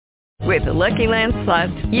With the Lucky Land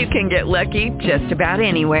Slots, you can get lucky just about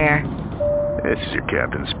anywhere. This is your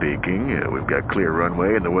captain speaking. We've got clear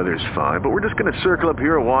runway and the weather's fine, but we're just going to circle up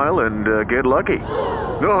here a while and get lucky.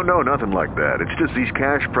 No, nothing like that. It's just these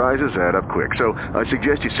cash prizes add up quick. So I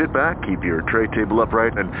suggest you sit back, keep your tray table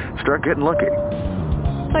upright, and start getting lucky.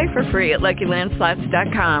 Play for free at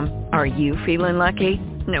LuckyLandSlots.com. Are you feeling lucky?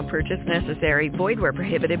 No purchase necessary. Void where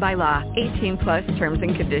prohibited by law. 18 plus terms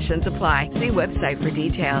and conditions apply. See website for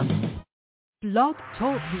details. Blog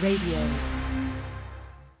Talk Radio.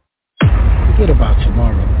 Forget about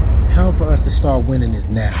tomorrow. Time for us to start winning is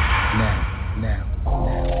now.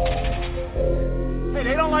 Hey,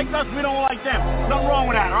 they don't like us, we don't like them. Nothing wrong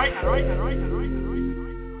with that, all right?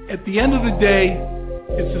 At the end of the day,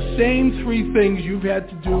 it's the same three things you've had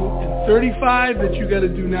to do in 35 that you got to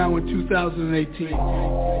do now in 2018.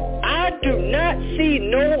 I do not see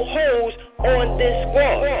no holes on this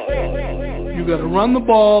squad. You got to run the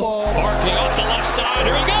ball. Barkley off the left side.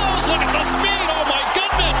 Here he goes. Look at the speed. Oh my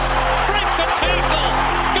goodness. Breaks the tackle.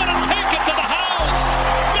 Gonna take it to the house.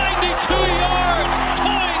 92 yards.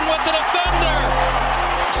 Toying with the defender.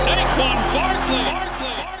 Saquon Barkley.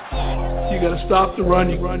 You got to stop the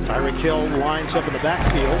run. Tyreek Hill lines up in the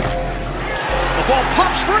backfield. The ball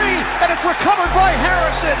pops free, and it's recovered by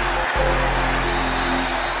Harrison.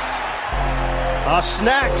 A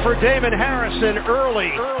snack for Damon Harrison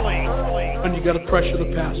early. And you got to pressure the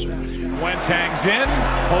passer. Wentang's in,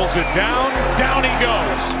 pulls it down he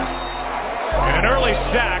goes. And an early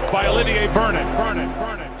sack by Olivier Vernon.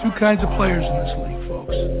 Two kinds of players in this league,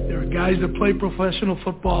 folks. There are guys that play professional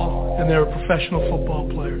football, and there are professional football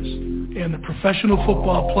players. And the professional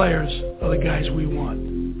football players are the guys we want.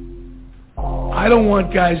 I don't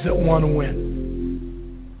want guys that want to win.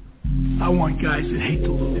 I want guys that hate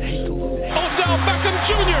to lose. Odell Beckham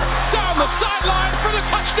Jr. down the sideline for the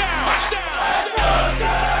touchdown.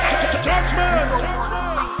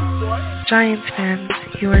 Giants fans,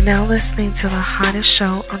 you are now listening to the hottest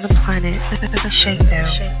show on the planet,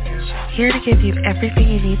 Shakedown. Here to give you everything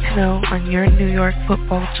you need to know on your New York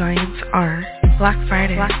football Giants are Black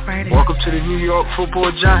Friday. Welcome to the New York football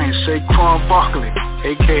Giants, Saquon Barkley,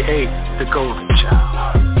 a.k.a. the Golden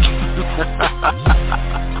Child.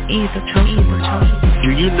 Do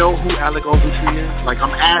you know who Alec Ogletree is? Like,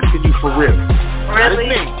 I'm asking you for real. Really? Not his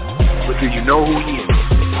name, but do you know who he is?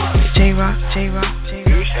 J-Rock.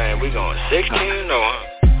 You saying we going 16-0,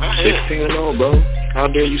 huh? 16-0, bro. How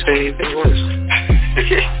dare you say anything worse?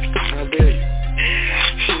 How dare you?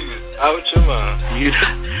 Out your mind.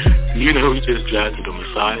 You know we just drafted the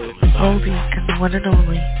Messiah. Goldie and the one and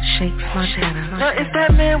only Shakes Montana. Now, if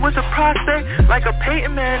that man was a prospect like a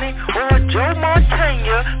Peyton Manning or a Joe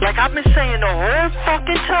Montana, like I've been saying the whole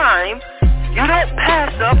fucking time, you don't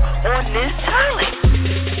pass up on this talent.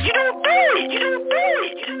 You don't do it.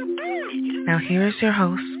 Now here's your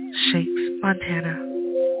host, Shakes Montana.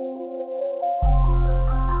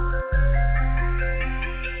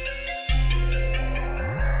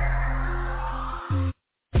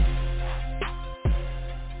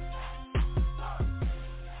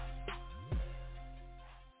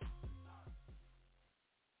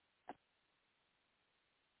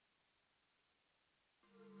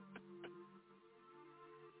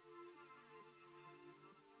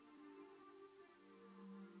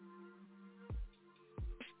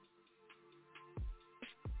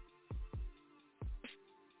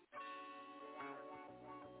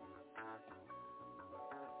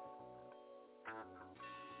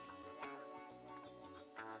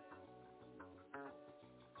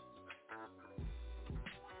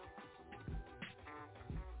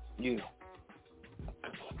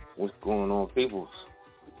 What's going on, peoples?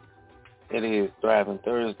 It is Thriving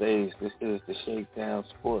Thursdays. This is the Shakedown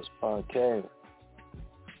Sports Podcast.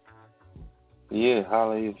 Yeah,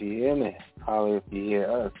 holla if you hear me. Holla if you hear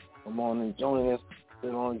us. Come on and join us.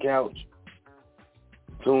 Sit on the couch.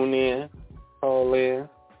 Tune in. Call in.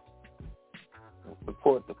 And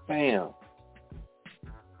support the fam.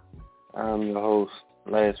 I'm your host,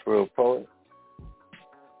 Last Real Poet.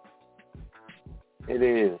 It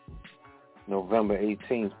is November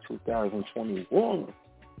 18th, 2021.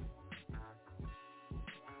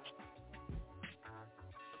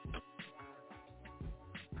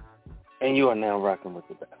 And you are now rocking with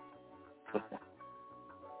the best.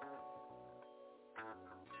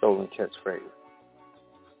 Stolen catchphrase.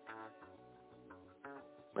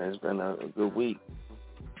 Man, it's been a good week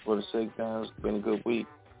for the Shakedown. It's been a good week.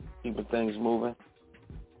 Keeping things moving.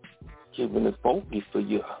 Keeping it funky for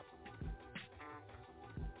you.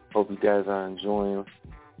 Hope you guys are enjoying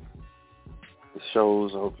the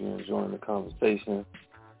shows. I hope you're enjoying the conversation.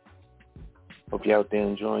 Hope you're out there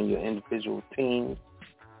enjoying your individual teams.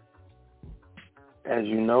 as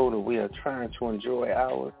you know, that we are trying to enjoy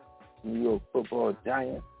our New York Football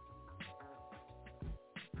Giants.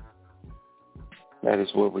 That is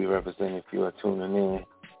what we represent if you are tuning in.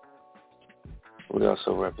 We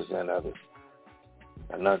also represent others.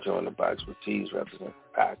 And not join the box with Cheese represents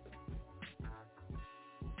the Packers.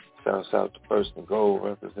 Shouts out to First and Gold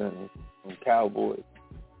representing the Cowboys.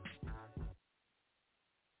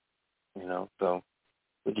 You know, so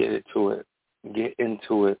we get into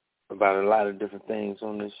it about a lot of different things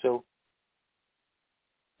on this show.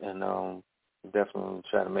 And definitely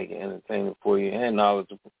try to make it entertaining for you and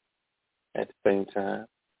knowledgeable at the same time.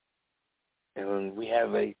 And we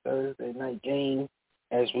have a Thursday night game,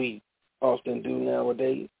 as we often do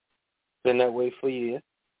nowadays. Been that way for years.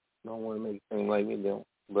 Don't want to make it seem like we don't.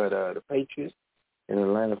 But the Patriots and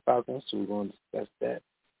Atlanta Falcons, so we're going to discuss that.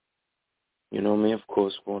 You know what I mean? Of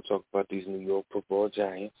course, we're going to talk about these New York Football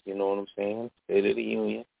Giants. You know what I'm saying? State of the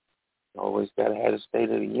Union. Always got to have a State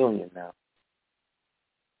of the Union now.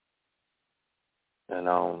 And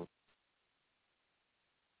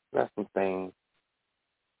got some things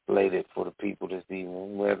slated for the people this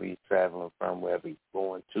evening, wherever you're traveling from, wherever you're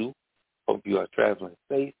going to. Hope you are traveling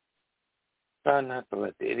safe. Try not to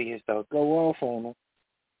let the idiots out go off on them.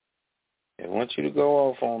 They want you to go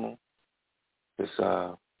off on them. Just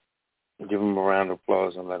give them a round of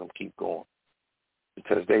applause and let them keep going.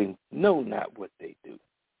 Because they know not what they do.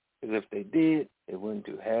 Because if they did, they wouldn't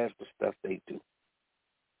do half the stuff they do.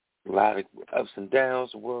 A lot of ups and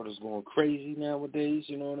downs. The world is going crazy nowadays,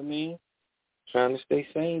 you know what I mean? Trying to stay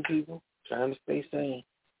sane, people. Trying to stay sane.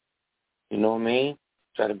 You know what I mean?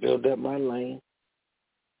 Try to build up my lane.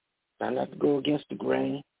 Try not to go against the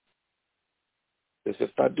grain. Because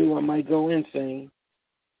if I do, I might go insane.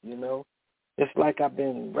 You know? It's like I've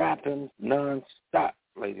been rapping nonstop,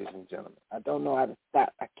 ladies and gentlemen. I don't know how to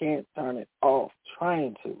stop. I can't turn it off.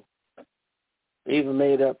 Trying to. I even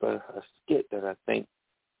made up a skit that I think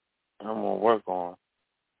I'm going to work on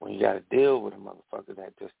when you got to deal with a motherfucker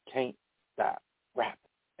that just can't stop rapping.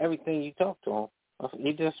 Everything you talk to him,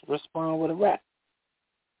 he just respond with a rap.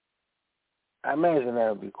 I imagine that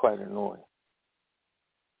would be quite annoying.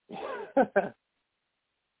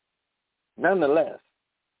 Nonetheless,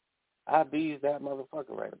 I bees that motherfucker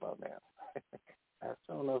right about now. I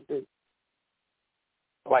sure enough did.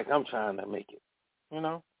 Like I'm trying to make it. You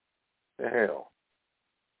know? The hell.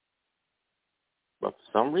 But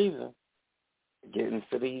for some reason, getting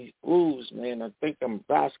to these grooves, man, I think I'm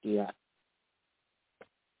Basquiat.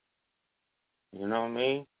 You know what I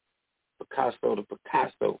mean? Picasso to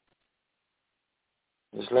Picasso.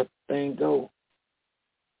 Just let the thing go.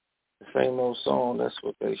 The same old song, that's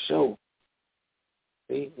what they show.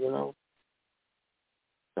 See, you know?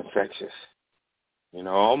 Infectious. You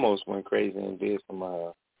know, I almost went crazy and did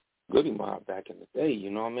some Goody Mob back in the day, you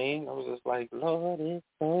know what I mean? I was just like, Lord, it's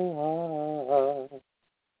so hard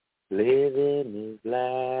living this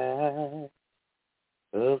life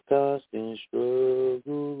of constant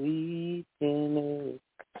struggle we can.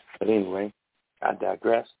 But anyway, I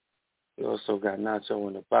digress. We also got Nacho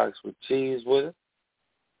in the box with cheese with it.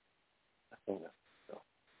 I think that's so.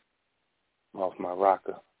 I'm off my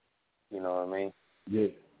rocker. You know what I mean? Yeah.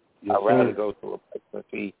 Yes, I'd rather go to a place and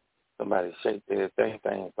see somebody shake their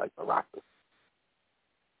things like the rockers.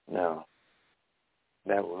 Now,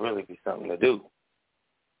 that would really be something to do.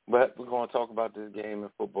 But we're going to talk about this game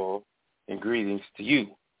of football, and greetings to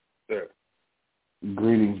you, sir.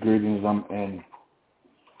 Greetings. And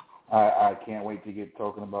I can't wait to get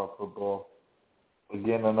talking about football.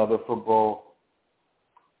 Again, another football.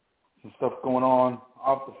 Some stuff going on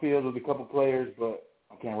off the field with a couple players, but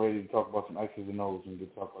I can't wait to talk about some X's and O's and get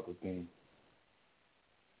to talk about the team.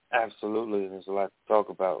 Absolutely. There's a lot to talk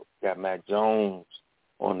about. Got Mac Jones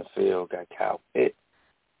on the field. Got Kyle Pitts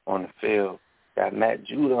on the field. Got Matt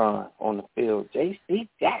Judon on the field. J.C.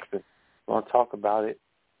 Jackson. Going to talk about it.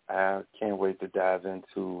 I can't wait to dive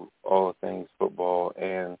into all things football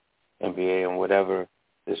and NBA and whatever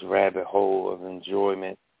this rabbit hole of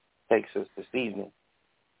enjoyment takes us this evening.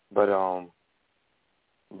 But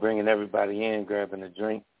bringing everybody in, grabbing a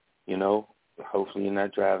drink, you know, hopefully you're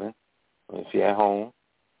not driving. If you're at home,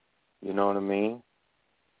 you know what I mean?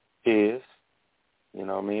 Cheers. You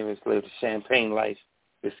know what I mean? Let's live the champagne life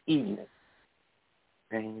this evening.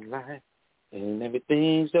 Champagne life and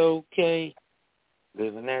everything's okay.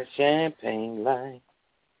 Living that champagne life.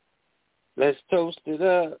 Let's toast it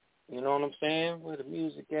up. You know what I'm saying? Where the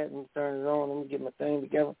music at and turn it on. Let me get my thing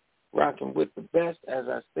together. Rocking with the best, as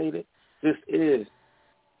I stated. This is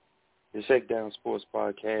the Shakedown Sports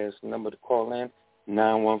Podcast. Number to call in,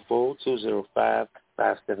 914-205-5796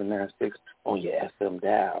 on your FM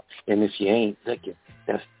dial. And if you ain't looking,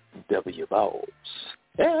 that's W Balls.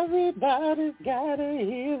 Everybody's gotta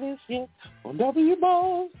hear this shit on W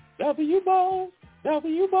Balls, W Balls,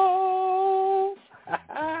 W Balls.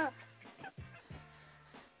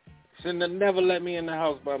 Shouldn't have never let me in the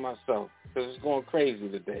house by myself because it's going crazy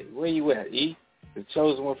today. Where you at, E? The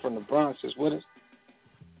chosen one from the Bronx is with us.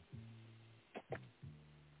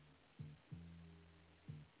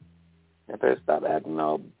 I better stop acting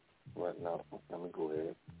all. Well, no, let me go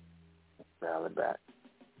ahead. Dial it back.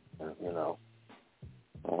 You know,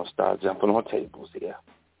 I want to start jumping on tables here.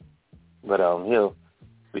 But he'll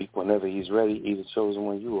speak whenever he's ready. Either chosen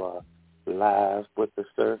when you are live with the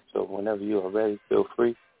sir. So whenever you are ready, feel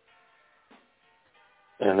free.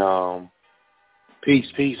 And peace,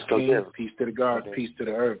 so yeah. Peace to the gods, peace to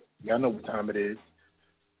the earth. Y'all know what time it is.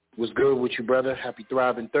 What's good with you, brother? Happy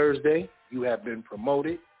Thriving Thursday. You have been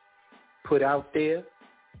promoted, put out there,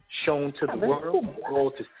 shown to the world,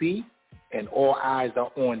 all to see, and all eyes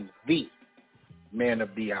are on the man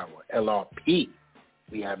of the hour, LRP.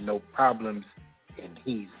 We have no problems in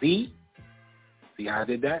he's the. See how I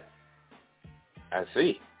did that? I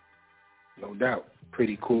see. No doubt.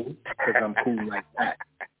 Pretty cool, because I'm cool like that.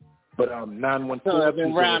 But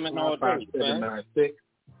 914-205-5796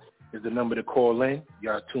 is the number to call in.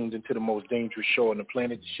 Y'all tuned into the most dangerous show on the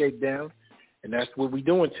planet, the Shakedown, and that's what we're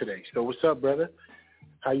doing today. So what's up, brother?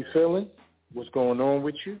 How you feeling? What's going on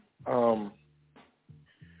with you?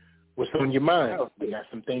 What's on your mind? We got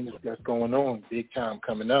some things that's going on, big time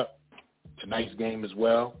coming up. Tonight's game as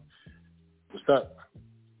well. What's up?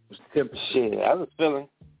 What's the temperature? Shit, I was feeling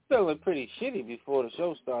pretty shitty before the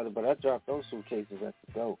show started, but I dropped those suitcases at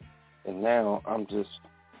the door. And now I'm just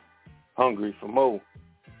hungry for more.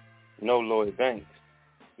 No Lloyd Banks.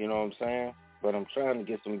 You know what I'm saying? But I'm trying to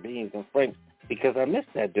get some beans and franks because I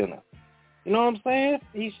missed that dinner. You know what I'm saying?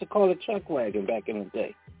 He used to call it truck wagon back in the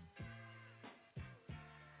day.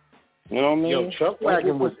 You know what I mean? Yo, truck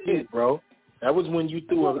wagon was it, bro. That was when you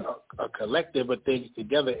threw a collective of things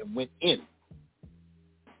together and went in.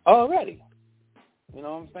 Already. You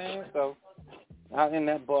know what I'm saying? So, I'm in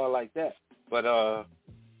that bar like that. But,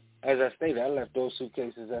 as I stated, I left those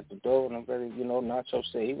suitcases at the door, and I'm ready, Nacho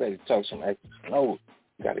said he ready to talk some extra snow.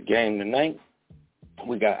 We got a game tonight.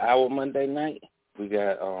 We got our Monday night. We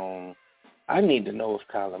got, I need to know if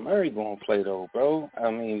Kyler Murray going to play, though, bro.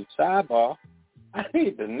 I mean, sidebar, I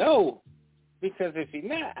need to know. Because if he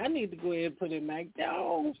not, I need to go ahead and put in Mac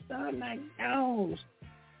Jones, son, Mac Jones.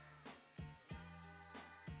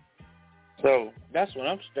 So that's what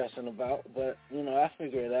I'm stressing about. But, I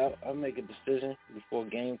figure it out. I'll make a decision before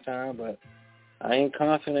game time. But I ain't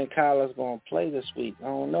confident Kyler's going to play this week. I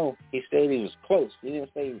don't know. He said he was close. He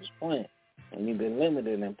didn't say he was playing. And he's been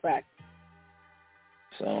limited in practice.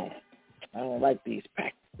 So I don't like these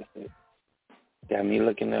practices. Got me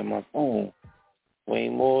looking at my phone way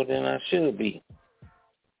more than I should be.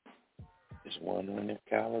 Just wondering if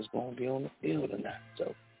Kyler's going to be on the field or not.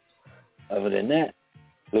 So other than that,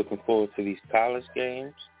 looking forward to these college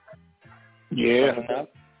games. Yeah. Coming up.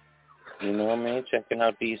 You know what I mean? Checking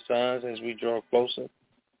out these Suns as we draw closer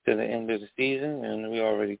to the end of the season. And we're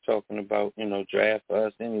already talking about, draft for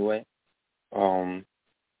us anyway. Some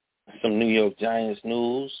New York Giants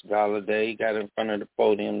news. Galladay got in front of the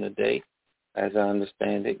podium today, as I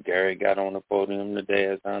understand it. Gary got on the podium today,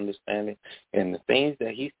 as I understand it. And the things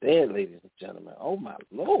that he said, ladies and gentlemen, oh, my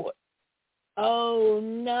Lord. Oh,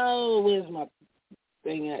 no, where's my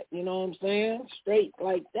thing at? You know what I'm saying? Straight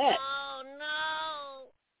like that. Oh,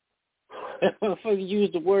 no. Motherfucker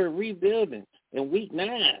used the word rebuilding in week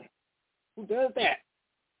 9. Who does that?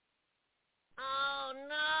 Oh, no.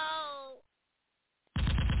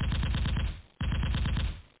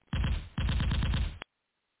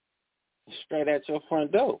 Straight at your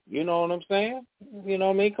front door. You know what I'm saying? You know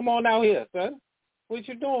what I mean? Come on out here, son. What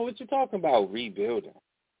you doing? What you talking about? Rebuilding.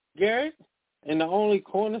 Garrett? And the only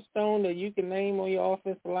cornerstone that you can name on your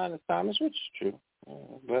offensive line is Thomas, which is true.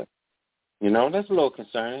 But, that's a little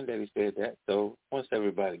concerning that he said that. So once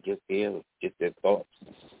everybody gets here, get their thoughts.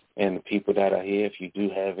 And the people that are here, if you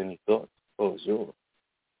do have any thoughts, the floor is yours.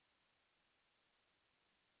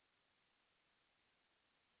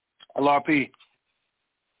 LRP.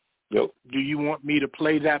 Yo. Do you want me to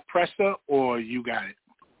play that presser or you got it?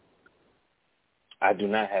 I do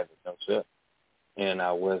not have it, no, sir. And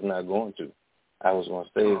I was not going to. I was going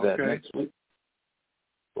to save that next week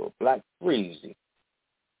for Black Breezy.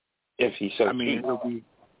 If he so chooses.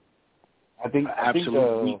 I think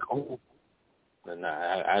absolutely cool. But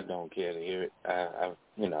I don't care to hear it. I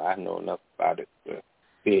know enough about it to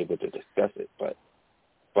be able to discuss it. But as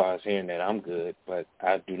far as hearing that, I'm good. But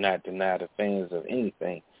I do not deny the fans of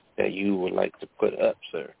anything that you would like to put up,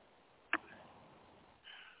 sir.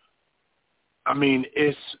 I mean,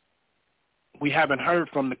 we haven't heard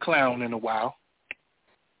from the clown in a while.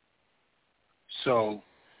 So,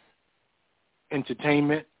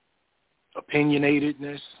 entertainment,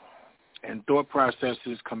 opinionatedness, and thought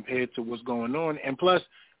processes compared to what's going on. And plus,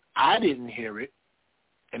 I didn't hear it,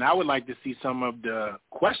 and I would like to see some of the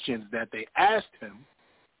questions that they asked him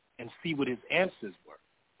and see what his answers were,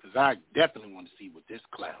 because I definitely want to see what this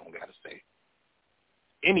clown got to say.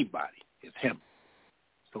 Anybody, it's him.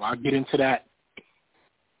 So I'll get into that,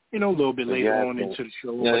 a little bit later on into the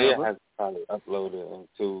show. Yeah, I have to probably upload it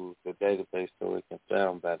into the database so it can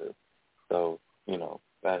sound better. So,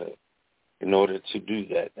 better. In order to do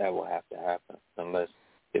that, that will have to happen unless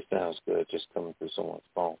it sounds good just coming through someone's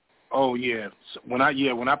phone. Oh yeah, so when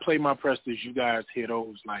I play my presses, you guys hear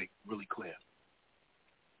those like really clear.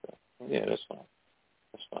 Yeah, that's fine.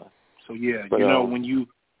 That's fine. So yeah, but, when you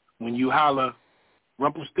holler,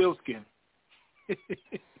 Rumpelstiltskin,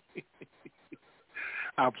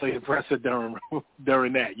 I'll play the presser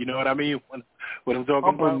during that. You know what I mean? What I'm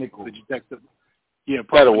talking about? Did you text them? Yeah,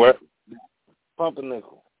 that'll work.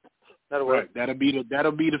 Pumpernickel. That'll work. Right.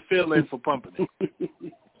 That'll be the fill-in for Pumpernickel.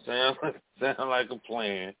 Sound like a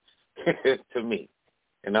plan to me,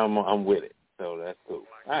 and I'm with it. So that's cool.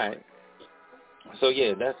 All right. So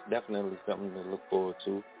yeah, that's definitely something to look forward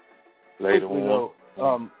to later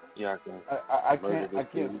on. Yeah, I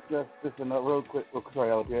can't stress this enough real quick.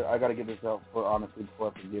 Sorry, Alex, I got to get this out for honestly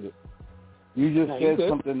before I forget it. You just said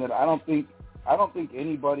something that I don't think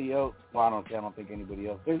anybody else. Well, I don't think anybody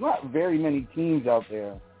else. There's not very many teams out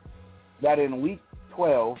there that in week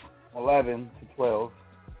 11 to 12,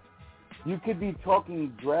 you could be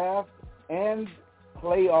talking draft and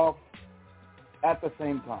playoff at the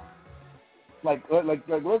same time. Like let's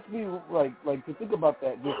be like to think about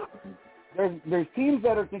that. Just there's teams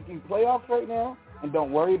that are thinking playoffs right now and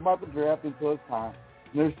don't worry about the draft until it's time.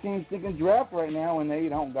 There's teams thinking draft right now and they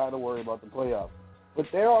don't got to worry about the playoffs. But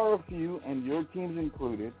there are a few, and your team's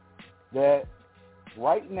included, that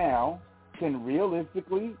right now can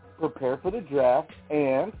realistically prepare for the draft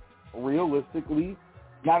and realistically,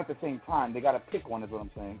 not at the same time, they got to pick one is what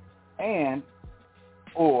I'm saying, and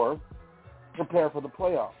or prepare for the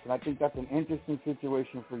playoffs. And I think that's an interesting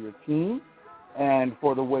situation for your team and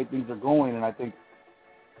for the way things are going. And I think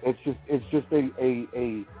it's just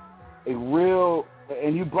a real,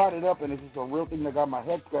 and you brought it up, and it's just a real thing that got my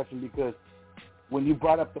head scratching, because when you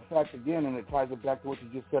brought up the fact again, and it ties it back to what you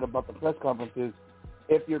just said about the press conferences,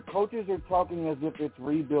 if your coaches are talking as if it's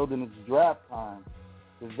rebuild and it's draft time,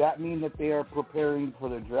 does that mean that they are preparing for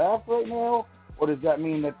the draft right now, or does that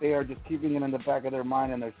mean that they are just keeping it in the back of their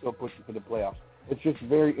mind and they're still pushing for the playoffs? It's just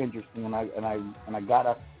very interesting, and I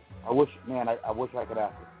wish I could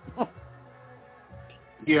ask it.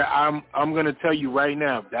 Yeah, I'm gonna tell you right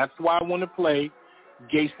now. That's why I want to play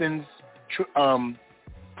Jason's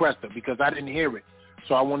presser, because I didn't hear it.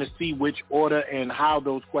 So I want to see which order and how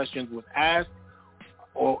those questions was asked.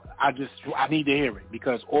 Or I need to hear it,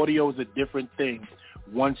 because audio is a different thing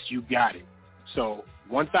once you got it. So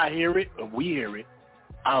once I hear it, or we hear it,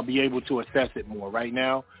 I'll be able to assess it more. Right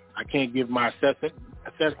now, I can't give my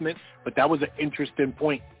assessment, but that was an interesting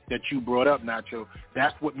point that you brought up, Nacho.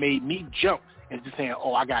 That's what made me jump and just saying,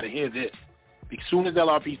 I got to hear this. As soon as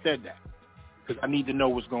LRP said that, because I need to know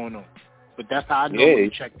what's going on. But that's how I know when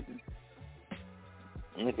you check it.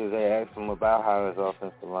 Because they asked him about how his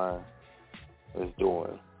offensive line was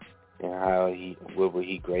doing and how what would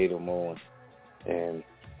he grade them on. And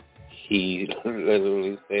he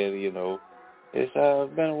literally said,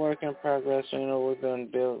 it's been a work in progress. We've been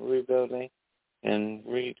rebuilding and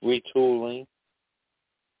retooling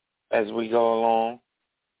as we go along.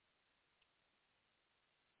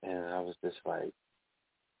 And I was just like,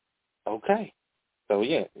 okay. So,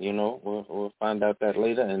 yeah, we'll find out that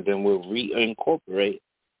later, and then we'll reincorporate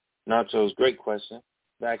Nacho's great question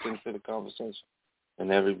back into the conversation, and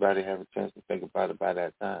everybody have a chance to think about it by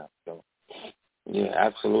that time. So, yeah,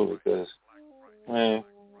 absolutely, because, man,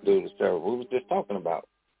 dude, it's terrible. We were just talking about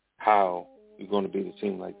how you're going to beat a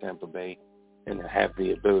team like Tampa Bay and have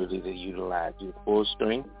the ability to utilize your full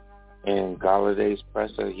strength. And Galladay's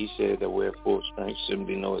presser, he said that we're full strength, shouldn't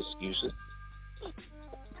be no excuses.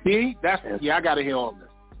 See, I got to hear all this.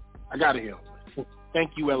 I got to hear all this.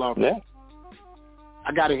 Thank you, LRP. Yeah.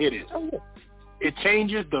 I got to hear this. It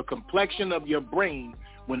changes the complexion of your brain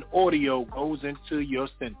when audio goes into your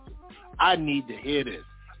senses. I need to hear this.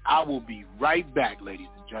 I will be right back, ladies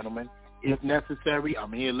and gentlemen. If necessary,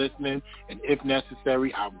 I'm here listening, and if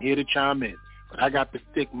necessary, I'm here to chime in. But I got to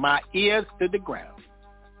stick my ears to the ground.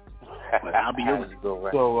 But I'll be here.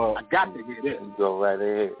 So, I got to hear this. Go right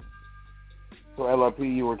ahead. So,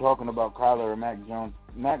 LRP, you were talking about Kyler and Mac Jones.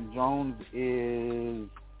 Mac Jones is.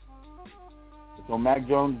 So Mac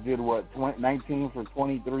Jones did 19 for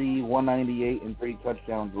 23, 198, and 3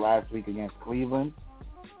 touchdowns last week against Cleveland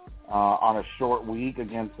on a short week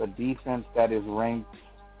against a defense that is ranked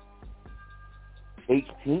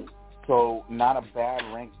 18th. So not a bad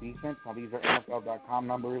ranked defense. Now these are NFL.com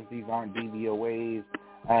numbers. These aren't DVOAs,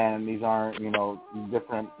 and these aren't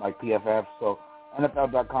different like PFF. So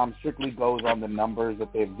NFL.com strictly goes on the numbers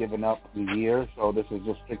that they've given up the year. So this is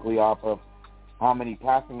just strictly off of how many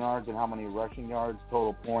passing yards and how many rushing yards,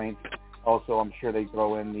 total points. Also, I'm sure they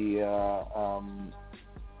throw in the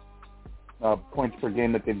points per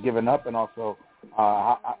game that they've given up, and also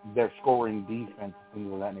their scoring defense,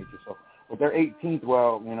 things of that nature. So, but they're 18th.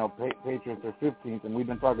 Well, Patriots are 15th, and we've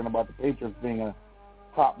been talking about the Patriots being a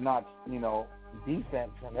top-notch,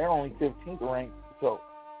 defense, and they're only 15th ranked. So,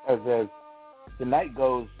 as the night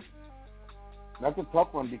goes, that's a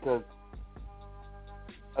tough one because,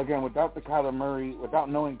 again, without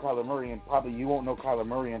knowing Kyler Murray, and probably you won't know Kyler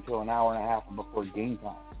Murray until an hour and a half before game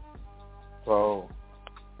time. So,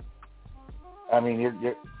 I mean, you're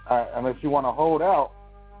unless you want to hold out,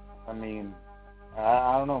 I mean,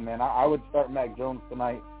 I don't know, man. I would start Mac Jones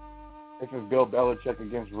tonight. This is Bill Belichick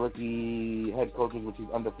against rookie head coaches, which he's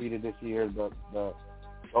undefeated this year. The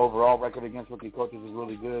overall record against rookie coaches is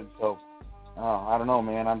really good. So, I don't know,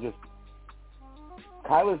 man.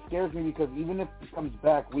 Kyler scares me because even if he comes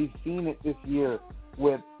back, we've seen it this year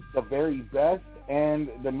with the very best and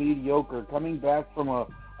the mediocre. Coming back from a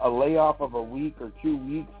layoff of a week or 2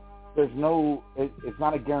 weeks, it's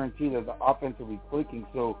not a guarantee that the offense will be clicking.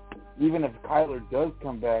 So even if Kyler does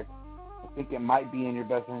come back, I think it might be in your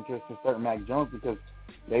best interest to start Mac Jones because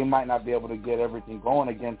they might not be able to get everything going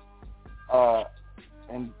against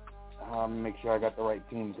make sure I got the right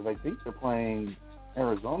team because I think they're playing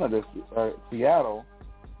Arizona Seattle.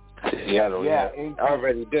 Seattle, yeah. I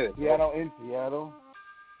already did it. Seattle in Seattle.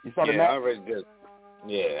 You started I already did it.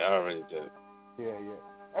 Yeah, I already did it. Yeah.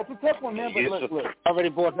 That's a tough one, man. But look. I already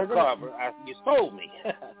bought the car, but you sold me.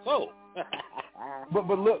 Sold. but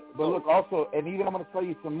look. Also, and even I'm going to tell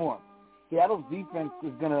you some more. Seattle's defense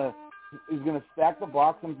is gonna stack the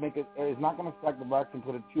box and is not going to stack the box and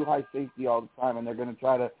put a too high safety all the time, and they're going to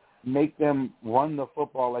try to make them run the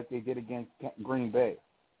football like they did against Green Bay.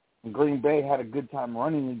 And Green Bay had a good time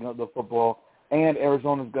running the football, and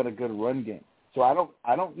Arizona's got a good run game. So I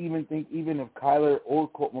don't even think even if Kyler or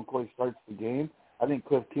Colt McCoy starts the game, I think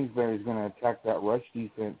Cliff Kingsbury is going to attack that rush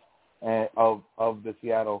defense of the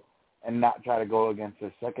Seattle and not try to go against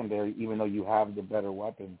their secondary, even though you have the better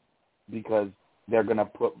weapons, because they're going to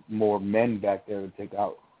put more men back there to take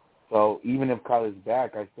out. So even if Kyler's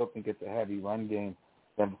back, I still think it's a heavy run game.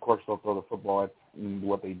 Then, of course, they'll throw the football at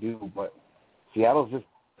what they do. But Seattle's just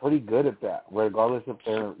pretty good at that. Regardless if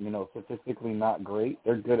they're, statistically not great,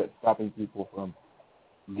 they're good at stopping people from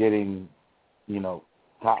getting,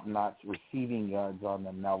 top-notch receiving yards on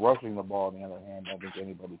them. Now, rushing the ball, on the other hand, I think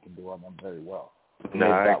anybody can do on them very well. No,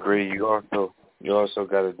 I agree. You also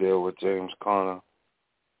got to deal with James Conner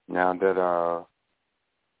now that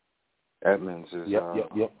Edmonds is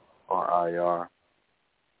on IR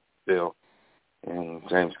still. And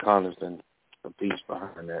James Conner's been a beast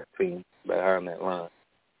behind that team, behind that line.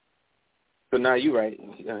 So now you're right.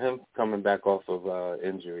 Him coming back off of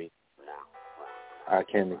injury, I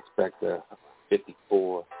can't expect a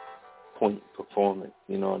 54-point performance.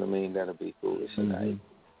 You know what I mean? That'll be foolish tonight.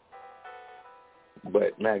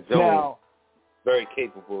 But Mac Jones, very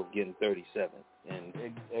capable of getting 37. And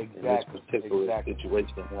in this particular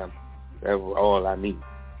situation, that's all I need.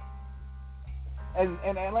 And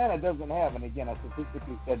Atlanta doesn't have, and again, I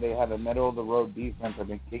statistically said they have a middle-of-the-road defense. I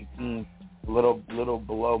think 18, little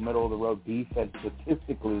below middle-of-the-road defense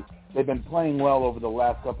statistically. They've been playing well over the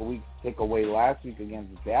last couple of weeks to take away last week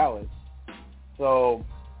against Dallas. So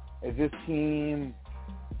is this team,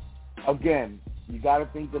 again, you got to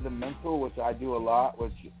think of the mental, which I do a lot,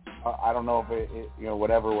 which I don't know if it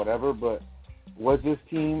whatever, but was this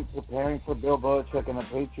team preparing for Bill Belichick and the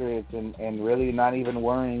Patriots and really not even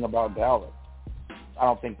worrying about Dallas? I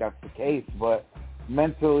don't think that's the case, but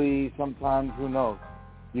mentally, sometimes, who knows?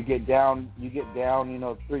 You get down,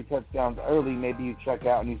 3 touchdowns early, maybe you check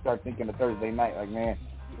out and you start thinking of Thursday night, like, man,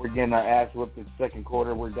 we're getting our ass whipped in the second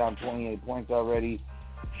quarter. We're down 28 points already.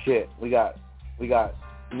 Shit, we got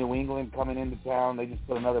New England coming into town. They just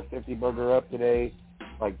put another 50-burger up today.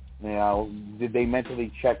 Like, did they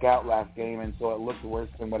mentally check out last game and so it looked worse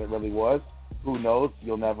than what it really was? Who knows?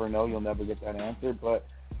 You'll never know. You'll never get that answer, but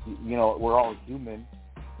we're all human,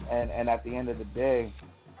 and at the end of the day,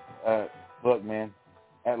 look, man,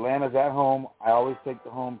 Atlanta's at home. I always take the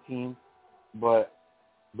home team, but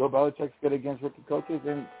Bill Belichick's good against rookie coaches,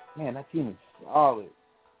 and, man, that team is solid.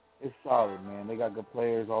 It's solid, man. They got good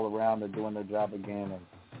players all around. They're doing their job again,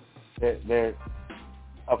 and they're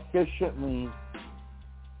efficiently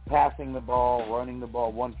passing the ball, running the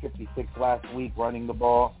ball. 156 last week, running the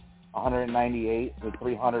ball, 198 with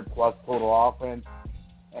 300-plus total offense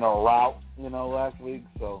and a route, last week.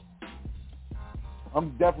 So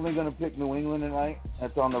I'm definitely going to pick New England tonight.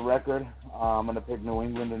 That's on the record. I'm going to pick New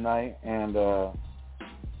England tonight, and I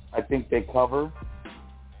think they cover.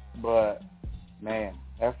 But, man,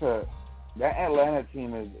 that Atlanta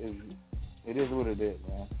team is what it is,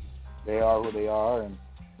 man. They are who they are, and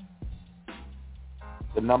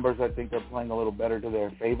the numbers, I think, are playing a little better to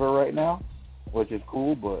their favor right now, which is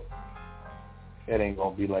cool, but it ain't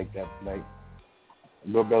going to be like that tonight.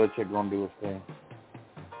 Bill Belichick going to do his thing.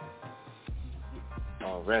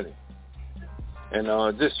 Already. And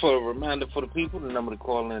just for a reminder for the people, the number to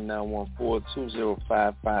call in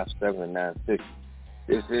 914-205-5796.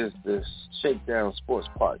 This is the Shakedown Sports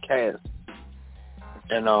Podcast.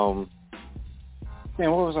 And, man,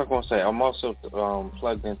 what was I going to say? I'm also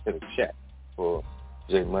plugged into the chat for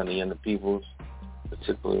J Money and the Peoples,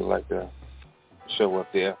 particularly like the show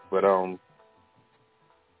up there. But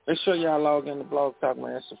make sure y'all log in to Blog Talk,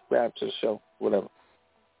 man. Subscribe to the show, whatever.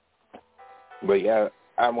 But yeah,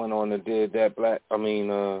 I went on and did that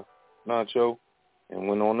Nacho, and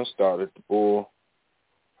went on and started the Bull,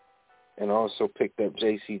 and also picked up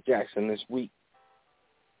J.C. Jackson this week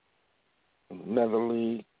in the Nether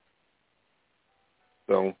League.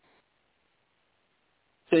 So,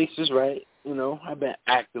 Chase is right. I've been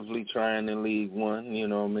actively trying in League One,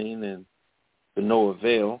 and to no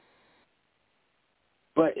avail.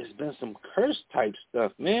 But it's been some curse-type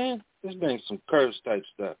stuff, man. There's been some curse-type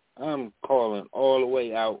stuff. I'm calling all the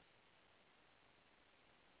way out.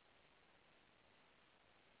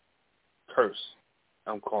 Curse.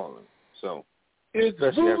 I'm calling. So, it's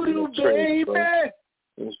voodoo, baby. Trade,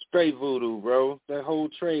 it's straight voodoo, bro. That whole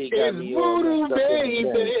trade got me voodoo,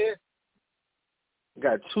 baby.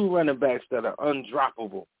 Got two running backs that are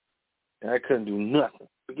undroppable, and I couldn't do nothing.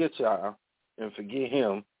 Forget y'all and forget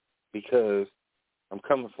him, because I'm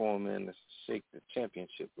coming for him in the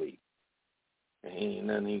championship league. And ain't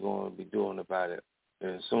nothing he going to be doing about it.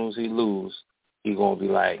 And as soon as he lose, he going to be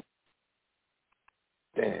like,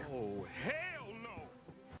 damn. Oh, hell no.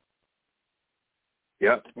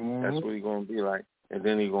 Yep, that's what he going to be like. And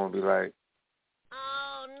then he going to be like,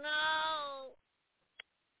 oh, no.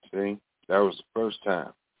 See, that was the first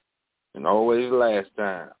time. And always the last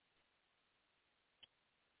time.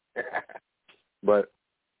 But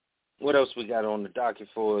what else we got on the docket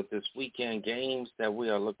for this weekend games that we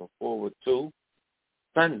are looking forward to?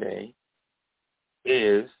 Sunday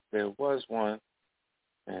there was one,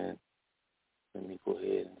 and let me go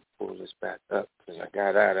ahead and pull this back up because I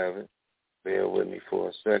got out of it. Bear with me for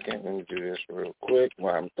a second. Let me do this real quick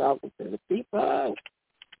while I'm talking to the people.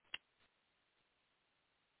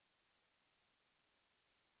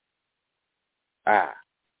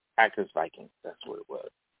 Packers Vikings, that's what it was.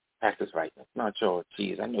 Packers Vikings. Not your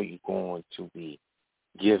cheese. I know you're going to be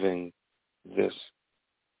giving this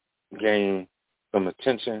game some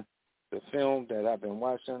attention. The film that I've been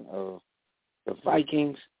watching of the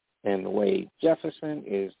Vikings and the way Jefferson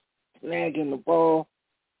is snagging the ball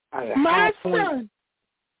at a high point.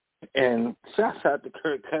 And shouts out to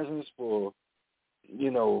Kirk Cousins for,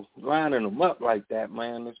 lining them up like that,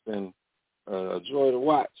 man. It's been a joy to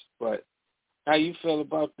watch. But how you feel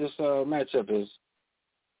about this matchup is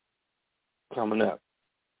coming up?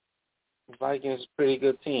 The Vikings is a pretty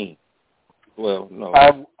good team. Well, no,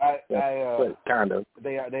 but kind of.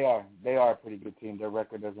 They are a pretty good team. Their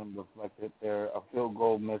record doesn't reflect it. They're a field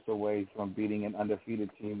goal miss away from beating an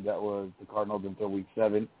undefeated team that was the Cardinals until Week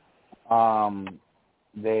 7.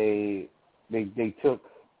 They took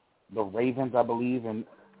the Ravens, I believe,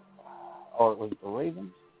 or was it the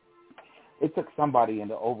Ravens? They took somebody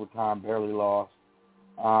into overtime, barely lost,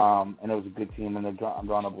 and it was a good team. And I'm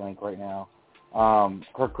drawing a blank right now.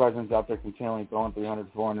 Kirk Cousins out there continually throwing 300,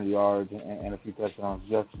 400 yards and a few touchdowns.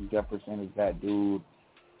 Justin Jefferson is that dude.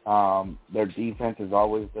 Their defense is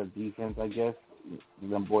always their defense, I guess.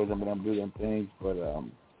 Them boys are going to do them things, but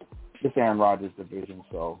it's Aaron Rodgers' division,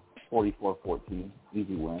 so 44-14,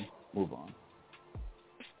 easy win. Move on.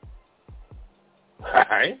 All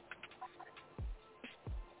right.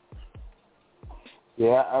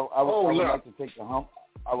 Yeah, I would like to take the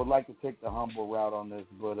I would like to take the humble route on this,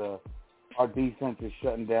 but our defense is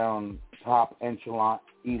shutting down top echelon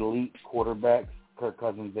elite quarterbacks. Kirk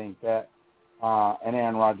Cousins ain't that. And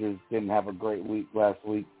Aaron Rodgers didn't have a great week last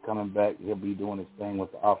week. Coming back, he'll be doing his thing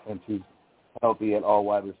with the offense. healthy at all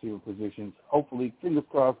wide receiver positions. Hopefully, fingers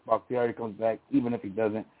crossed, Bakhtiari comes back. Even if he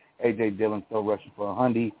doesn't, A.J. Dillon still rushing for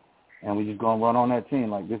 100, and we just going to run on that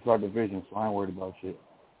team. Like, this is our division, so I ain't worried about shit.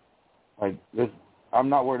 Like, this, I'm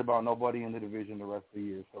not worried about nobody in the division the rest of the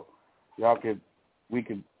year. So, we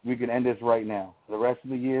could end this right now. The rest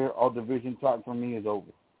of the year, all division talk for me is over.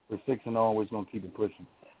 We're 6-0, we're just going to keep it pushing.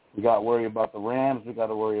 We got to worry about the Rams. We got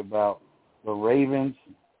to worry about the Ravens.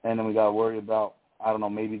 And then we got to worry about, I don't know,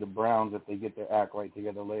 maybe the Browns if they get their act right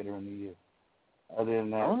together later in the year. Other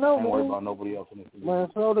than that, I don't worry about nobody else in this division.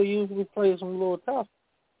 Minnesota usually plays them a little tough.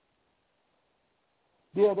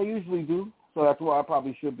 Yeah, they usually do. So that's why I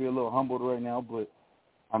probably should be a little humbled right now. But,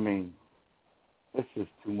 I mean, it's just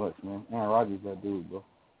too much, man. Aaron Rodgers, that dude, bro.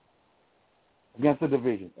 Against the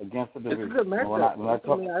division. It's a good matchup.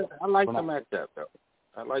 I like the matchup, though.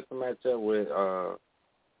 I like the matchup with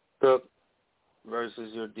Cook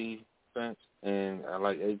versus your defense, and I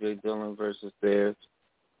like A.J. Dillon versus theirs.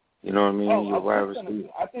 You know what I mean? Your wide receiver.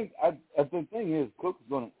 I think the thing is Cook's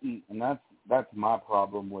going to eat, and that's my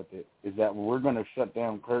problem with it, is that we're going to shut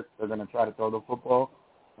down Kirk. They're going to try to throw the football,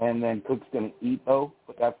 and then Cook's going to eat, though,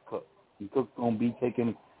 but that's Cook. And Cook's going to be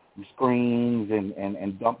taking screens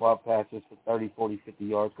and dump off passes for 30, 40, 50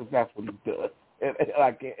 yards because that's what he does.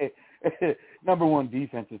 Number one,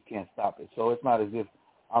 defenses can't stop it. So it's not as if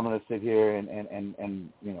I'm going to sit here and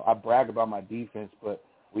you know, I brag about my defense, but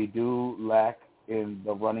we do lack in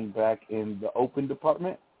the running back in the open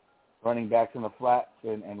department, running backs in the flats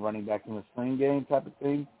and running backs in the swing game type of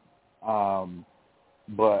thing.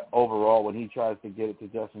 But overall, when he tries to get it to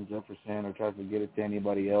Justin Jefferson or tries to get it to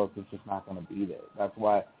anybody else, it's just not going to be there.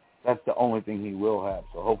 That's the only thing he will have.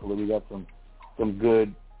 So hopefully we got some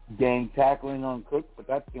good game tackling on Cook, but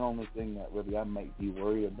that's the only thing that really I might be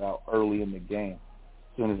worried about early in the game.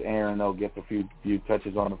 As soon as Aaron, though, gets a few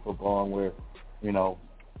touches on the football and we're, you know,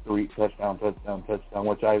 3 touchdown,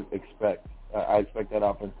 which I expect. I expect that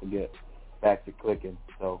offense to get back to clicking.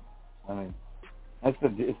 So, I mean,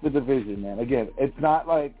 it's the division, man. Again, it's not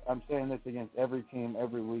like I'm saying this against every team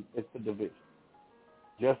every week. It's the division.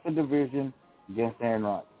 Just the division against Aaron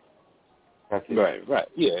Rodgers. That's it. Right.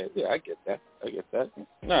 Yeah, I get that.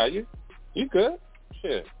 No, you good.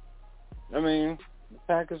 Shit. I mean, the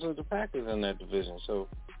Packers are the Packers in that division. So,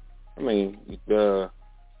 I mean, the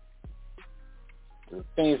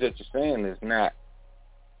things that you're saying is not,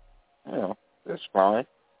 you know, that's fine.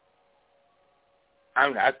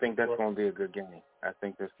 I think that's going to be a good game. I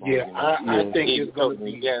think that's going to be I think it's going to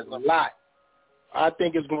be a lot. I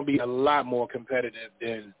think it's going to be a lot more competitive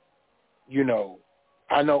than, you know,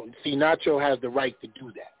 I know. See, Nacho has the right to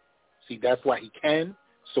do that. See, that's why he can.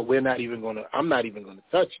 So I'm not even going to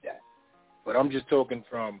touch that. But I'm just talking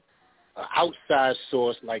from an outside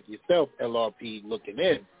source like yourself, LRP, looking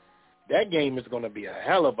in. That game is going to be a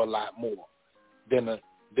hell of a lot more than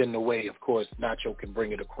the way, of course, Nacho can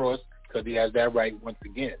bring it across because he has that right once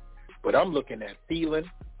again. But I'm looking at Thielen.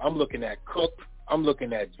 I'm looking at Cook. I'm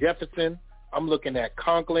looking at Jefferson. I'm looking at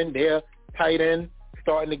Conklin, their tight end,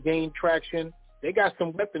 starting to gain traction. They got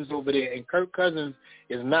some weapons over there, and Kirk Cousins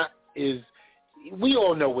is we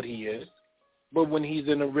all know what he is, but when he's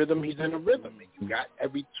in a rhythm, he's in a rhythm, and you got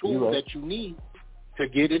every tool that you need to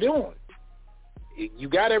get it on. You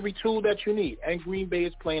got every tool that you need, and Green Bay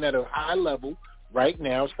is playing at a high level right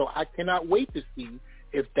now, so I cannot wait to see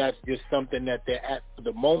if that's just something that they're at for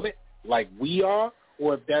the moment, like we are,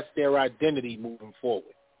 or if that's their identity moving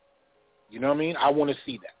forward. You know what I mean? I want to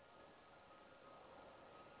see that.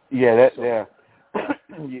 Yeah,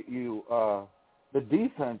 the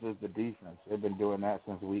defense is the defense. They've been doing that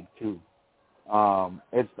since week 2.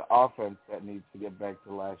 It's the offense that needs to get back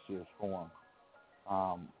to last year's form.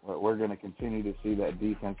 But we're going to continue to see that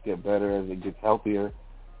defense get better as it gets healthier.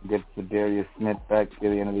 Gets to Darius Smith back to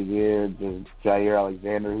the end of the year. There's Jair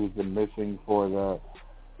Alexander, who's been missing for the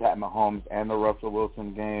Pat Mahomes and the Russell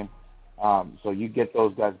Wilson game. So you get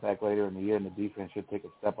those guys back later in the year, and the defense should take a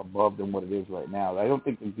step above than what it is right now. I don't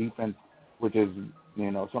think the defense, which is, you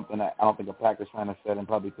know, something that I don't think a Packers fan has said in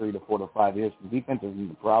probably 3 to 4 to 5 years, the defense isn't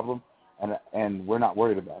the problem, and we're not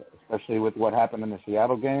worried about it, especially with what happened in the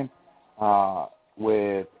Seattle game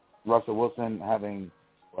with Russell Wilson having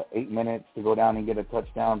 8 minutes to go down and get a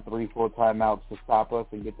touchdown, 3-4 timeouts to stop us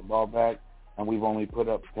and get the ball back, and we've only put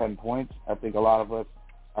up 10 points. I think a lot of us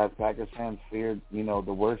as Packers fans feared, you know,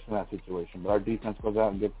 the worst in that situation. But our defense goes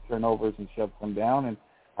out and gets turnovers and shuts them down, and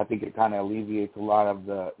I think it kind of alleviates a lot of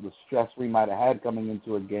the stress we might have had coming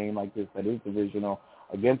into a game like this that is divisional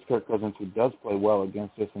against Kirk Cousins, who does play well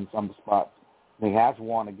against us in some spots. He has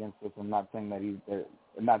won against us. I'm not saying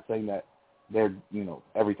that they're, you know,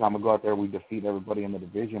 every time we go out there we defeat everybody in the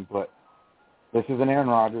division, but this is an Aaron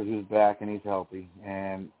Rodgers who's back and he's healthy,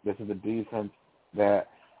 and this is a defense that,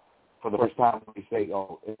 for the first time, we say,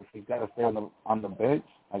 oh, if he's got to stay on the bench,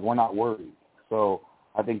 like, we're not worried. So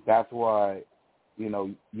I think that's why, you know,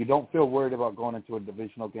 you don't feel worried about going into a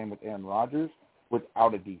divisional game with Aaron Rodgers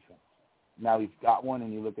without a defense. Now he's got one,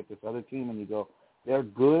 and you look at this other team and you go, they're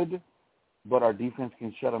good, but our defense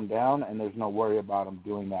can shut them down, and there's no worry about them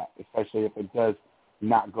doing that, especially if it does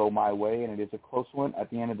not go my way and it is a close one at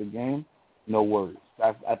the end of the game. No worries.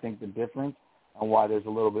 That's, I think, the difference and why there's a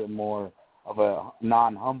little bit more of a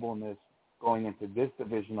non-humbleness going into this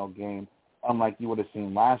divisional game, unlike you would have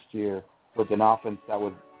seen last year with an offense that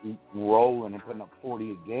was rolling and putting up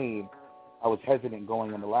 40 a game. I was hesitant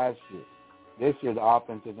going into last year. This year the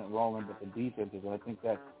offense isn't rolling, but the defense is, and I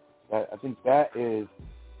think that is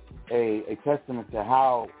a testament to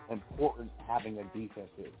how important having a defense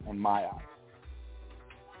is in my eyes.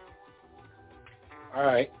 All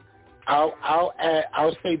right.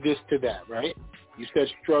 I'll say this to that, right? You said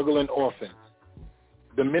struggling offense.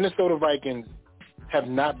 The Minnesota Vikings have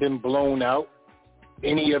not been blown out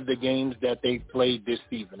any of the games that they've played this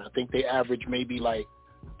season. I think they average maybe like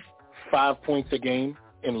 5 points a game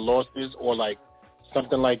in losses or like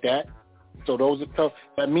something like that. So those are tough.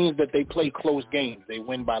 That means that they play close games. They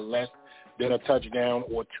win by less than a touchdown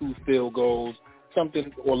or 2 field goals,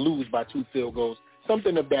 something, or lose by 2 field goals,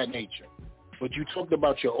 something of that nature. But you talked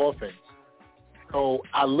about your offense. So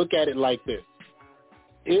I look at it like this.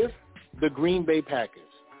 If the Green Bay Packers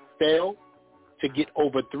fail to get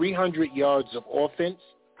over 300 yards of offense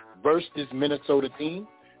versus this Minnesota team,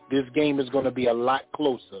 this game is going to be a lot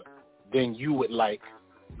closer than you would like,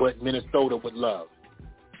 but Minnesota would love.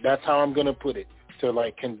 That's how I'm going to put it, to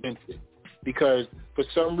like condense it. Because for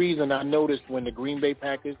some reason I noticed when the Green Bay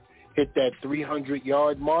Packers hit that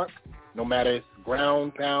 300-yard mark, no matter if it's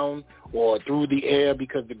ground pound or through the air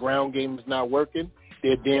because the ground game is not working,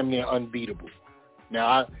 they're damn near unbeatable.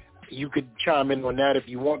 Now, you could chime in on that if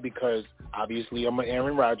you want, because obviously I'm an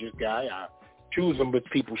Aaron Rodgers guy. I choose him, but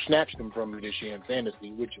people snatched him from me this year in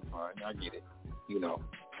fantasy, which is fine. I get it. You know,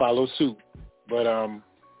 follow suit. But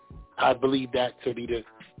I believe that to be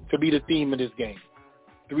the theme of this game.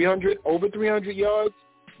 Over 300 yards,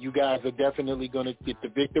 you guys are definitely going to get the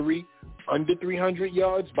victory. Under 300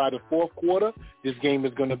 yards by the fourth quarter, this game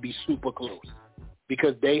is going to be super close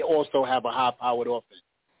because they also have a high-powered offense.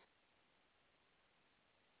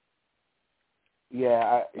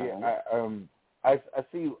 I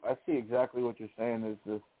see exactly what you're saying. Is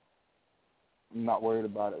just I'm not worried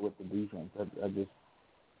about it with the defense.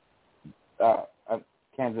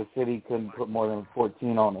 Kansas City couldn't put more than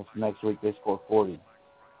 14 on us. Next week they scored 40.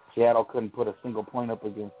 Seattle couldn't put a single point up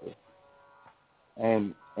against us.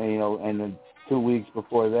 And you know, and then 2 weeks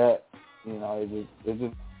before that, you know, it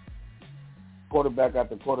just quarterback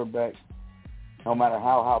after quarterback. No matter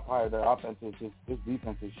how high their offense is, this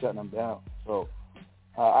defense is shutting them down. So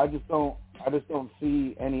I just don't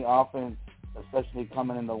see any offense, especially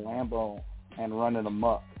coming into Lambeau and running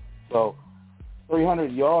amok. So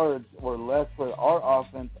 300 yards or less for our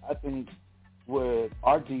offense, I think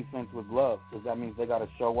our defense would love, because that means they got to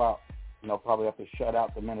show out. You know, probably have to shut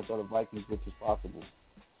out the Minnesota Vikings, which is possible.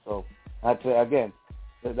 So that's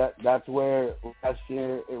where last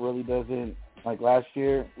year it really doesn't. Like last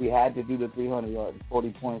year, we had to do the 300 yards, 40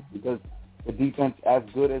 points, because the defense, as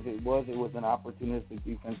good as it was an opportunistic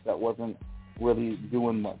defense that wasn't really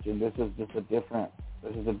doing much. And this is a different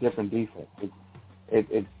defense.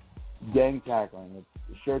 It's gang tackling,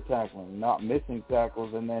 it's sure tackling, not missing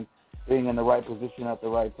tackles, and then being in the right position at the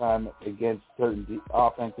right time against certain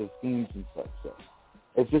offensive schemes and stuff. So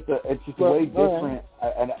it's just way different.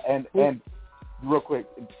 And real quick,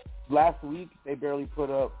 last week they barely put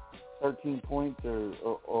up 13 points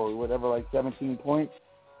or whatever, like 17 points,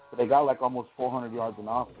 but they got like almost 400 yards in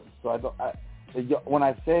offense. So when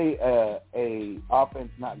I say a offense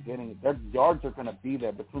not getting it, their yards are going to be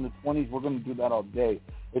there. Between the 20s, we're going to do that all day.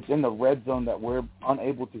 It's in the red zone that we're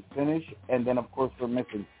unable to finish, and then, of course, we're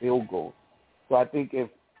missing field goals. So I think if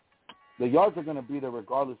the yards are going to be there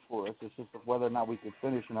regardless for us, it's just whether or not we can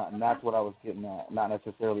finish or not, and that's what I was getting at, not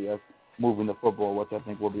necessarily us moving the football, which I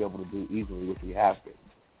think we'll be able to do easily if we have to.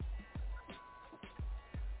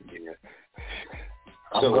 Yeah.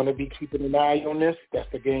 I'm going to be keeping an eye on this.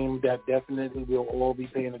 That's a game that definitely we'll all be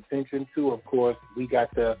paying attention to. Of course, we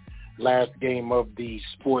got the last game of the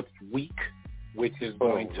sports week, which is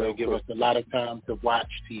going to give us a lot of time to watch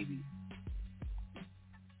TV.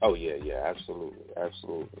 Oh, yeah, absolutely.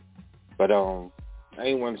 But I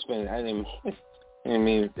didn't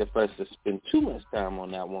mean for us to spend too much time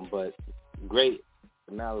on that one, but great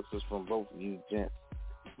analysis from both of you gents.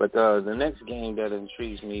 But the next game that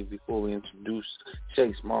intrigues me before we introduce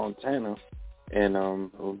Chase Montana, and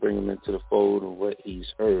we'll bring him into the fold of what he's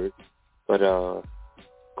heard. But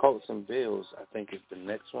Colts and Bills, I think, is the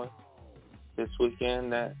next one this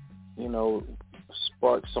weekend that,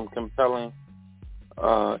 sparked some compelling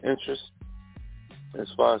interest as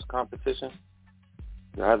far as competition.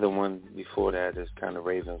 The other one before that is kind of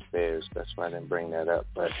Ravens Bears. That's why I didn't bring that up.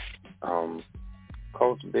 But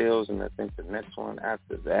Colts Bills, and I think the next one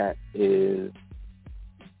after that is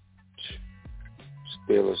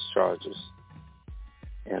Steelers Chargers.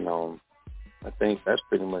 And I think that's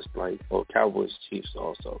pretty much Cowboys Chiefs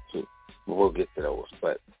also too. We'll get to those.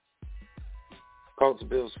 But Colts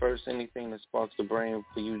Bills first. Anything that sparks the brain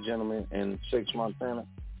for you gentlemen, and Shakes Montana,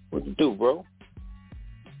 what you do, bro?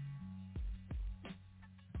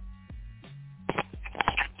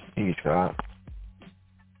 Peace, God.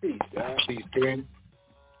 Peace, God. Peace, Ben.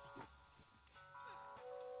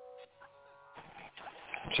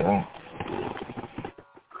 So,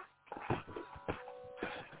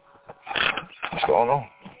 what's going on?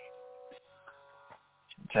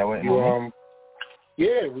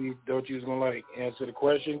 Yeah, we thought you was gonna answer the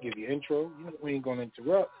question, give you intro. We ain't gonna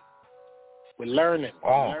interrupt. We're learning.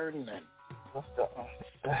 We're learning. What's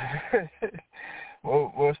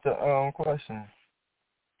the question?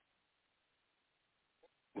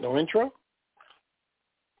 No intro?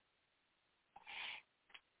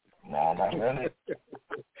 No, not really.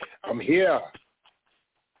 I'm here.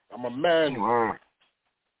 I'm a man.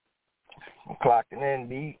 I'm clocking in,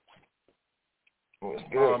 B. What's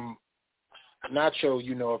good? Nacho,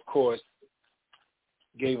 of course,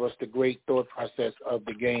 gave us the great thought process of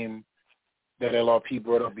the game that LRP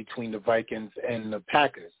brought up between the Vikings and the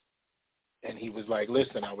Packers. And he was like,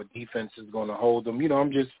 listen, our defense is going to hold them.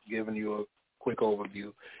 I'm just giving you a quick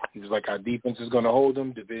overview. He was like, our defense is going to hold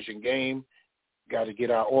them, division game. Got to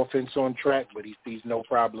get our offense on track, but he sees no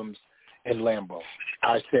problems in Lambeau.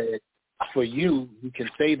 I said, for you can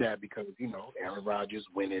say that because, Aaron Rodgers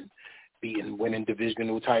winning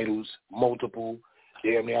divisional titles, multiple,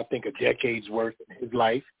 I think a decade's worth in his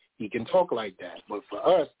life. He can talk like that. But for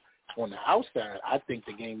us, on the outside, I think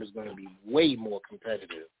the game is going to be way more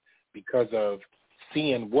competitive because of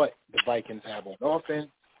seeing what the Vikings have on offense,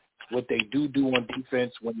 what they do on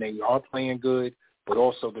defense when they are playing good, but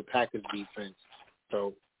also the Packers defense.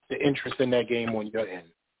 So the interest in that game on your end,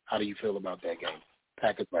 how do you feel about that game,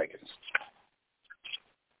 Packers-Vikings?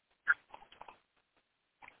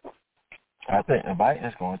 I think the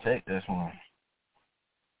Vikings going to take this one.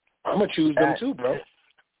 I'm going to choose them too, bro.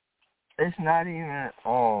 It's not even,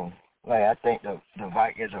 I think the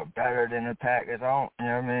Vikings are better than the Packers. You know what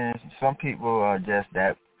I mean? Some people are just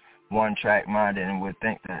that one-track minded and would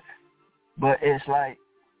think that. But it's like,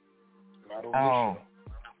 I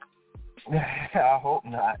hope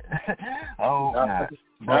not. I hope not.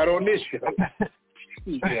 Not on this show.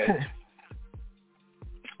 Yeah.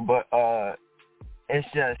 But it's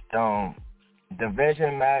just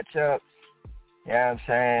division matchups. You know what I'm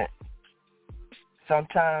saying?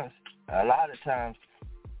 Sometimes, a lot of times,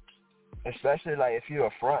 especially if you're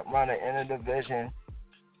a front runner in a division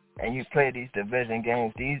and you play these division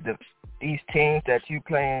games, these teams that you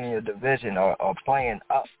play in your division are playing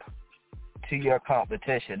up to your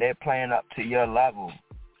competition. They're playing up to your level.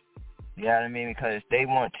 You know what I mean? Because they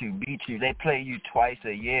want to beat you. They play you twice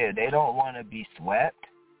a year. They don't want to be swept.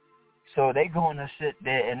 So they're going to sit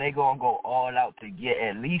there and they're going to go all out to get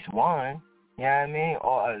at least one. You know what I mean?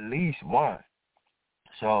 Or at least one.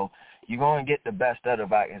 So you're going to get the best of the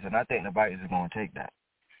Vikings, and I think the Vikings are going to take that.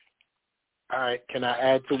 All right. Can I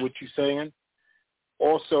add to what you're saying?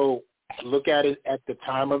 Also, look at it at the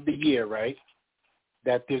time of the year, right,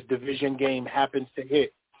 that this division game happens to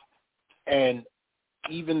hit. And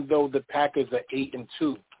even though the Packers are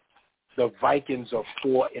 8-2, the Vikings are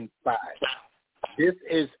 4-5. This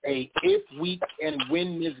is if we can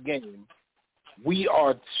win this game, we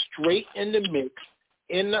are straight in the mix,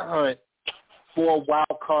 in the hunt for a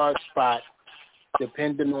wild card spot,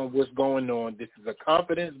 depending on what's going on. This is a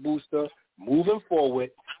confidence booster moving forward.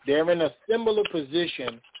 They're in a similar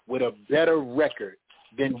position with a better record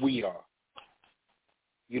than we are.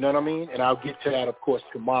 You know what I mean? And I'll get to that, of course,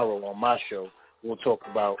 tomorrow on my show. We'll talk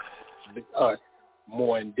about us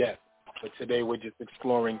more in depth. But today we're just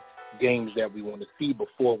exploring games that we want to see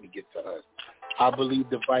before we get to us. I believe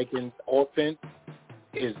the Vikings offense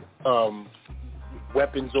is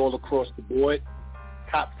weapons all across the board.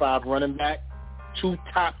 Top 5 running back, 2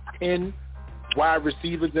 top 10 wide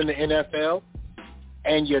receivers in the NFL,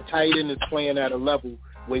 and your tight end is playing at a level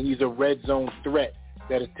where he's a red zone threat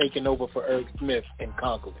that is taking over for Irv Smith in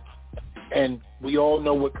Conklin. And we all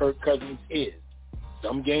know what Kirk Cousins is.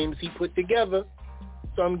 Some games he put together,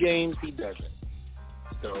 some games he doesn't.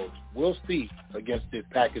 So we'll see against this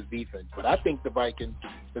Packers defense. But I think the Vikings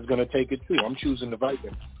is going to take it too. I'm choosing the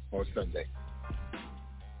Vikings on Sunday.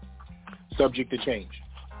 Subject to change.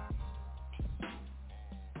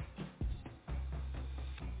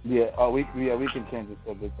 Yeah, we can change the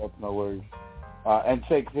subject. That's no worries. And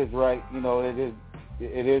Shakes is right. You know, it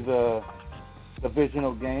is a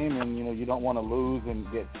divisional game, and you know you don't want to lose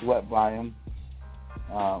and get swept by him.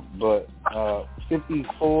 But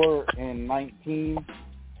 54-19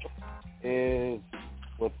 is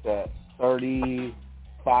what's that?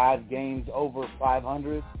 35 games over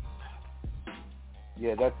 500.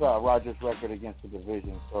 Yeah, that's Rodgers' record against the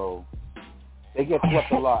division. So they get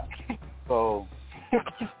swept a lot. So.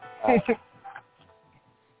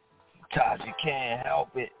 Todd, you can't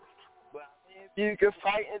help it. But if you can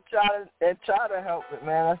fight and try to help it,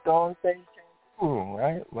 man, that's the only thing you can do,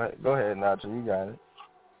 right? But go ahead, Nacho, you got it.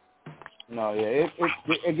 No, yeah,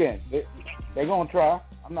 again, they're gonna try.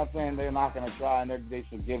 I'm not saying they're not gonna try and they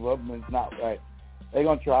should give up. But it's not right. They're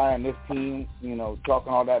gonna try, and this team, you know,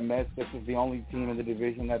 talking all that mess. This is the only team in the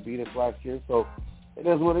division that beat us last year, so it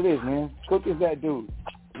is what it is, man. Cook is that dude.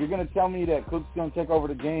 If you're going to tell me that Cook's going to take over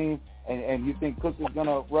the game and you think Cook is going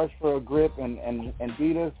to rush for a grip and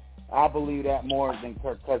beat us, I believe that more than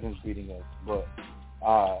Kirk Cousins beating us. But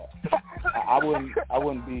I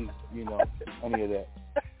wouldn't be, you know, any of that.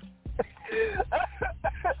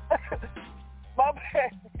 My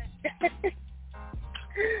bad.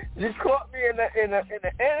 You caught me in the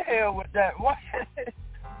inhale with that one.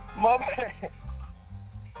 My bad.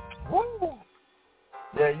 Woo.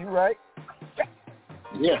 Yeah, you right.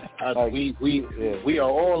 Yeah, we are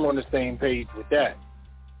all on the same page with that.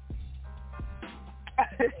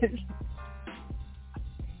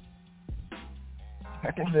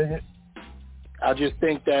 I can dig it. I just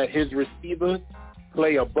think that his receivers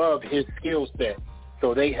play above his skill set,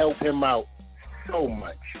 so they help him out so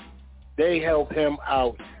much. They help him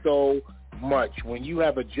out so much. When you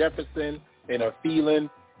have a Jefferson and a Thielen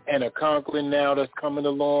and a Conklin now that's coming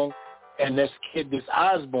along, and this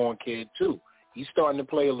Osborne kid too. He's starting to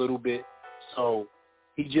play a little bit, so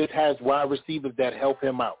he just has wide receivers that help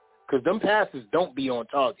him out. Because them passes don't be on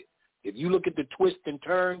target. If you look at the twists and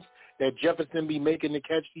turns that Jefferson be making to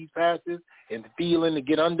catch these passes and Thielen to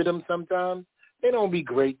get under them sometimes, they don't be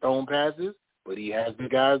great thrown passes, but he has the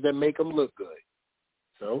guys that make them look good.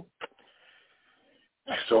 So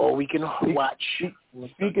that's all we can watch.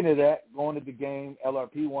 Speaking of that, going to the game,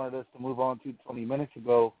 LRP wanted us to move on to 20 minutes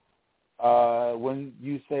ago. When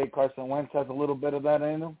you say Carson Wentz has a little bit of that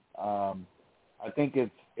in him, I think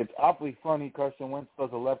it's awfully funny. Carson Wentz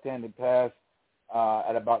does a left-handed pass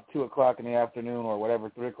at about 2 o'clock in the afternoon or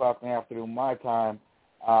whatever, 3 o'clock in the afternoon my time.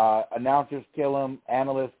 Announcers kill him,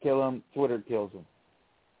 analysts kill him, Twitter kills him.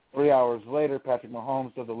 3 hours later, Patrick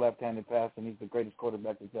Mahomes does a left-handed pass, and he's the greatest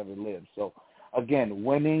quarterback that's ever lived. So, again,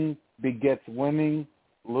 winning begets winning,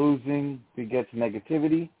 losing begets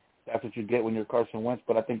negativity. That's what you get when you're Carson Wentz,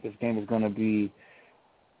 but I think this game is going to be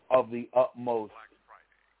of the utmost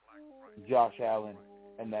Josh Allen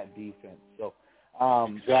and that defense. So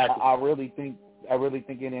exactly. I really think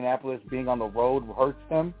Indianapolis being on the road hurts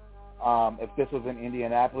them. If this was in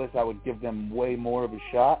Indianapolis, I would give them way more of a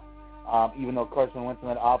shot. Even though Carson Wentz in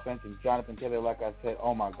that offense and Jonathan Taylor, like I said,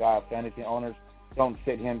 oh my God, fantasy owners don't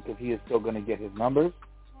sit him because he is still going to get his numbers.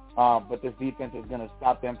 But this defense is going to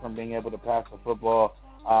stop them from being able to pass the football.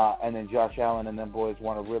 And then Josh Allen and them boys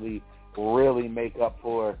want to really, really make up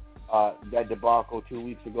for that debacle 2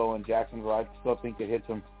 weeks ago in Jacksonville. I still think it hits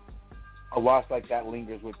them. A loss like that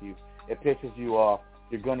lingers with you. It pisses you off.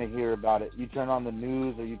 You're going to hear about it. You turn on the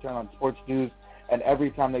news or you turn on sports news, and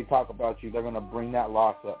every time they talk about you, they're going to bring that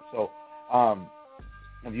loss up. So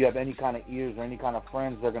if you have any kind of ears or any kind of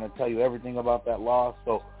friends, they're going to tell you everything about that loss.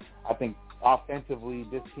 So I think offensively,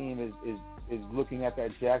 this team is looking at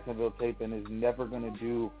that Jacksonville tape and is never going to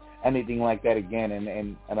do anything like that again.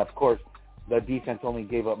 And of course, the defense only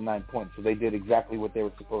gave up 9 points, so they did exactly what they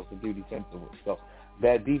were supposed to do defensively. So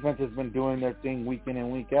that defense has been doing their thing week in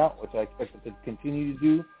and week out, which I expect it to continue to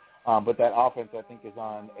do. But that offense, I think, is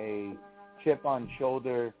on a chip on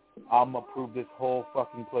shoulder, I'm going to prove this whole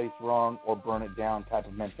fucking place wrong or burn it down type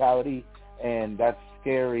of mentality. And that's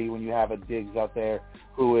scary when you have a Diggs out there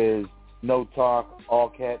who is no talk, all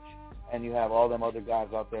catch, and you have all them other guys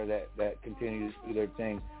out there that continue to do their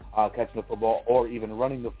thing, catching the football or even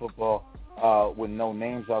running the football with no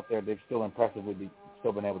names out there. They've still impressively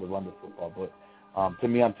still been able to run the football. But to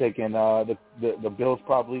me, I'm taking the Bills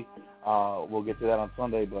probably. We'll get to that on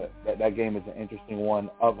Sunday, but that game is an interesting one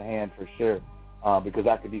of hand for sure because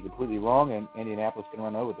I could be completely wrong, and Indianapolis can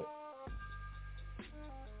run over it.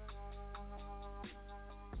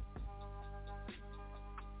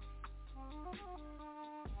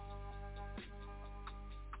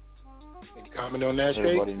 comment on that,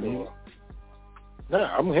 Everybody Shake?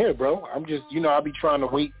 Nah, I'm here, bro. I'm just, I'll be trying to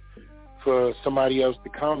wait for somebody else to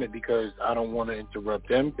comment because I don't want to interrupt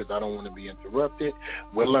them because I don't want to be interrupted.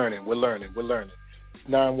 We're learning.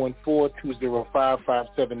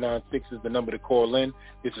 914-205-5796 is the number to call in.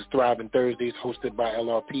 This is Thriving Thursdays hosted by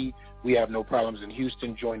LRP. We have no problems in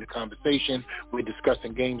Houston. Join the conversation. We're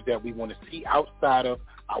discussing games that we want to see outside of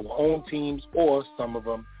our own teams or some of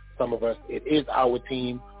us, it is our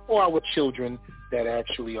team or our children that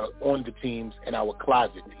actually are on the teams and our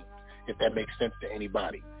closet teams, if that makes sense to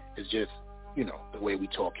anybody. It's just, the way we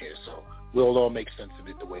talk here. So we'll all make sense of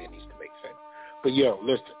it the way it needs to make sense. But,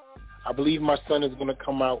 listen, I believe my son is going to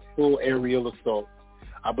come out full aerial assault.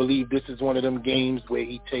 I believe this is one of them games where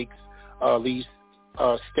he takes at least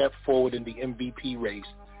a step forward in the MVP race.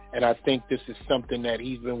 And I think this is something that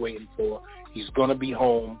he's been waiting for. He's going to be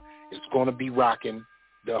home. It's going to be rocking.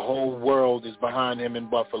 The whole world is behind him in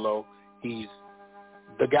Buffalo. He's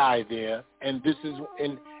the guy there. And this is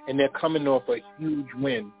and they're coming off a huge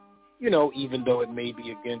win, even though it may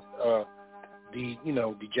be against the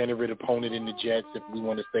degenerate opponent in the Jets, if we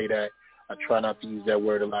want to say that. I try not to use that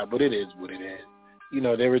word a lot, but it is what it is.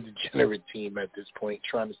 They're a degenerate team at this point,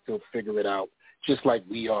 trying to still figure it out, just like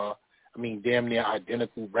we are. I mean, damn near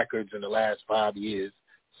identical records in the last 5 years,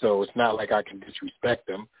 so it's not like I can disrespect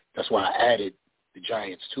them. That's why I added the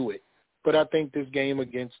Giants to it. But I think this game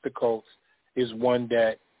against the Colts is one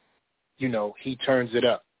that, he turns it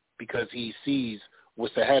up because he sees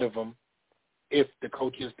what's ahead of him. If the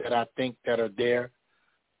coaches that I think that are there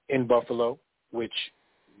in Buffalo, which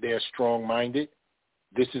they're strong-minded,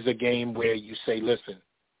 this is a game where you say, listen,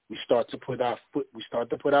 we start to put our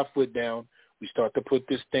foot down. We start to put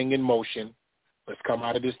this thing in motion. Let's come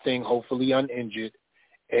out of this thing hopefully uninjured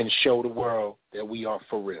and show the world that we are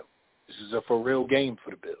for real. This is a for real game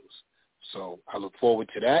for the Bills. So I look forward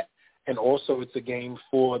to that. And also it's a game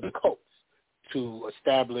for the Colts to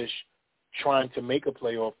establish trying to make a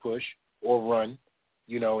playoff push or run,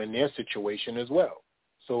 in their situation as well.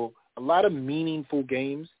 So a lot of meaningful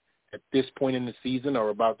games at this point in the season are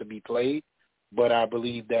about to be played. But I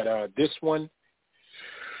believe that this one,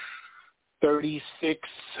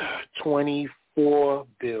 36-24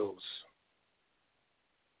 Bills.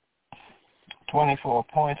 24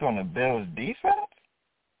 points on the Bills' defense?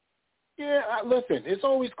 Yeah, listen, it's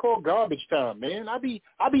always called garbage time, man. I be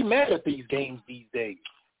mad at these games these days.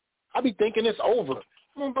 I be thinking it's over.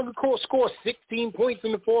 Motherfucker score 16 points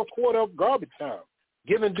in the fourth quarter of garbage time,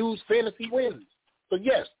 giving dudes fantasy wins. So,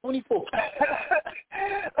 yes, 24.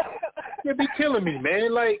 You be killing me,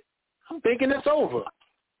 man. Like, I'm thinking it's over.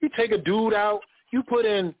 You take a dude out, you put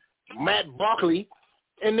in Matt Barkley,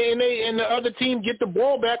 and the other team get the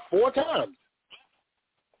ball back 4 times.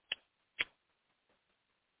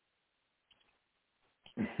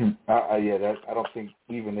 I don't think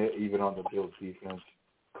even on the Bills defense,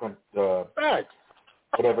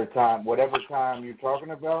 whatever time you're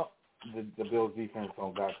talking about, the Bills defense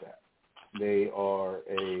don't got that. They are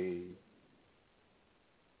a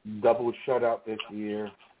double shutout this year,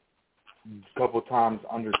 a couple times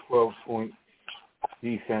under 12-point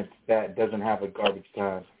defense that doesn't have a garbage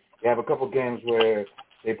time. They have a couple games where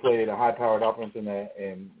they played a high-powered offense and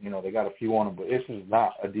they got a few on them, but this is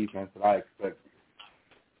not a defense that I expect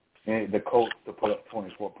the Colts to put up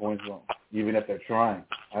 24 points on, even if they're trying.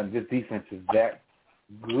 This defense is that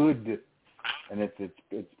good, and it's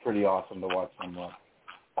pretty awesome to watch them run.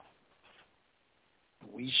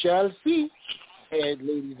 We shall see,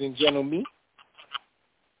 ladies and gentlemen.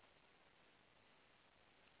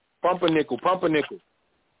 Pumpernickel.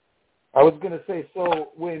 I was going to say,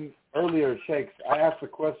 so when earlier, Shakes, I asked a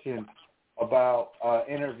question about an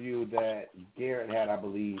interview that Garrett had, I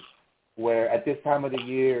believe, where at this time of the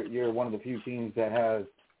year, you're one of the few teams that has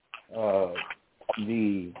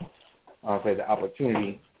the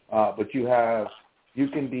opportunity, but you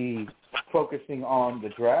can be focusing on the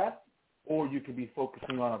draft or you can be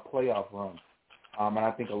focusing on a playoff run. And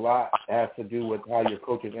I think a lot has to do with how your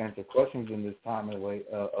coaches answer questions in this time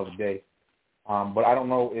of day. But I don't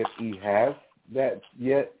know if E has that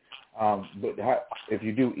yet. But if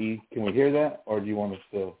you do, E, can we hear that, or do you want me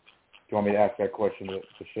to ask that question to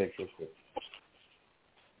Shake real quick?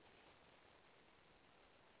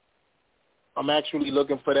 I'm actually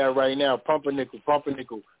looking for that right now. Pumpernickel,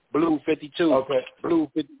 Blue 52. Okay. Blue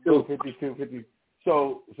 52. 52.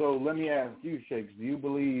 So let me ask you, Shakes, do you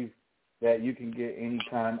believe that you can get any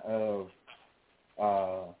kind of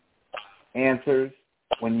answers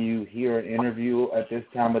when you hear an interview at this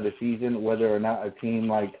time of the season, whether or not a team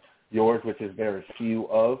like yours, which is very few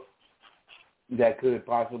of, that could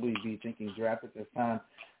possibly be thinking draft at this time,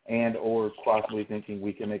 and or possibly thinking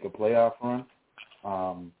we can make a playoff run?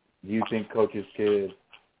 Do you think coaches could,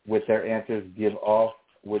 with their answers, give off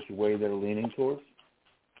which way they're leaning towards?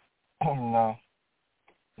 No,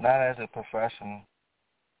 not as a professional.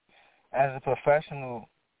 As a professional,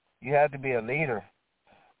 you have to be a leader,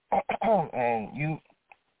 and you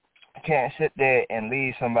can't sit there and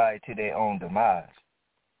lead somebody to their own demise.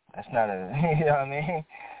 That's not a, you know what I mean?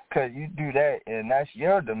 Because you do that, and that's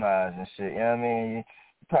your demise and shit, you know what I mean? You're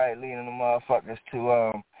probably leading the motherfuckers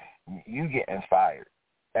to you getting fired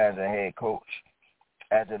as a head coach,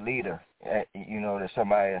 as a leader, you know, that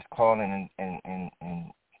somebody is calling and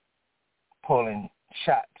pulling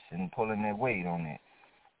shots and pulling their weight on it.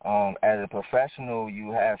 As a professional,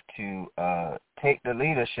 you have to take the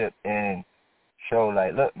leadership and show,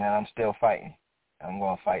 like, look, man, I'm still fighting. I'm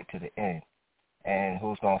going to fight to the end. And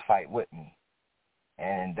who's going to fight with me?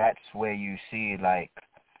 And that's where you see, like,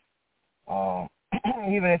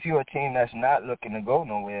 even if you're a team that's not looking to go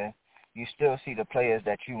nowhere, you still see the players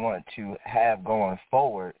that you want to have going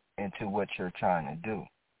forward into what you're trying to do.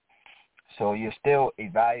 So you're still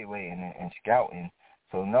evaluating and scouting.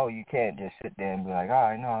 So, no, you can't just sit there and be like, all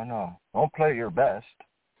right, no, don't play your best.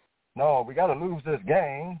 No, we got to lose this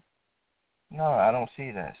game. No, I don't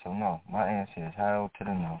see that. So, no, my answer is hell to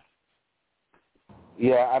the no.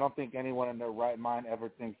 Yeah, I don't think anyone in their right mind ever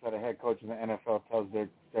thinks that a head coach in the NFL tells their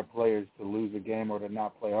players to lose a game or to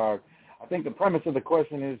not play hard. I think the premise of the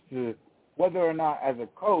question is to whether or not, as a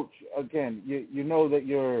coach, again, you know that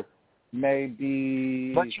you're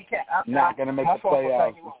maybe not going to make the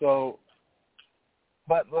playoffs. So,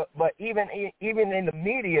 but even in the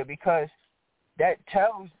media, because that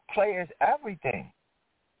tells players everything.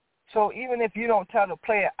 So even if you don't tell the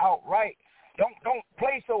player outright, don't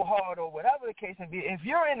play so hard or whatever the case may be, if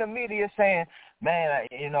you're in the media saying, man,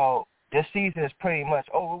 you know, this season is pretty much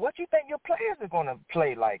over, what you think your players are going to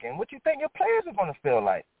play like and what you think your players are going to feel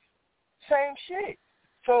like? Same shit.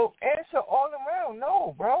 So answer all around,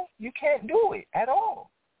 no, bro, you can't do it at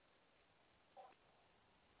all.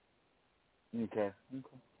 Okay.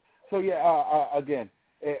 So yeah, again,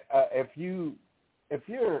 if you're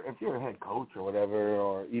a head coach or whatever,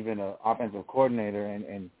 or even an offensive coordinator,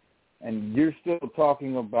 and you're still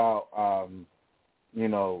talking about, you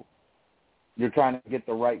know, you're trying to get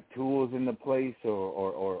the right tools into place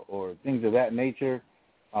or things of that nature,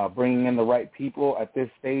 bringing in the right people at this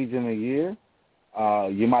stage in the year,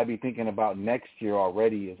 you might be thinking about next year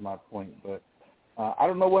already is my point. But I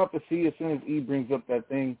don't know. We'll have to see as soon as E brings up that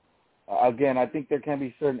thing. Again, I think there can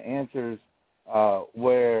be certain answers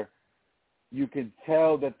where you could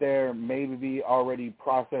tell that they're maybe already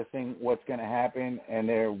processing what's going to happen, and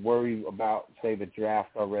they're worried about, say, the draft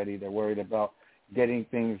already. They're worried about getting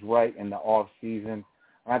things right in the off season.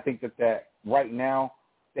 And I think that right now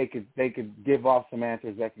they could give off some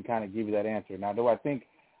answers that can kind of give you that answer. Now, do I think?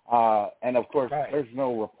 And of course, there's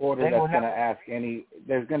no reporter that's going to ask any.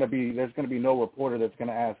 There's going to be no reporter that's going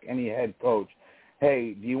to ask any head coach,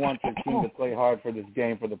 hey, do you want your team to play hard for this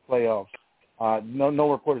game for the playoffs?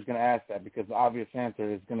 No reporter's going to ask that, because the obvious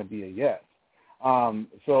answer is going to be a yes.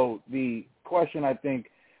 So the question I think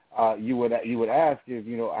you would ask is,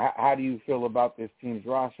 you know, how do you feel about this team's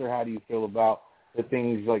roster? How do you feel about the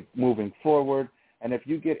things like moving forward? And if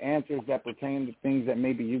you get answers that pertain to things that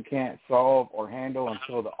maybe you can't solve or handle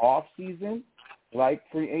until the off season, like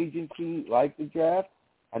free agency, like the draft,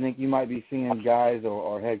 I think you might be seeing guys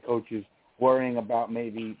or head coaches worrying about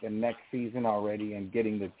maybe the next season already and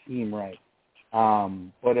getting the team right.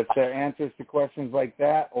 But if their answers to questions like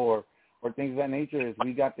that or things of that nature is,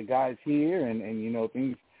 we got the guys here and you know,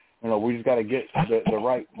 things, you know, we just got to get the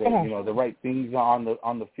right things on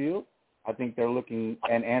the field, I think they're looking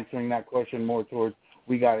and answering that question more towards,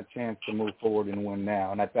 we got a chance to move forward and win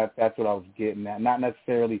now. And that's what I was getting at. Not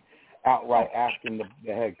necessarily outright asking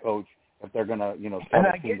the head coach if they're going to, you know, tell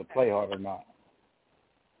the team to play hard or not.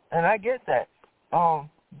 And I get that.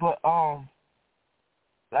 But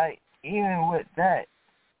like, even with that,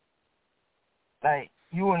 like,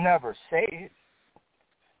 you will never say it,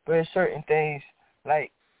 but there's certain things,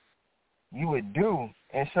 like, you would do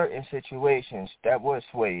in certain situations that would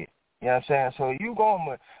sway it. You know what I'm saying? So you going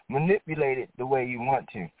to manipulate it the way you want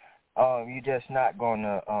to. You're just not going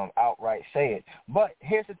to outright say it. But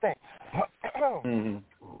here's the thing.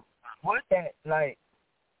 With that, like,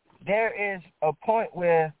 there is a point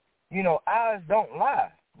where, you know, eyes don't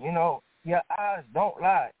lie. You know, your eyes don't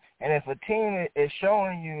lie. And if a team is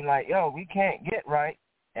showing you, like, yo, we can't get right,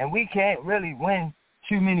 and we can't really win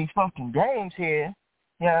too many fucking games here,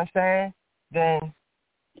 you know what I'm saying, then,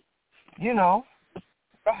 you know,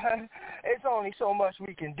 it's only so much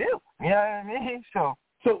we can do. You know what I mean? So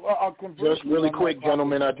So just really quick,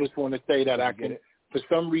 gentlemen, I just want to say that I can, for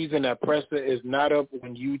some reason, that presser is not up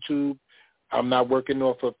on YouTube. I'm not working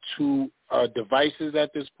off of two devices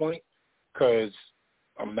at this point because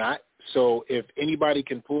I'm not. So if anybody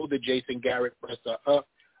can pull the Jason Garrett presser up,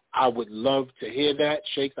 I would love to hear that.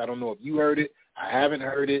 Shakes, I don't know if you heard it. I haven't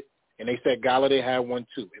heard it. And they said Galladay had one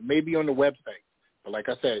too. It may be on the website. But like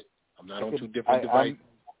I said, I'm not on two different devices.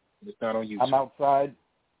 It's not on YouTube.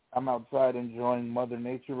 I'm outside enjoying Mother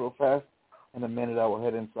Nature real fast. In a minute, I will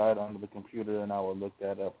head inside onto the computer and I will look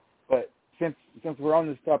that up. But since we're on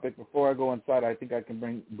this topic, before I go inside, I think I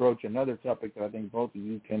can broach another topic that I think both of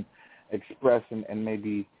you can express and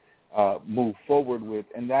maybe move forward with,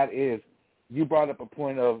 and that is, you brought up a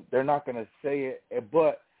point of they're not going to say it,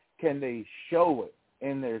 but can they show it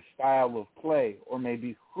in their style of play, or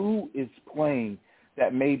maybe who is playing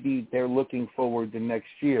that maybe they're looking forward to next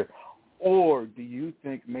year? Or do you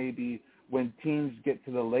think maybe when teams get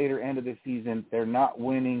to the later end of the season, they're not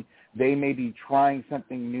winning, they may be trying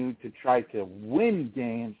something new to try to win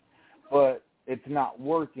games, but it's not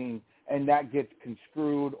working, and that gets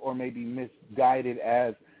construed or maybe misguided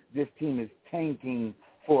as this team is tanking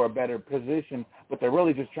for a better position, but they're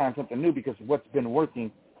really just trying something new because what's been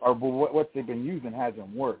working or what they've been using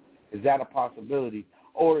hasn't worked. Is that a possibility?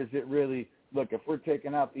 Or is it really, look, if we're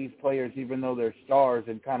taking out these players, even though they're stars,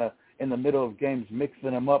 and kind of in the middle of games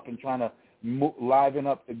mixing them up and trying to liven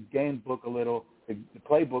up the game book a little, the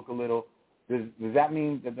playbook a little, does that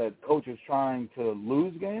mean that the coach is trying to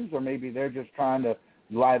lose games, or maybe they're just trying to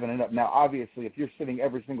liven it up? Now, obviously, if you're sitting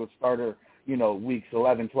every single starter, weeks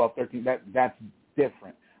 11, 12, 13, that's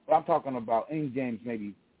different. But I'm talking about in games,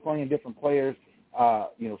 maybe playing different players,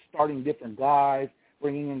 starting different guys,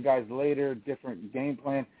 bringing in guys later, different game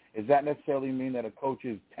plan. Does that necessarily mean that a coach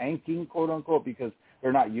is tanking, quote unquote, because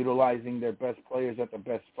they're not utilizing their best players at the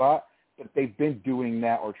best spot? But they've been doing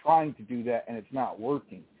that or trying to do that, and it's not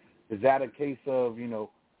working. Is that a case of,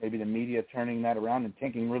 maybe the media turning that around and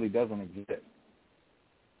tanking really doesn't exist?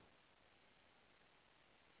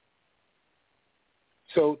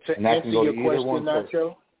 So to answer your question,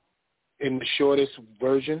 Nacho, in the shortest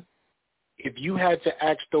version, if you had to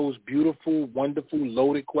ask those beautiful, wonderful,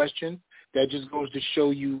 loaded questions, that just goes to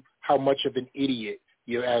show you how much of an idiot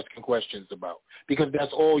you're asking questions about, because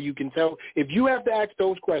that's all you can tell. If you have to ask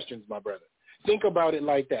those questions, my brother, think about it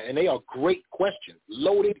like that. And they are great questions,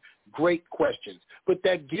 loaded, great questions. But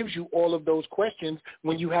that gives you all of those questions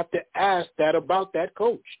when you have to ask that about that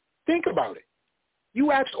coach. Think about it.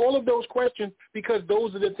 You ask all of those questions because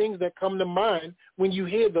those are the things that come to mind when you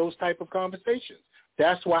hear those type of conversations.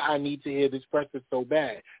 That's why I need to hear this presser so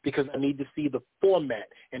bad, because I need to see the format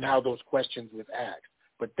and how those questions was asked.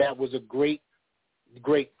 But that was a great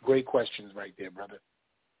questions right there, brother.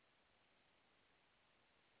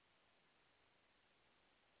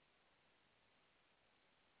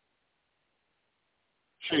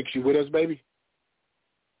 Shakes, you with us, baby?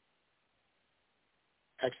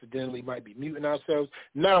 Accidentally might be muting ourselves.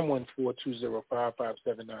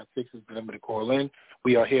 914-205-5796 is the number to call in.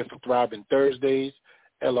 We are here for Thriving Thursdays.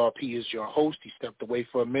 LRP is your host. He stepped away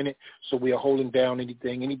for a minute, so we are holding down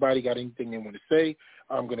anything. Anybody got anything they want to say?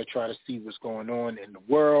 I'm going to try to see what's going on in the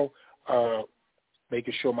world,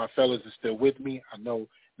 making sure my fellas are still with me. I know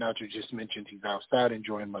Nacho just mentioned he's outside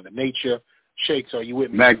enjoying Mother Nature. Shakes, are you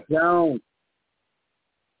with me? Mac Jones.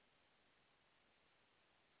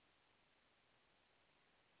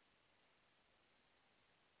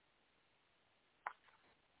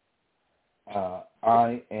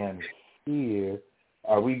 I am here.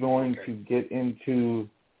 Are we going to get into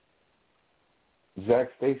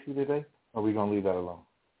Zach Stacy today, or are we going to leave that alone?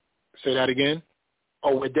 Say that again?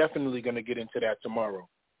 Oh, we're definitely going to get into that tomorrow.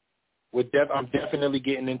 I'm definitely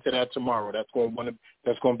getting into that tomorrow. That's going to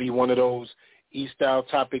be one of those E-style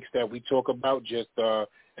topics that we talk about, just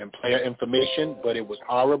and player information, but it was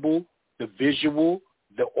horrible. The visual,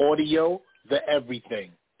 the audio, the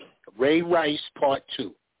everything. Ray Rice Part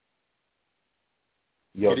 2.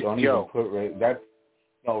 Even put Ray.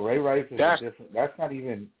 Ray Rice is different. That's not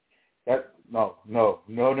even. No.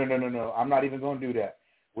 I'm not even going to do that.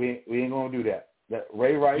 We ain't going to do that. That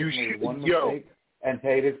Ray Rice made one mistake and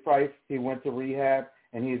paid his price. He went to rehab,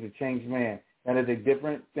 and he is a changed man. That is a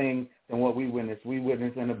different thing than what we witnessed. We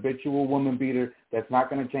witnessed an habitual woman beater that's not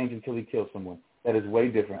going to change until he kills someone. That is way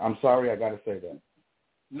different. I'm sorry, I got to say that.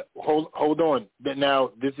 Hold on.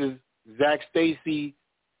 Now, this is Zach Stacy.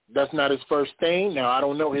 That's not his first thing. Now, I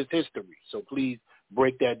don't know his history, so please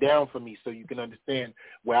break that down for me so you can understand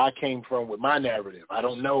where I came from with my narrative. I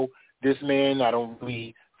don't know this man. I don't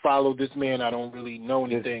really follow this man. I don't really know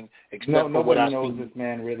anything except for what I see. Nobody knows this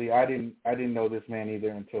man really. I didn't know this man either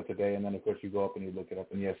until today. And then of course you go up and you look it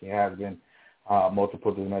up, and yes, he has been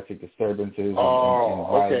multiple domestic disturbances and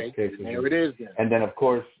violence cases. There it is. Then. And then of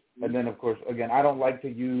course, again, I don't like to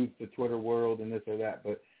use the Twitter world and this or that,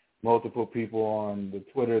 but multiple people on the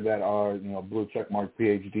Twitter that are blue checkmark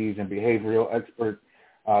PhDs and behavioral experts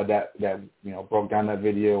that broke down that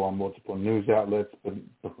video on multiple news outlets, but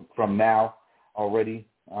from now already.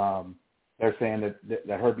 They're saying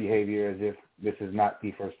that her behavior as if this is not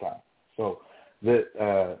the first time. So this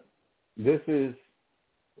is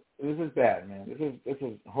bad, man. This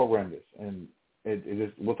is horrendous, and it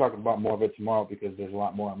is. We'll talk about more of it tomorrow because there's a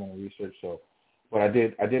lot more I'm going to research. So, but I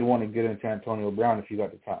did want to get into Antonio Brown if you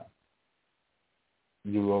got the time.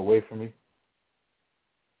 You go away from me.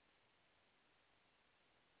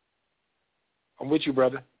 I'm with you,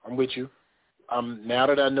 brother. I'm with you. Now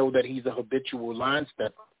that I know that he's a habitual line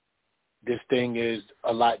stepper, this thing is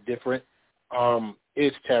a lot different.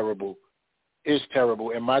 It's terrible. It's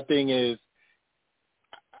terrible. And my thing is,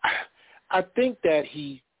 I think that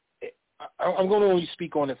I'm going to only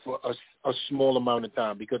speak on it for a small amount of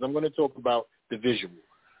time because I'm going to talk about the visual.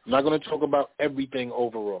 I'm not going to talk about everything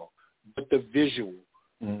overall, but the visual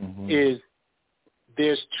is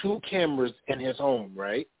there's 2 cameras in his home,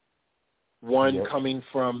 right? One coming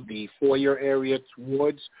from the foyer area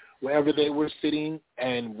towards wherever they were sitting,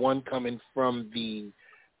 and one coming from the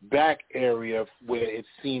back area where it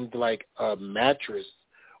seemed like a mattress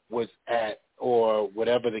was at, or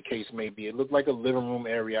whatever the case may be. It looked like a living room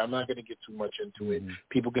area. I'm not going to get too much into it.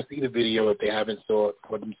 People can see the video if they haven't saw it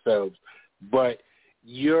for themselves. But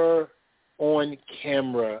you're on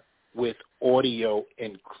camera with audio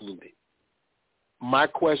included. My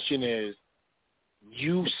question is,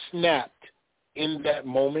 you snapped in that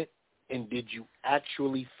moment, and did you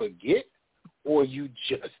actually forget, or you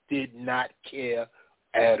just did not care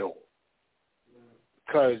at all?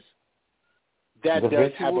 Because that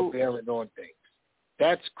does have a bearing on things.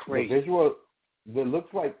 That's crazy. The visual, it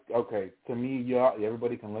looks like, okay, to me,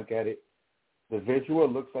 everybody can look at it. The visual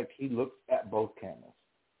looks like he looks at both cameras.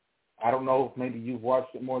 I don't know if maybe you've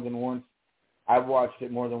watched it more than once. I've watched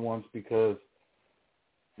it more than once because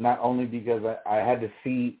not only because I had to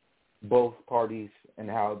see both parties and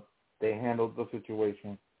how they handled the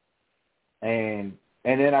situation, and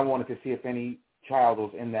then I wanted to see if any child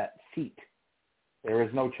was in that seat. There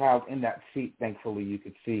is no child in that seat, thankfully. You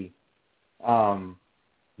could see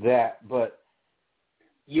that, but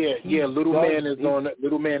little man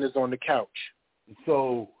is on the couch.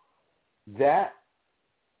 So that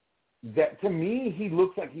to me, he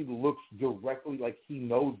looks directly like he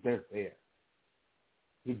knows they're there.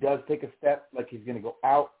 He does take a step like he's going to go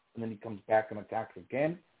out, and then he comes back and attacks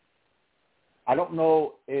again. I don't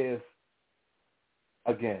know if,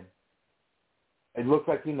 again, it looks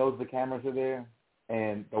like he knows the cameras are there,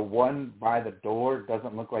 and the one by the door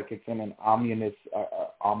doesn't look like it's in an ominous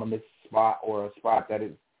spot or a spot that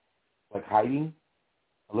is like hiding.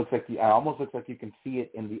 It looks like almost looks like you can see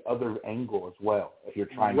it in the other angle as well if you're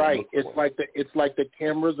trying to look for it. It's like the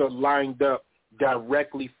cameras are lined up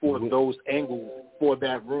directly for those angles for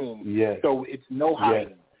that room. Yes. So it's no hiding.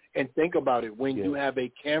 Yes. And think about it, when you have a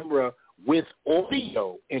camera with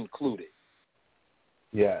audio included.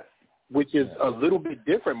 Yes. Which is a little bit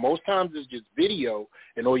different. Most times it's just video,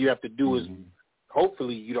 and all you have to do is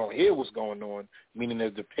hopefully you don't hear what's going on, meaning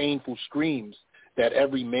there's the painful screams that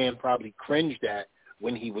every man probably cringed at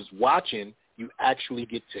when he was watching. You actually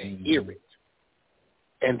get to hear it.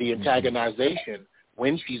 And the antagonization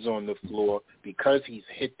when she's on the floor, because he's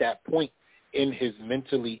hit that point in his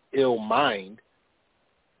mentally ill mind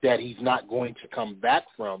that he's not going to come back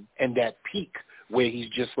from, and that peak where he's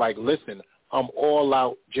just like, listen, I'm all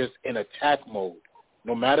out just in attack mode.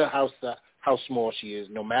 No matter how small she is,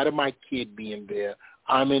 no matter my kid being there,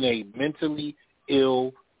 I'm in a mentally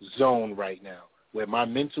ill zone right now where my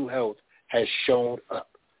mental health has shown up,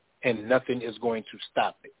 and nothing is going to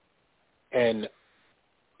stop it. And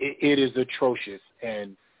it is atrocious.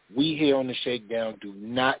 And we here on the Shakedown do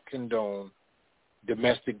not condone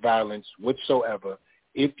domestic violence whatsoever.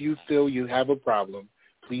 If you feel you have a problem,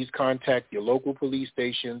 please contact your local police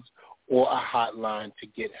stations or a hotline to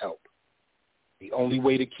get help. The only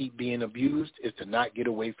way to keep being abused is to not get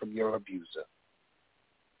away from your abuser.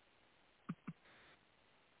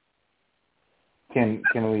 Can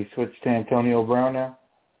we switch to Antonio Brown now?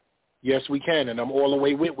 Yes, we can, and I'm all the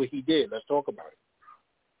way with what he did. Let's talk about it.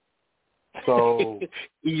 So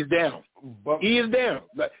he's down. He is down.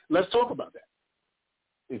 Let's talk about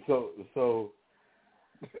that. So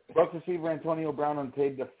Bucs receiver Antonio Brown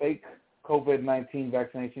untaped a fake COVID-19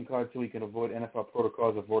 vaccination card so he can avoid NFL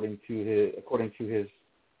protocols, according to his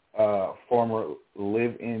former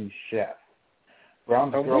live-in chef.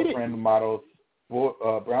 Brown's girlfriend model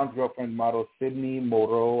Sydney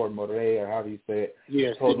Moreau or however you say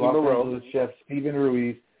it, told Los Angeles chef Steven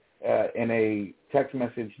Ruiz in a text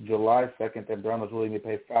message July 2nd that Brown was willing to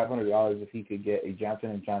pay $500 if he could get a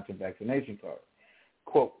Johnson & Johnson vaccination card.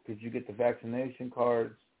 Quote, could you get the vaccination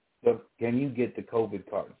cards? Can you get the COVID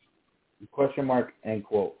cards? Question mark, end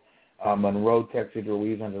quote. Monroe texted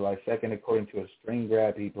Ruiz on July 2nd, according to a screen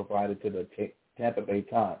grab he provided to the Tampa Bay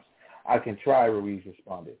Times. I can try, Ruiz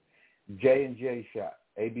responded. J&J shot.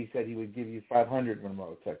 AB said he would give you $500,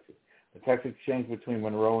 Monroe texted. The text exchange between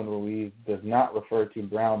Monroe and Ruiz does not refer to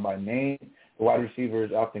Brown by name. The wide receiver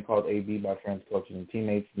is often called AB by friends, coaches, and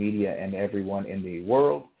teammates, media, and everyone in the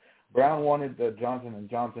world. Brown wanted the Johnson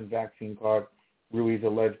 & Johnson vaccine card, Ruiz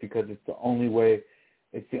alleged, because it's the only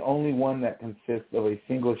one that consists of a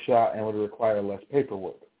single shot and would require less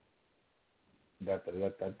paperwork.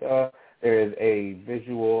 There is a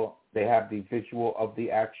visual. They have the visual of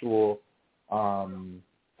the actual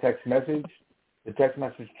text message. The text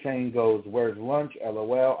message chain goes, where's lunch?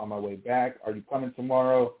 LOL, on my way back. Are you coming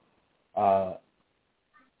tomorrow? Okay,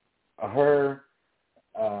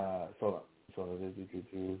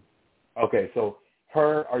 so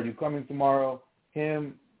her, are you coming tomorrow?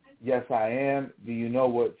 Him, yes, I am. Do you know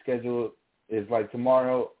what schedule is like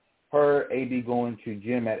tomorrow? Her, AB going to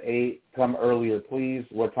gym at 8. Come earlier, please.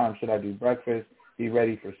 What time should I do breakfast? Be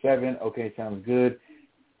ready for 7. Okay, sounds good.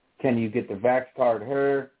 Can you get the vax card?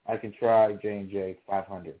 Her, I can try. J&J,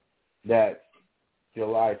 $500. That's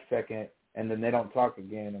July 2nd, and then they don't talk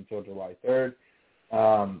again until July 3rd.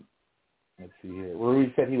 Let's see here.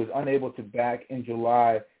 Ruiz said he was unable to back in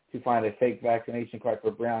July to find a fake vaccination card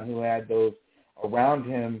for Brown, who had those around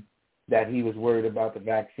him that he was worried about the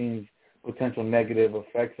vaccine's potential negative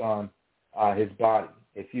effects on his body.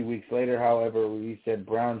 A few weeks later, however, Ruiz said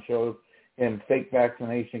Brown showed him fake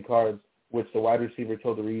vaccination cards, which the wide receiver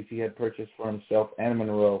told Ruiz he had purchased for himself and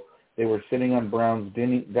Monroe. They were sitting on Brown's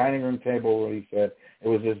dining room table, where he said it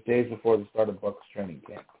was just days before the start of Bucs training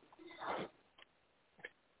camp.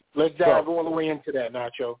 Let's dive all the way into that,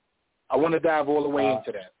 Nacho. I want to dive all the way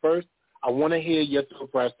into that. First, I want to hear your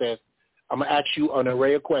thought process. I'm going to ask you an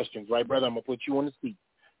array of questions, right, brother? I'm going to put you on the seat.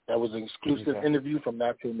 That was an exclusive interview from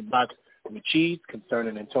Nacho in the Box with Cheese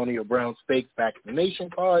concerning Antonio Brown's fake vaccination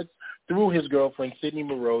cards through his girlfriend, Sydney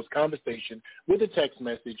Moreau's conversation with a text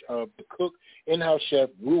message of the cook, in-house chef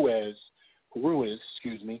Ruiz,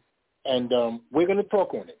 and we're going to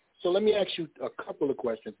talk on it. So let me ask you a couple of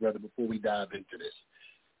questions, brother, before we dive into this.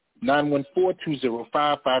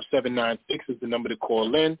 914-205-5796 is the number to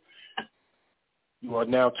call in. You are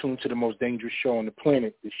now tuned to the most dangerous show on the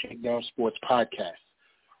planet, the Shakedown Sports Podcast.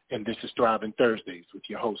 And this is Thriving Thursdays with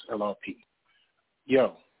your host, LRP.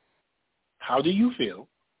 Yo, how do you feel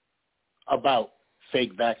about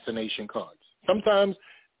fake vaccination cards? Sometimes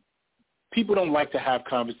people don't like to have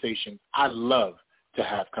conversations. I love to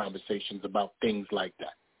have conversations about things like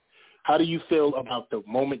that. How do you feel about the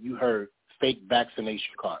moment you heard fake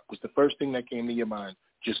vaccination card? Was the first thing that came to your mind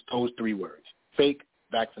just those 3 words, fake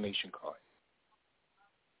vaccination card?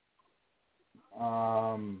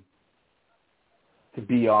 To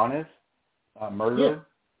be honest, murderer,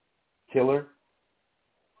 killer,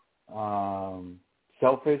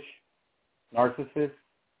 selfish, narcissist.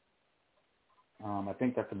 I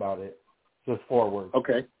think that's about it. Just 4 words.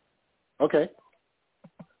 Okay.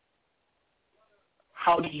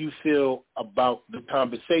 How do you feel about the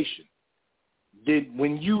conversation?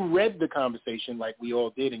 When you read the conversation like we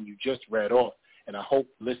all did and you just read off, and I hope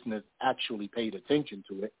listeners actually paid attention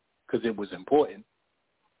to it because it was important,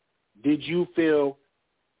 did you feel,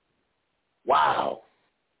 wow,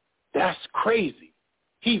 that's crazy,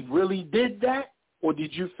 he really did that? Or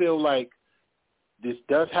did you feel like this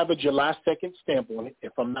does have a July 2nd stamp on it,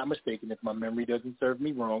 if I'm not mistaken, if my memory doesn't serve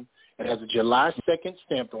me wrong, it has a July 2nd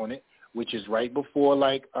stamp on it, which is right before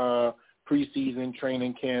like preseason,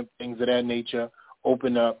 training camp, things of that nature,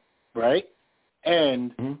 open up, right?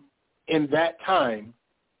 And in that time,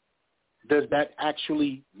 does that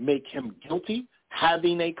actually make him guilty?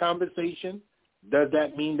 Having a conversation, does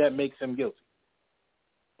that mean that makes him guilty?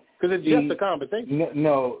 Because it's just a conversation.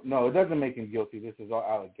 No, it doesn't make him guilty. This is all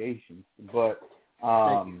allegations. But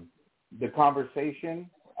the conversation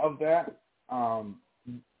of that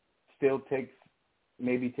still takes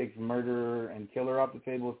murderer and killer off the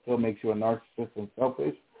table. Still makes you a narcissist and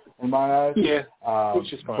selfish in my eyes. Yeah,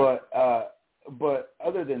 which is fine. But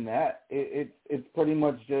other than that, it's pretty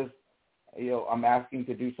much just, I'm asking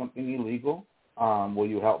to do something illegal. Will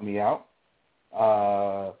you help me out?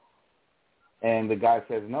 and the guy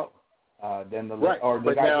says no. Then the guy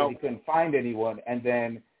says he couldn't find anyone, and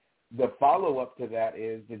then the follow-up to that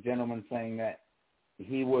is the gentleman saying that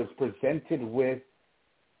he was presented with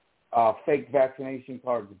fake vaccination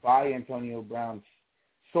cards by Antonio Brown,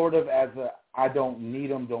 sort of as a I don't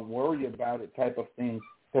need them, don't worry about it type of thing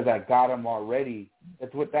because I got them already.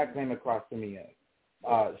 That's what that came across to me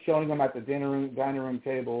as. Showing him at the dining room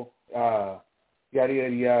table, yada,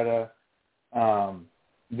 yada, yada,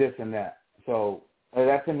 this and that. So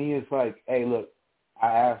that to me is like, hey, look, I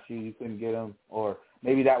asked you, you couldn't get them, or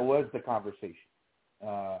maybe that was the conversation.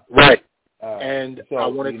 Right. And so, I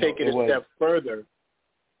want to take it a step further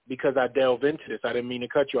because I delve into this. I didn't mean to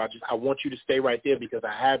cut you. I want you to stay right there because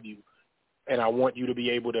I have you, and I want you to be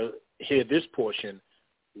able to hear this portion.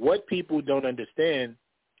 What people don't understand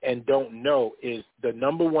and don't know is the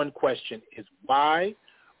number one question is why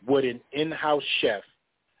would an in-house chef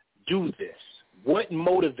do this? What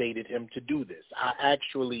motivated him to do this? I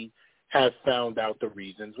actually have found out the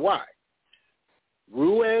reasons why.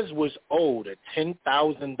 Ruiz was owed a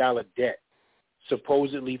 $10,000 debt,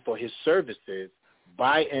 supposedly for his services,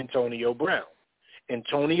 by Antonio Brown.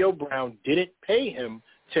 Antonio Brown didn't pay him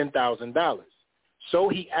 $10,000. So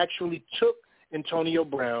he actually took Antonio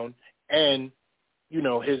Brown and,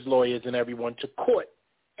 his lawyers and everyone to court,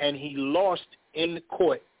 and he lost in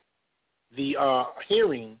court the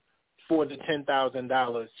hearing for the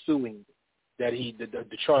 $10,000 suing that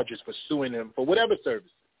the charges for suing him for whatever services.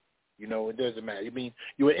 It doesn't matter. I mean,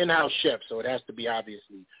 you're an in-house chef, so it has to be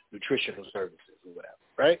obviously nutritional services or whatever,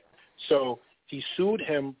 right? So he sued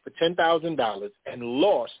him for $10,000 and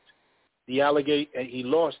lost the arbitrary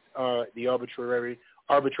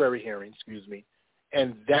hearing,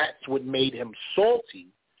 and that's what made him salty.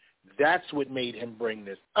 That's what made him bring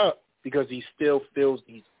this up because he still feels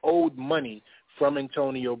he's owed money from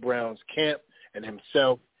Antonio Brown's camp and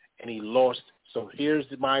himself, and he lost. So here's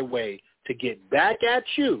my way to get back at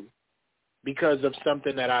you because of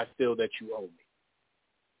something that I feel that you owe me.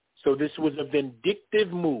 So this was a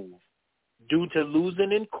vindictive move due to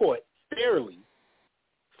losing in court fairly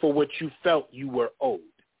for what you felt you were owed.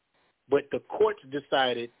 But the courts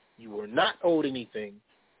decided you were not owed anything,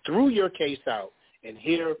 threw your case out, and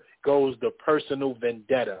here goes the personal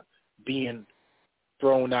vendetta being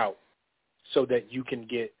thrown out so that you can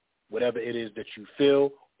get whatever it is that you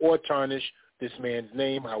feel or tarnish this man's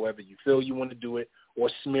name however you feel you want to do it, or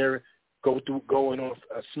going off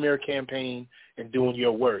a smear campaign and doing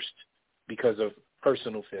your worst because of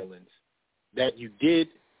personal feelings that you did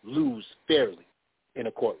lose fairly in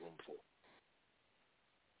a courtroom for.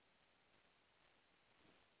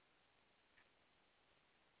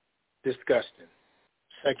 Disgusting.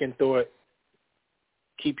 Second thought,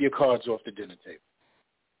 keep your cards off the dinner table.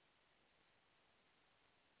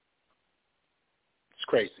 It's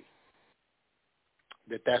crazy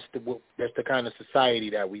that's the kind of society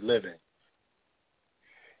that we live in.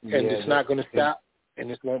 And it's not going to stop, and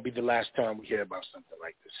this won't be the last time we hear about something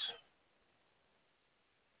like this.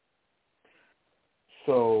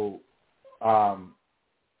 So,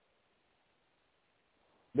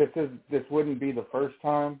 this wouldn't be the first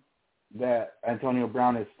time that Antonio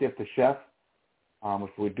Brown has stiffed a chef.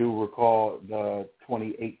 If we do recall the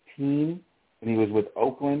 2018 when he was with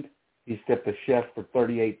Oakland, he stiffed a chef for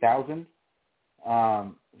 $38,000.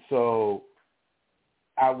 So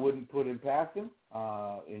I wouldn't put it past him.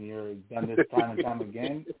 And you've done this time and time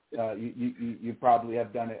again. You probably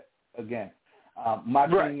have done it again.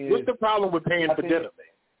 Thing is, what's the problem with paying for dinner,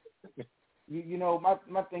 man?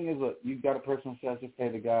 My thing is, look, you got a personal chef, just pay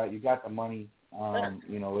the guy. You got the money.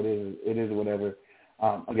 It is whatever.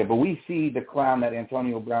 But we see the clown that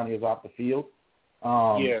Antonio Brown is off the field.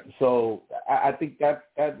 So I think that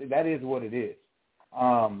is what it is.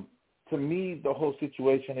 To me, the whole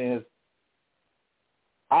situation is,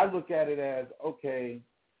 I look at it as, okay,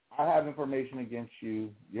 I have information against you.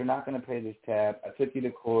 You're not going to pay this tab. I took you to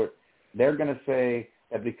court. They're going to say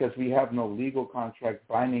that because we have no legal contract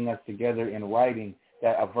binding us together in writing,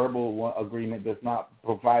 that a verbal agreement does not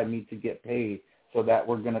provide me to get paid, so that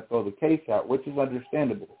we're going to throw the case out, which is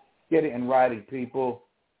understandable. Get it in writing, people.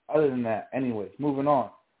 Other than that, anyways, moving on.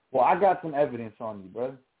 Well, I got some evidence on you,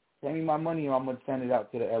 brother. Pay me my money or I'm going to send it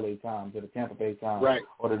out to the LA Times or the Tampa Bay Times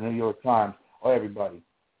or the New York Times or everybody.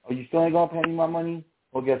 Oh, you still ain't going to pay me my money?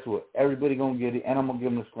 Well, guess what? Everybody going to get it, and I'm going to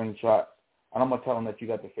give them a screenshot, and I'm going to tell them that you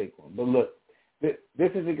got the fake one. But look, this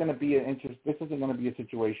isn't going to be this isn't going to be a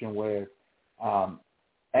situation where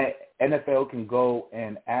NFL can go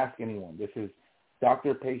and ask anyone. This is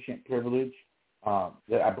doctor-patient privilege.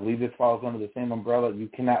 I believe this falls under the same umbrella. You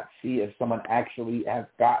cannot see if someone actually has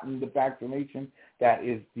gotten the vaccination. That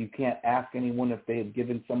is, you can't ask anyone if they have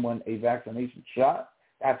given someone a vaccination shot.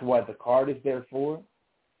 That's what the card is there for.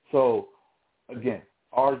 So, again,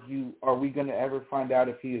 are we going to ever find out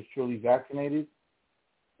if he is truly vaccinated?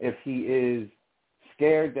 If he is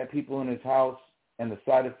scared that people in his house and the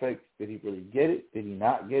side effects, did he really get it? Did he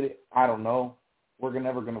not get it? I don't know. We're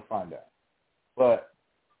never going to find out. But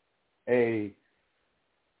a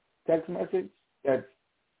text message that's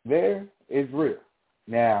there is real.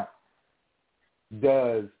 Now,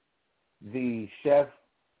 does the chef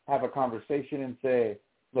have a conversation and say,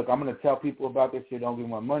 look, I'm going to tell people about this shit, don't give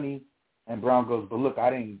my money? And Brown goes, but look, I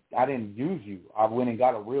didn't use you. I went and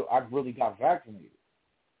I really got vaccinated.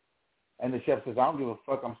 And the chef says, I don't give a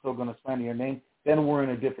fuck, I'm still going to slander your name. Then we're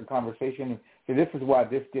in a different conversation. So this is why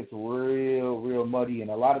this gets real, real muddy.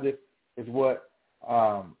 And a lot of this is what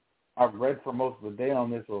I've read for most of the day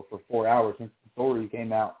on this, or for 4 hours since the story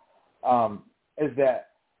came out, is that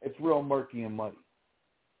it's real murky and muddy.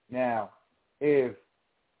 Now, if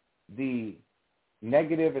the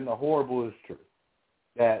negative and the horrible is true,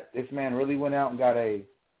 that this man really went out and got a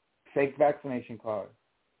fake vaccination card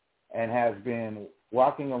and has been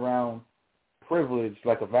walking around privileged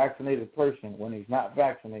like a vaccinated person when he's not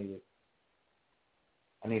vaccinated,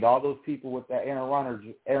 I need all those people with that Aaron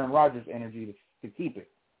Rodgers energy to keep it,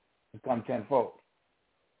 to come tenfold.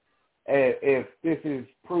 If this is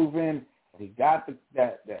proven, he got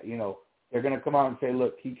that they're going to come out and say,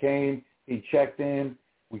 look, he came, he checked in.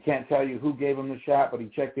 We can't tell you who gave him the shot, but he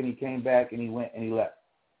checked in, he came back, and he went and he left.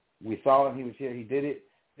 We saw him, he was here, he did it.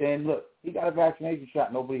 Then, look, he got a vaccination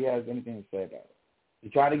shot. Nobody has anything to say about it. He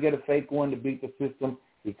tried to get a fake one to beat the system.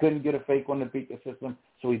 He couldn't get a fake one to beat the system,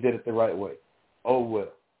 so he did it the right way. Oh,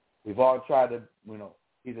 well. We've all tried to,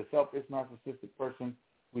 he's a selfish, narcissistic person.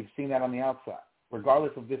 We've seen that on the outside.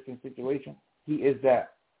 Regardless of this situation, he is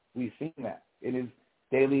that. We've seen that in his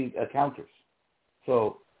daily encounters.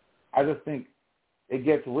 So I just think it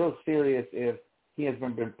gets real serious if he has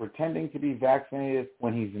been pretending to be vaccinated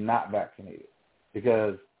when he's not vaccinated,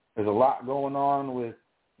 because there's a lot going on with,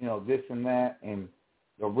 this and that, and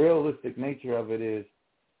the realistic nature of it is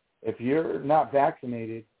if you're not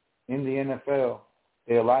vaccinated in the NFL,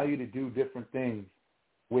 they allow you to do different things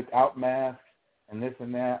without masks and this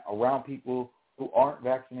and that around people who aren't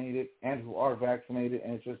vaccinated and who are vaccinated,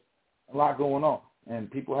 and it's just a lot going on.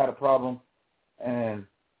 And people had a problem, and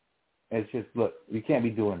it's just, look, you can't be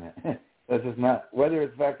doing that. That's just not, whether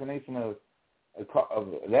it's vaccination of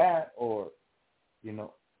that or, you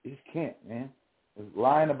just can't, man.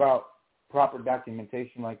 Lying about proper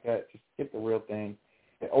documentation like that, just get the real thing,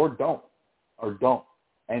 or don't,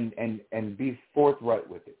 and be forthright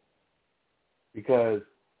with it. Because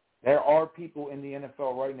there are people in the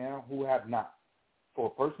NFL right now who have not, for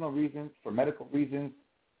personal reasons, for medical reasons.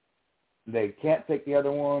 They can't take the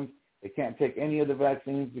other ones. They can't take any of the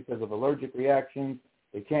vaccines because of allergic reactions.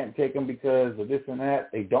 They can't take them because of this and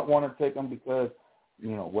that. They don't want to take them because,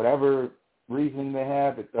 whatever reason they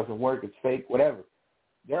have, it doesn't work, it's fake, whatever.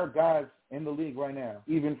 There are guys in the league right now,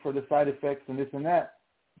 even for the side effects and this and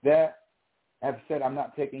that have said, I'm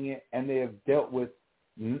not taking it, and they have dealt with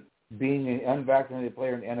being an unvaccinated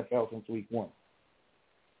player in the NFL since week 1.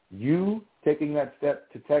 You taking that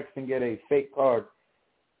step to text and get a fake card,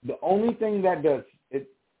 the only thing that does,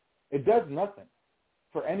 it does nothing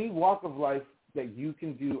for any walk of life that you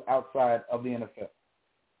can do outside of the NFL.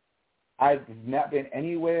 I've not been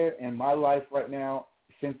anywhere in my life right now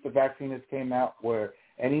since the vaccine has came out where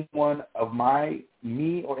anyone of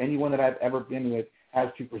me or anyone that I've ever been with has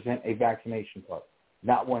to present a vaccination card.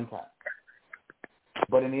 Not one time.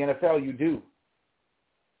 But in the NFL, you do.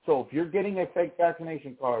 So if you're getting a fake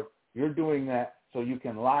vaccination card, you're doing that so you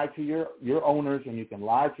can lie to your owners and you can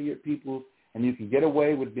lie to your people and you can get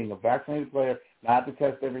away with being a vaccinated player, not to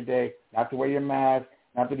test every day, not to wear your mask,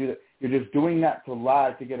 not to do that. You're just doing that to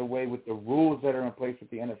lie to get away with the rules that are in place with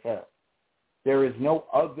the NFL. There is no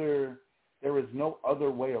other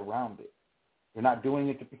way around it. You're not doing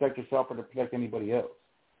it to protect yourself or to protect anybody else.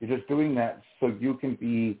 You're just doing that so you can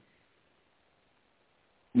be,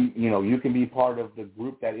 you can be part of the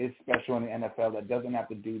group that is special in the NFL that doesn't have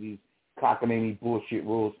to do these cockamamie bullshit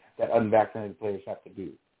rules that unvaccinated players have to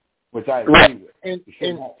do, which I agree with.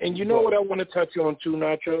 And you know what I want to touch on too,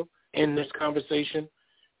 Nacho, in this conversation?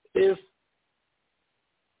 If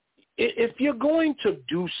you're going to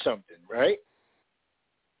do something, right,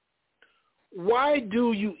 why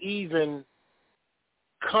do you even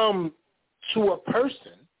come to a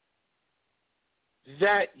person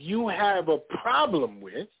that you have a problem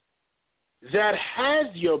with that has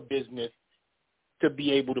your business to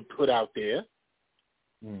be able to put out there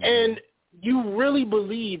And you really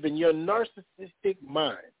believe in your narcissistic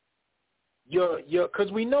mind,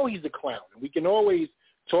 because we know he's a clown. We can always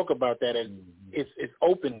talk about that as it's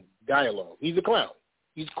open dialogue. He's a clown.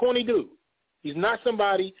 He's a corny dude. He's not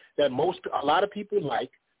somebody that a lot of people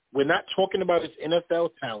like. We're not talking about his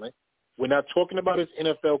NFL talent. We're not talking about his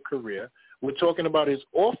NFL career. We're talking about his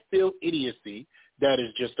off-field idiocy that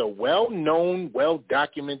is just a well-known,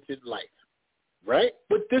 well-documented life, right?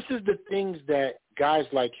 But this is the things that guys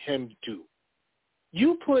like him do.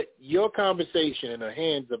 You put your conversation in the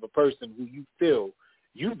hands of a person who you feel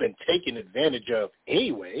you've been taken advantage of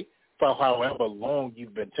anyway, for however long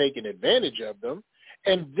you've been taking advantage of them,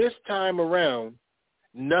 and this time around,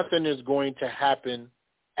 nothing is going to happen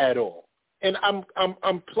at all. And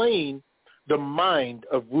I'm playing the mind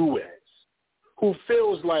of Ruiz, who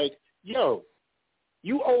feels like, yo,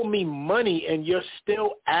 you owe me money and you're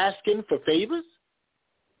still asking for favors?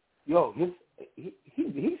 Yo,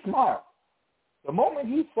 he smiled. The moment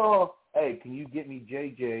he saw, hey, can you get me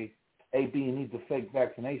JJ, AB needs a fake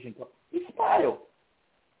vaccination card, he smiled.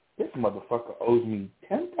 This motherfucker owes me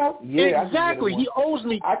 $10,000. Yeah, exactly. He owes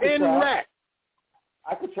me 10 racks.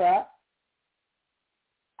 I could try.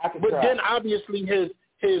 But then obviously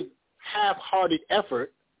his half-hearted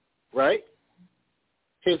effort, right?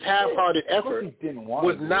 His half-hearted effort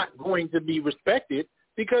was not going to be respected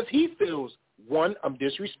because he feels, one, I'm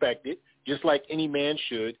disrespected, just like any man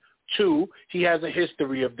should. Two, he has a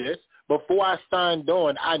history of this. Before I signed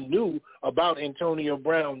on, I knew about Antonio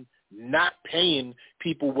Brown not paying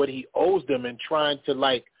people what he owes them and trying to,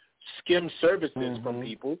 like, skim services from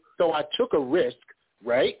people. So I took a risk,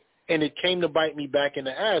 right? And it came to bite me back in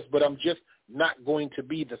the ass, but I'm just not going to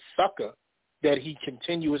be the sucker that he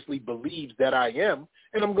continuously believes that I am.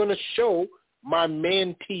 And I'm going to show my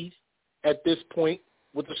man teeth at this point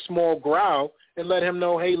with a small growl and let him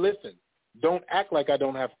know, hey, listen, don't act like I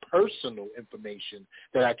don't have personal information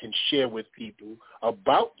that I can share with people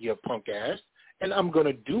about your punk ass. And I'm going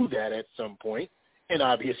to do that at some point. And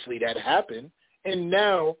obviously that happened. And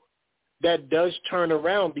now that does turn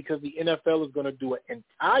around because the NFL is going to do an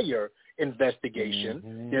entire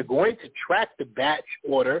investigation. They're going to track the batch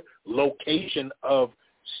order, location of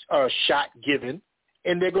shot given,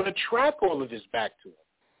 and they're going to track all of this back to him.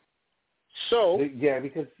 So yeah,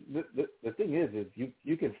 because the thing is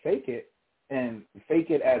you can fake it and fake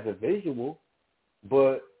it as a visual,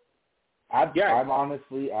 but I'm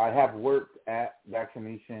honestly, I have worked at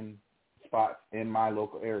vaccination spots in my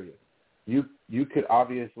local area. You could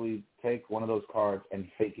obviously take one of those cards and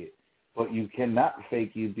fake it, but you cannot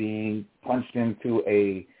fake you being punched into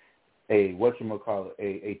a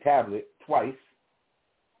tablet twice.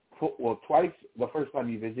 Well, twice the first time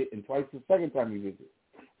you visit and twice the second time you visit.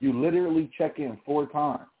 You literally check in 4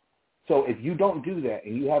 times. So if you don't do that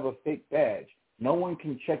and you have a fake badge, no one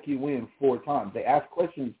can check you in 4 times. They ask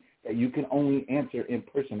questions that you can only answer in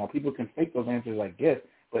person. Now, people can fake those answers, I guess,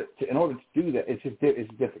 but in order to do that, it's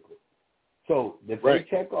difficult. So if they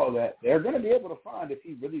check all that, they're going to be able to find if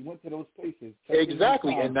he really went to those places.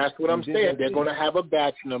 Exactly, and that's what I'm saying. They're going to have a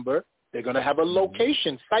batch number. They're going to have a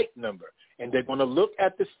location site number, and they're going to look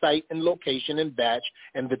at the site and location and batch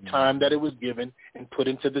and the time that it was given and put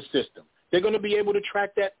into the system. They're going to be able to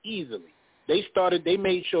track that easily. They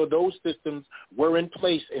made sure those systems were in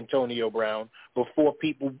place, Antonio Brown, before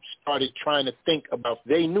people started trying to think about.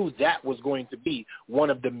 They knew that was going to be one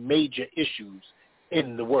of the major issues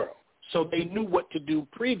in the world. So they knew what to do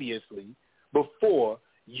previously before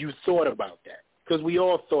you thought about that. Because we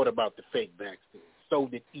all thought about the fake vaccine. So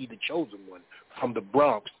did the chosen one from the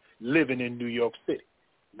Bronx living in New York City.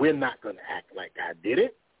 We're not going to act like I did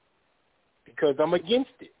it because I'm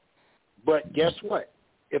against it. But guess what?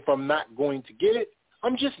 If I'm not going to get it,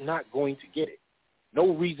 I'm just not going to get it.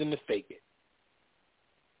 No reason to fake it.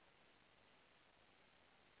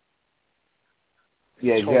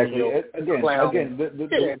 Yeah, exactly.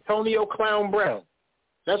 Antonio Clown Brown.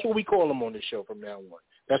 That's what we call him on this show from now on.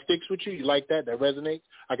 That sticks with you? You like that? That resonates?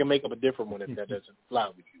 I can make up a different one if that doesn't fly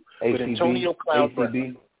with you. But Antonio Clown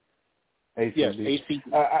Brown. ACB. Yes, ACB.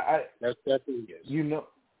 That's what it is. You know,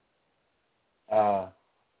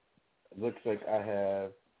 looks like I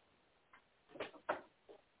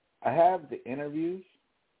have the interviews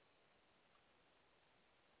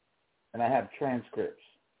and I have transcripts.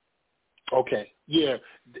 Okay. Yeah.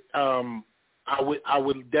 I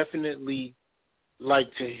would definitely like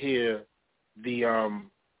to hear the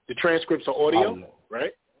transcripts are audio,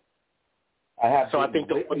 right? I think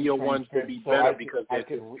the audio ones would be better because they're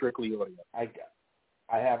strictly audio.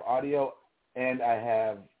 I have audio and I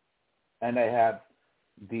have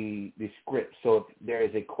the script. So if there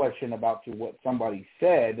is a question about what somebody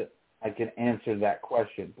said I can answer that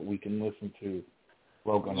question, but we can listen to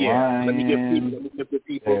Logan Yeah, Ryan. let me just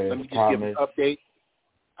give an update.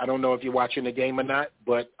 I don't know if you're watching the game or not,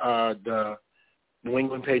 but the New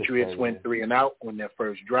England Patriots went 3-and-out on their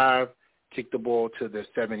first drive, kicked the ball to the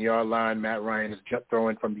 7-yard line. Matt Ryan is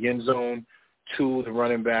throwing from the end zone to the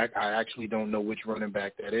running back. I actually don't know which running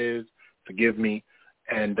back that is. Forgive me.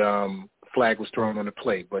 And flag was thrown on the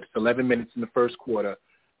play. But it's 11 minutes in the first quarter.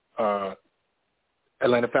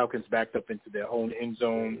 Atlanta Falcons backed up into their own end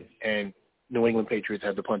zone, and New England Patriots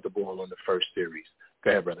had to punt the ball on the first series.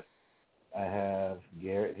 Go ahead, brother. I have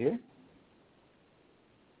Garrett here.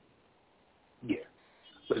 Yeah.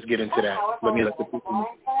 Let's get into that. Let the people know.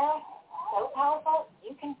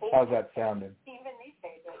 How's that sounding?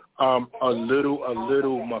 A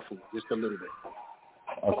little muffled, just a little bit.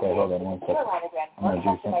 Okay, hold on one second. I'm going to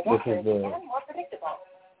do something. This is the...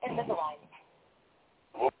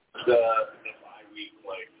 What's the bye-week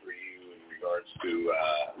like for you in regards to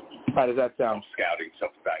how does that sound? Scouting,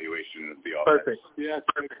 self-evaluation of the offense? Perfect. Yeah, it's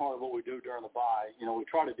a big part of what we do during the bye. You know, we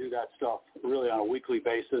try to do that stuff really on a weekly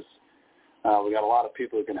basis. We got a lot of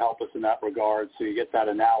people who can help us in that regard, so you get that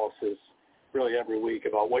analysis really every week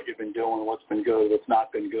about what you've been doing, what's been good, what's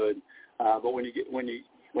not been good. But when you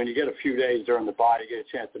get a few days during the bye, you get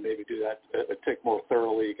a chance to maybe do that a tick more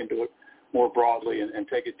thoroughly. You can do it more broadly and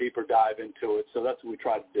take a deeper dive into it. So that's what we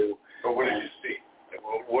try to do. But what did you see?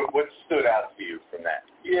 What stood out to you from that?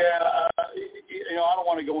 Yeah, I don't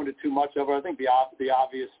want to go into too much of it. I think the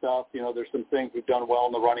obvious stuff, there's some things we've done well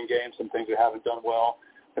in the running game, some things we haven't done well,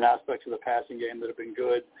 and aspects of the passing game that have been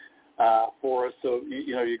good for us. So,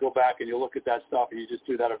 you go back and you look at that stuff and you just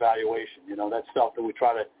do that evaluation. That's stuff that we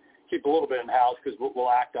try to keep a little bit in-house because we'll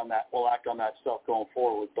act on that. We'll act on that stuff going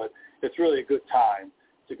forward. But it's really a good time.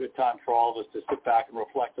 It's a good time for all of us to sit back and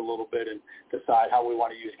reflect a little bit and decide how we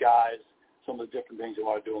want to use guys, some of the different things we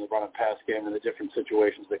want to do in the run and pass game and the different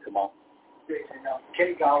situations that come up. Jason,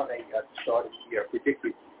 Kenny Galladay started the year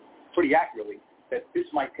predicted pretty accurately that this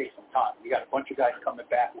might take some time. You got a bunch of guys coming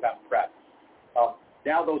back who haven't practiced.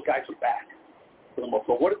 Now those guys are back for the most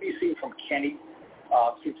part. What have you seen from Kenny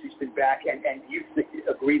since he's been back? And you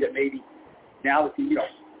agree that maybe now that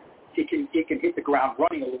he can hit the ground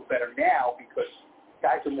running a little better now because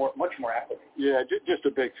guys are much more acclimated. Yeah, just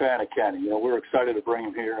a big fan of Kenny. We're excited to bring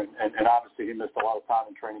him here, and obviously he missed a lot of time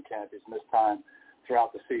in training camp. He's missed time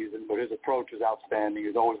throughout the season, but his approach is outstanding.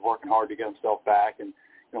 He's always working hard to get himself back, and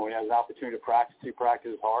when he has an opportunity to practice, he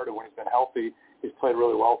practices hard, and when he's been healthy, he's played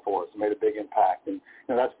really well for us and made a big impact. And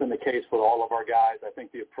that's been the case with all of our guys. I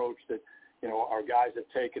think the approach that our guys have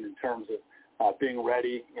taken in terms of being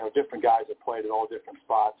ready, different guys have played at all different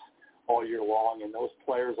spots all year long, and those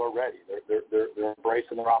players are ready. They're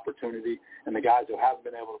embracing their opportunity, and the guys who haven't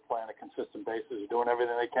been able to play on a consistent basis are doing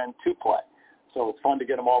everything they can to play. So it's fun to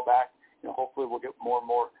get them all back. Hopefully we'll get more and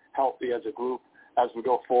more healthy as a group as we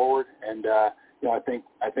go forward. And I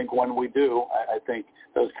think when we do, I think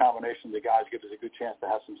those combinations of guys give us a good chance to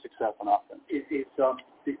have some success on offense. Is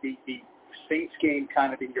the Saints game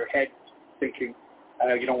kind of in your head, thinking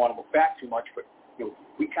you don't want to look back too much, but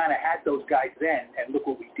we kind of had those guys then, and look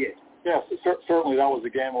what we did. Yes, certainly that was the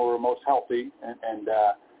game where we were most healthy, and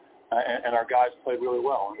our guys played really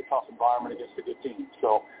well in a tough environment against a good team.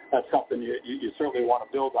 So that's something you certainly want to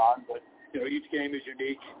build on. But each game is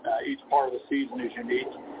unique, each part of the season is unique,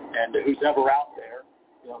 and who's ever out there,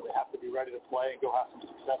 they have to be ready to play and go have some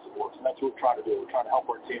success at work. And that's what we're trying to do. We're trying to help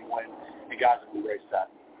our team win, and guys have embraced that.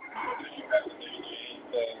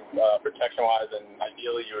 Protection-wise, and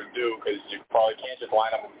ideally you would do, because you probably can't just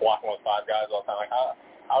line up and block with 5 guys all the time. Like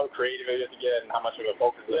how creative it is to get, and how much of a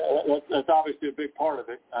focus it is? That's obviously a big part of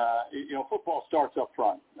it. Football starts up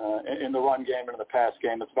front in the run game and in the pass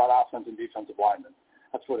game. It's about offense and defensive linemen.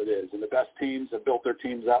 That's what it is. And the best teams have built their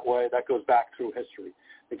teams that way. That goes back through history.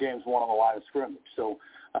 The game's won on the line of scrimmage. So,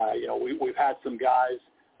 we've had some guys,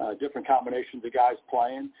 different combinations of guys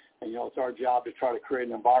playing, and, it's our job to try to create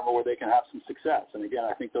an environment where they can have some success. And, again,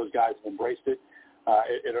 I think those guys have embraced it.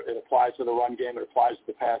 It applies to the run game. It applies to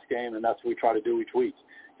the pass game, and that's what we try to do each week,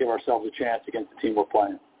 give ourselves a chance against the team we're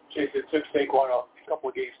playing. Jason, it took Saquon a couple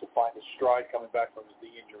of games to find his stride coming back from his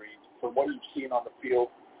knee injury. From what you've seen on the field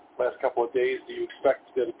last couple of days, do you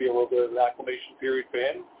expect there to be a little bit of an acclimation period for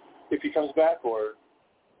him if he comes back? Or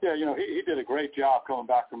Yeah, he did a great job coming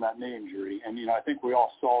back from that knee injury, and, I think we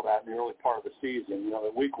all saw that in the early part of the season.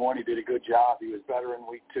 In week 1, he did a good job. He was better in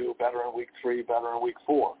week 2, better in week 3, better in week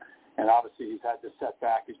 4. And obviously he's had this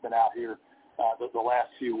setback. He's been out here the last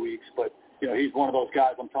few weeks, but, he's one of those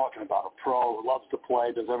guys I'm talking about, a pro who loves to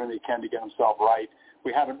play, does everything he can to get himself right.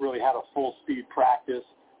 We haven't really had a full-speed practice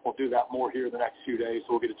we'll do that more here the next few days,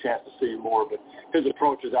 so we'll get a chance to see him more. But his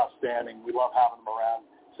approach is outstanding. We love having him around.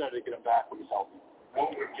 Excited to get him back when he's healthy. What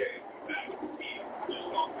would get him back?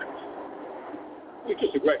 He's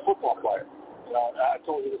just a great football player. You know, I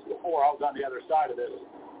told you this before. I was on the other side of this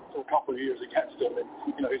for a couple of years against him, and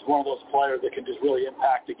he's one of those players that can just really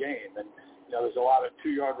impact a game. And there's a lot of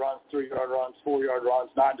 2-yard runs, 3-yard runs, 4-yard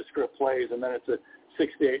runs, nondescript plays, and then it's a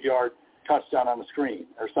 68-yard touchdown on the screen,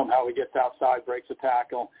 or somehow he gets outside, breaks a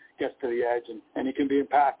tackle, gets to the edge, and he can be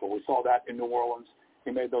impactful. We saw that in New Orleans.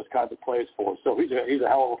 He made those kinds of plays for us. So he's a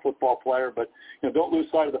hell of a football player, but don't lose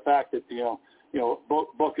sight of the fact that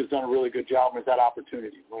Book has done a really good job with that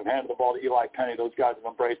opportunity. We've handed the ball to Eli Penny. Those guys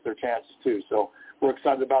have embraced their chances too. So we're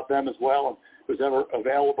excited about them as well. And who's ever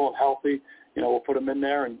available and healthy, we'll put them in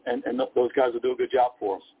there, and those guys will do a good job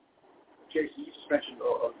for us. Jason, you just mentioned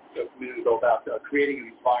a minute ago about creating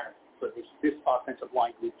an environment for this offensive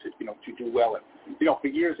line group to do well. And for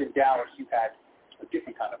years in Dallas, you had a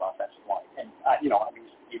different kind of offensive line, and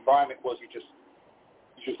the environment was you just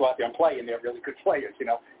go out there and play, and they're really good players.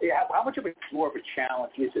 How much of more of a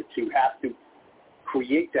challenge is it to have to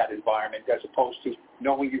create that environment as opposed to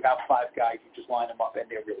knowing you have 5 guys, you just line them up and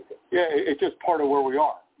they're really good? Yeah, it's just part of where we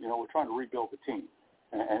are. We're trying to rebuild the team,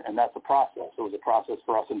 and that's a process. It was a process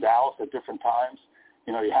for us in Dallas at different times.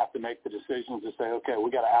 You have to make the decisions to say, okay,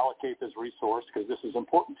 we got to allocate this resource because this is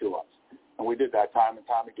important to us. And we did that time and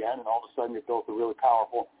time again, and all of a sudden you built a really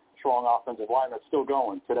powerful, strong offensive line that's still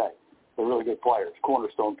going today. They're really good players,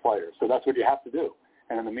 cornerstone players. So that's what you have to do.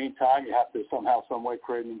 And in the meantime, you have to somehow, some way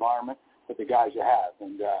create an environment with the guys you have.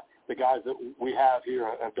 And the guys that we have here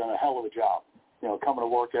have done a hell of a job, coming to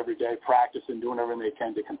work every day, practicing, doing everything they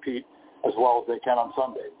can to compete as well as they can on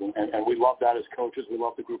Sundays. And we love that as coaches. We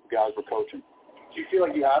love the group of guys we're coaching. Do you feel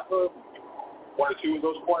like you have 1 or 2 of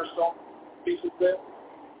those cornerstone pieces there?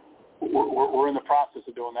 We're in the process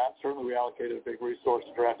of doing that. Certainly we allocated a big resource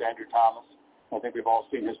to draft Andrew Thomas. I think we've all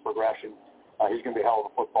seen his progression. He's going to be a hell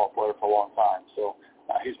of a football player for a long time. So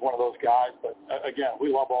he's one of those guys. But, again,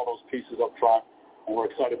 we love all those pieces up front, and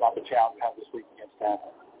we're excited about the challenge we have this week against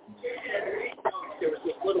Tampa. There was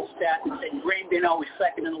this little stat that said Graham Bino was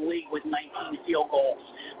second in the league with 19 field goals.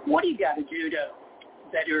 What do you got to do to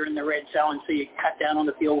better in the red zone so you cut down on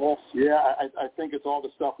the field goals? Yeah, I think it's all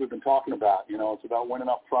the stuff we've been talking about. It's about winning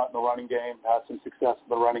up front in the running game, have some success in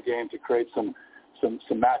the running game to create some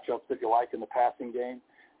matchups that you like in the passing game,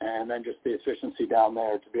 and then just the efficiency down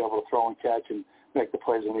there to be able to throw and catch and make the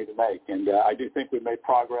plays we need to make. And I do think we've made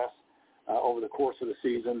progress over the course of the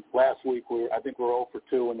season. Last week, I think we were 0 for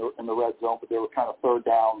 2 in the red zone, but they were kind of third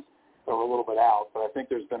downs that were a little bit out. But I think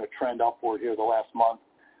there's been a trend upward here the last month.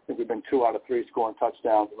 I think we've been 2 out of 3 scoring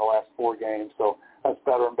touchdowns in the last 4 games. So that's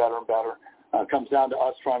better and better and better. It comes down to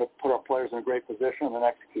us trying to put our players in a great position and then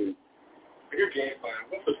execute. For your game plan,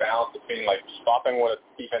 what's the balance between stopping what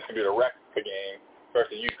a defense can do to wreck the game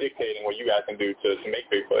versus you dictating what you guys can do to make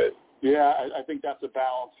big plays? Yeah, I think that's a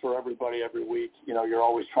balance for everybody every week. You're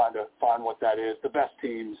always trying to find what that is. The best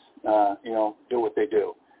teams, do what they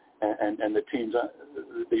do, and the teams,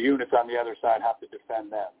 the units on the other side have to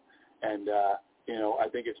defend them. And I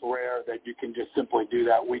think it's rare that you can just simply do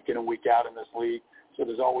that week in and week out in this league. So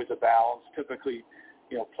there's always a balance. Typically,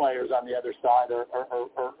 players on the other side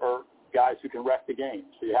are guys who can wreck the game.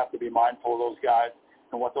 So you have to be mindful of those guys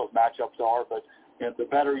and what those matchups are. But the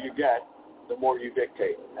better you get, the more you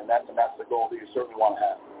dictate, and that's the goal that you certainly want to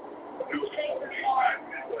have. What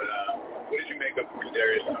did you make of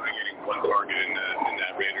Darius getting 1 target in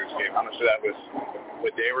that Raiders game? How much of that was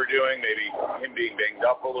what they were doing, maybe him being banged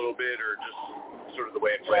up a little bit, or just sort of the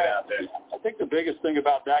way it played out there? I think the biggest thing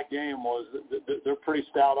about that game was they're pretty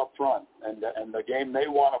stout up front, and the game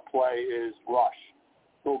they want to play is rush.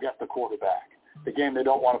 Go get the quarterback. The game they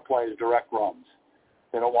don't want to play is direct runs.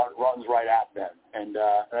 They don't want runs right at them, and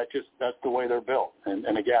that's the way they're built.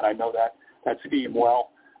 And again, I know that scheme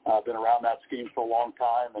well. I've been around that scheme for a long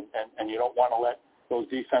time, and you don't want to let those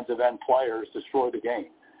defensive end players destroy the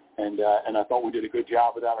game. And I thought we did a good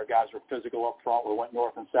job of that. Our guys were physical up front. We went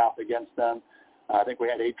north and south against them. I think we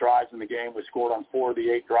had 8 drives in the game. We scored on 4 of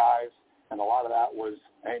the 8 drives, and a lot of that was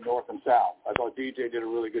north and south. I thought DJ did a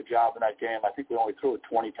really good job in that game. I think we only threw it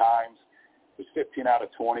 20 times. It was 15 out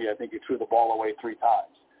of 20. I think he threw the ball away 3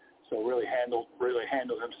 times. So really handled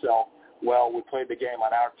himself well. We played the game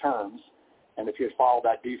on our terms, and if you follow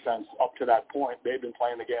that defense up to that point, they've been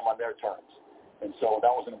playing the game on their terms. And so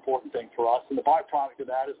that was an important thing for us. And the byproduct of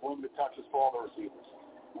that is limited touches for all the receivers.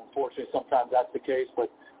 Unfortunately, sometimes that's the case,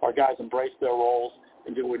 but our guys embrace their roles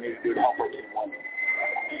and do what we need to do to help our team win.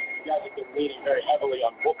 You guys have been leaning very heavily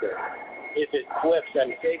on Booker. If it flips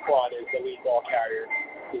and Saquon is the lead ball carrier,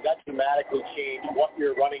 does that dramatically change what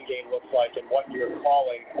your running game looks like and what you're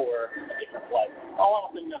calling for a different play? Oh, I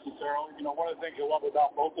don't think necessarily. One of the things you'll love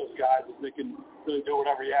about both those guys is they can really do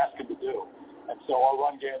whatever you ask them to do. And so our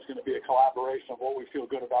run game is going to be a collaboration of what we feel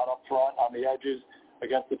good about up front, on the edges,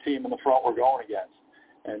 against the team in the front we're going against.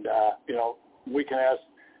 And, we can ask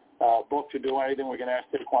Book to do anything. We can ask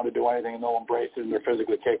Saquon to do anything, and they'll embrace it, and they're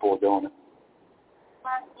physically capable of doing it.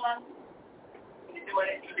 Last one. Did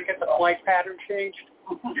you get the flight pattern changed?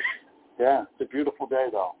 Yeah, it's a beautiful day,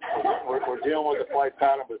 though. We're dealing with the flight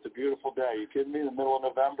pattern, but it's a beautiful day. You kidding me? In the middle of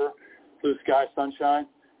November, blue sky, sunshine.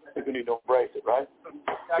 I think we need to embrace it, right?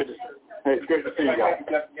 Hey, it's great to see you guys.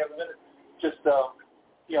 Just, I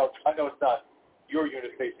know it's not your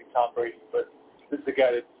unit facing Tom Brady, but this is a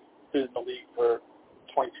guy that's been in the league for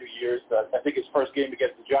 22 years. I think his first game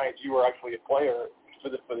against the Giants, you were actually a player for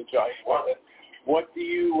the Giants. What do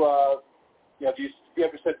you, do you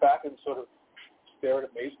ever sit back and sort of stare at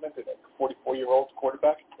amazement at a 44-year-old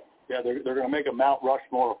quarterback? Yeah, they're going to make a Mount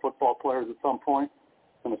Rushmore of football players at some point,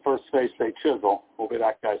 and the first face they chisel will be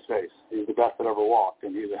that guy's face. He's the best that ever walked,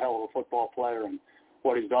 and he's a hell of a football player, and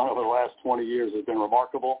what he's done over the last 20 years has been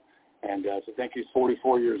remarkable. And to think he's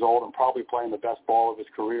 44 years old and probably playing the best ball of his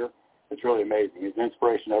career, it's really amazing. He's an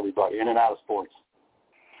inspiration to everybody, in and out of sports.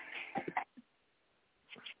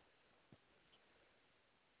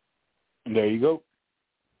 And there you go.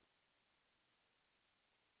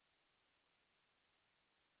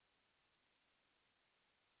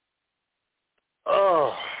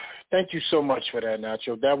 Oh, thank you so much for that,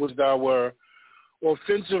 Nacho. That was our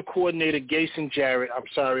offensive coordinator, Jason Garrett,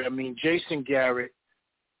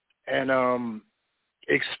 and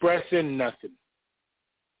expressing nothing.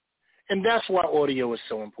 And that's why audio is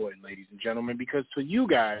so important, ladies and gentlemen, because for you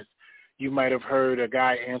guys, you might have heard a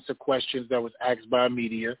guy answer questions that was asked by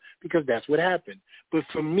media because that's what happened. But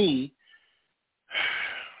for me,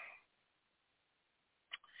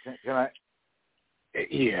 can I?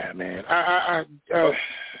 Yeah, man.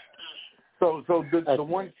 So the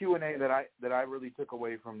one Q&A that I really took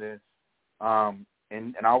away from this, and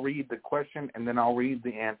I'll read the question and then I'll read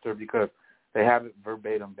the answer because they have it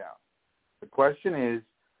verbatim down. The question is,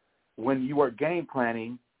 when you are game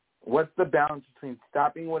planning, what's the balance between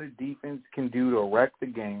stopping what a defense can do to wreck the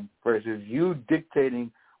game versus you dictating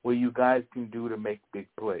what you guys can do to make big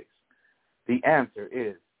plays? The answer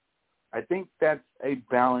is, I think that's a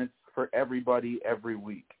balance for everybody every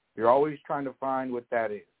week. You're always trying to find what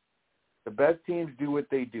that is. The best teams do what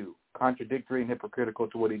they do, contradictory and hypocritical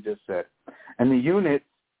to what he just said. And the units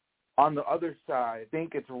on the other side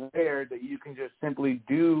think it's rare that you can just simply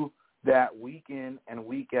do that week in and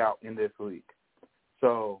week out in this league.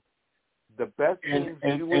 So the best teams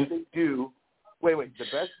do what they do. The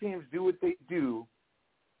best teams do what they do,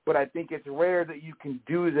 but I think it's rare that you can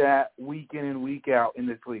do that week in and week out in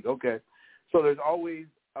this league. Okay, so there's always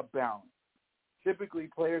a balance. Typically,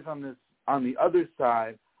 players on the other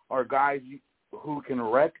side are guys who can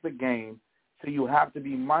wreck the game, so you have to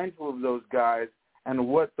be mindful of those guys and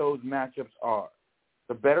what those matchups are.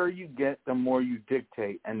 The better you get, the more you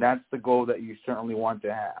dictate, and that's the goal that you certainly want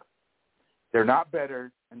to have. They're not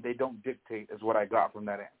better, and they don't dictate, is what I got from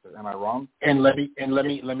that answer. Am I wrong? And let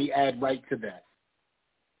me add right to that.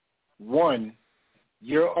 One,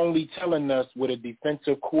 you're only telling us what a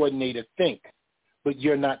defensive coordinator thinks, but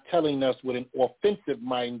you're not telling us what an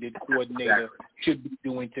offensive-minded coordinator should be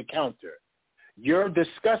doing to counter. You're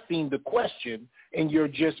discussing the question, and you're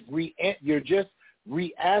just re-asking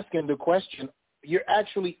the question. You're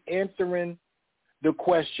actually answering the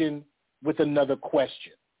question with another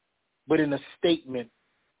question, but in a statement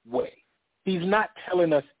way. He's not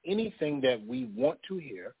telling us anything that we want to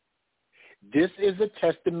hear. This is a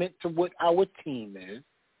testament to what our team is,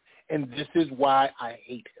 and this is why I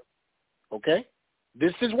hate him. Okay?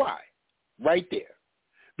 This is why, right there.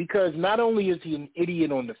 Because not only is he an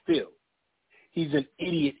idiot on the field, he's an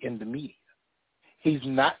idiot in the media. He's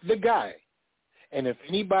not the guy. And if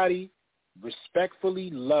anybody respectfully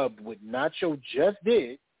loved what Nacho just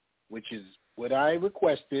did, which is what I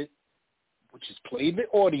requested, which is played the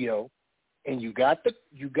audio, and you got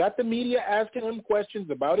the media asking him questions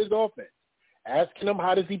about his offense, asking him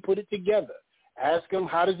how does he put it together, ask him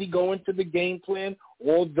how does he go into the game plan,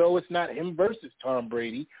 although it's not him versus Tom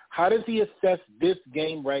Brady, how does he assess this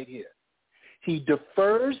game right here? He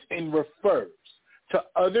defers and refers to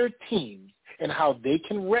other teams and how they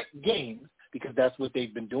can wreck games, because that's what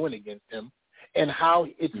they've been doing against him, and how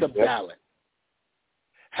it's a balance.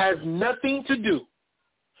 Has nothing to do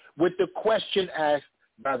with the question asked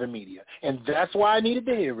by the media. And that's why I needed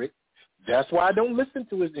to hear it. That's why I don't listen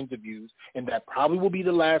to his interviews, and that probably will be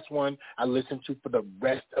the last one I listen to for the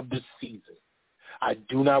rest of the season. I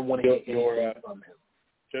do not want to hear anything from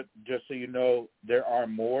him. Just so you know, there are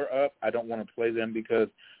more up. I don't want to play them because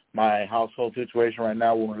my household situation right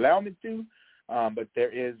now won't allow me to. But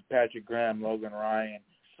there is Patrick Graham, Logan Ryan,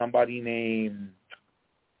 somebody named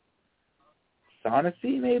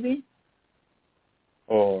Shaughnessy, maybe,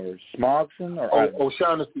 or Smogson, or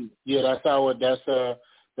Shaughnessy. Yeah, that's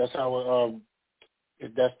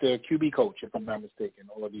the QB coach, if I'm not mistaken,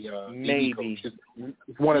 or the maybe coach.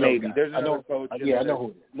 It's one of those guys. There's another coach. Yeah, I know who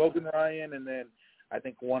it is. Logan Ryan, and then I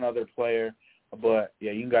think one other player. But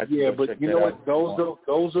yeah, you guys. Yeah, but check you that know out. what?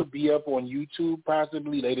 Those will be up on YouTube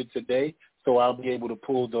possibly later today, so I'll be able to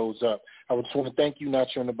pull those up. I just want to thank you,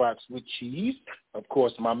 Nacho in the Box with Cheese. Of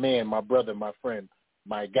course, my man, my brother, my friend,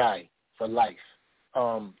 my guy for life.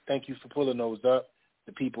 Thank you for pulling those up.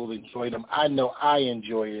 The people enjoyed them. I know I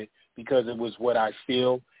enjoy it because it was what I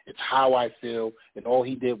feel. It's how I feel, and all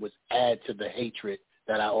he did was add to the hatred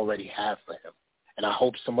that I already have for him. And I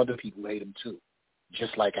hope some other people hate him too,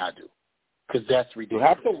 just like I do. Because that's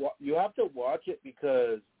ridiculous. You have to watch it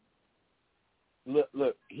because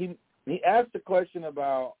look. He asked a question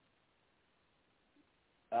about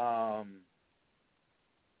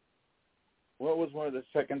what was one of the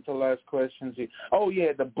second to last questions? The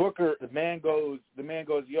man goes,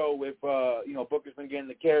 yo, if Booker's been getting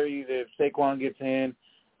the carries, if Saquon gets in,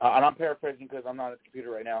 and I'm paraphrasing because I'm not at the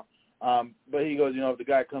computer right now. But he goes, if the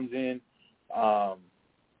guy comes in,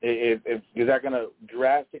 if is that going to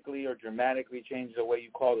drastically or dramatically change the way you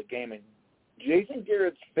call the game? And Jason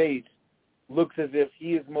Garrett's face looks as if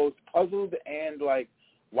he is most puzzled and like,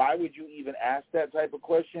 why would you even ask that type of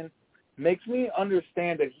question? Makes me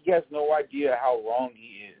understand that he has no idea how wrong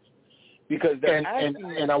he is. Because they're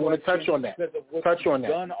and I want to touch on that.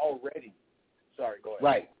 Done already. Sorry, go ahead.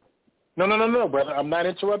 Right. No, brother. I'm not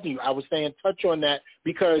interrupting you. I was saying touch on that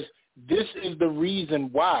because this is the reason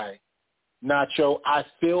why, Nacho, I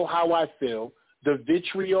feel how I feel. The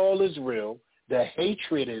vitriol is real. The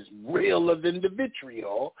hatred is realer than the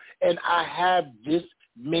vitriol. And I have this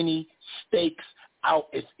many stakes out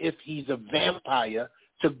as if he's a vampire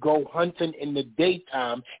to go hunting in the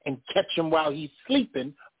daytime and catch him while he's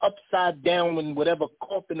sleeping upside down in whatever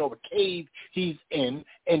coffin or cave he's in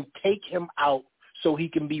and take him out so he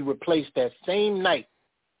can be replaced that same night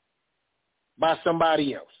by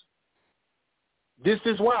somebody else. This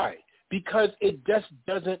is why. Because it just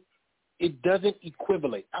doesn't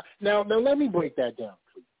equivalent. Now let me break that down,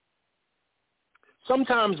 please.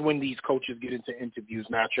 Sometimes when these coaches get into interviews,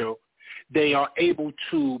 Nacho, they are able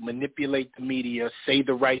to manipulate the media, say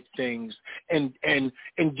the right things, and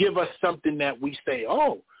give us something that we say,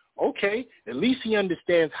 oh, okay, at least he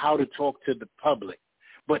understands how to talk to the public.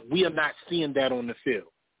 But we are not seeing that on the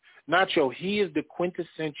field. Nacho, he is the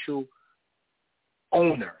quintessential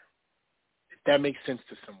owner, if that makes sense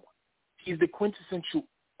to someone. He's the quintessential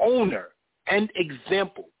owner and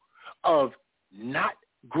example of not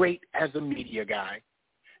great as a media guy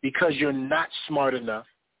because you're not smart enough,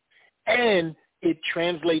 and it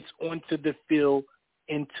translates onto the field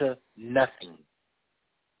into nothing.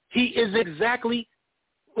 He is exactly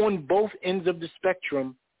on both ends of the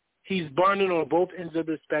spectrum. He's burning on both ends of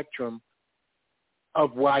the spectrum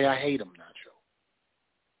of why I hate him, Nacho.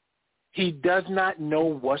 He does not know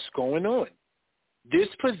what's going on. This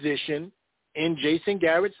position in Jason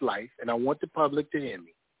Garrett's life, and I want the public to hear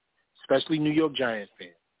me, especially New York Giants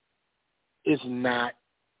fans, is not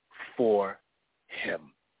for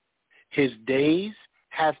him. His days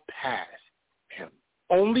have passed him.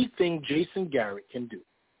 Only thing Jason Garrett can do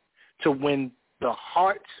to win the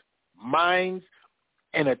hearts, minds,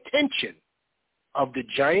 and attention of the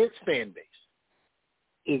Giants fan base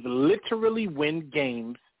is literally win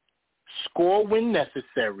games, score when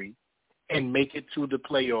necessary, and make it to the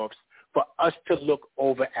playoffs for us to look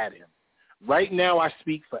over at him. Right now, I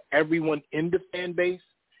speak for everyone in the fan base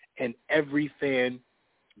and every fan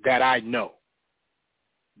that I know.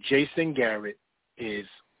 Jason Garrett is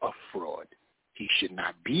a fraud. He should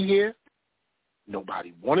not be here.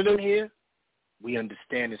 Nobody wanted him here. We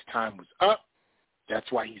understand his time was up. That's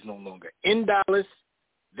why he's no longer in Dallas.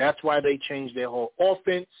 That's why they changed their whole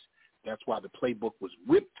offense. That's why the playbook was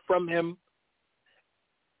ripped from him.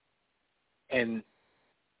 And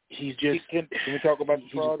he's just... Can we talk about the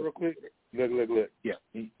fraud real quick? Look. Yeah.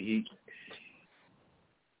 He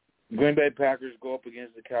Green Bay Packers go up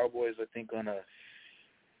against the Cowboys, I think, on a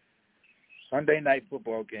Sunday night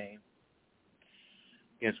football game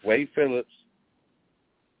against Wade Phillips.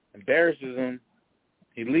 Embarrasses him.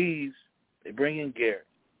 He leaves. They bring in Garrett.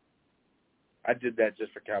 I did that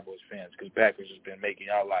just for Cowboys fans because Packers has been making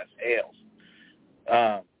our lives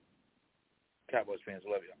hells. Cowboys fans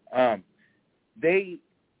love you.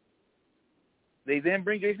 They then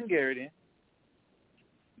bring Jason Garrett in.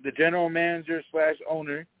 The general manager /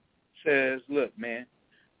 owner says, look, man,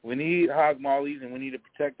 we need hog mollies and we need to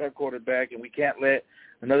protect our quarterback, and we can't let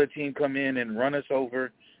another team come in and run us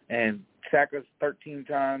over and sack us 13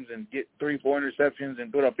 times and get 3-4 interceptions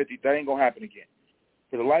and put up 50. That ain't going to happen again.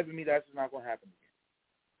 For the life of me, that's just not going to happen again.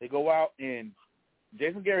 They go out, and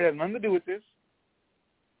Jason Garrett has nothing to do with this.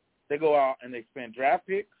 They go out and they spend draft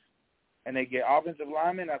picks, and they get offensive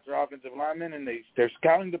linemen after offensive linemen, and their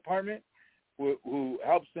scouting department who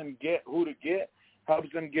helps them get who to get,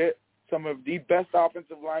 helps them get some of the best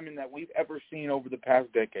offensive linemen that we've ever seen over the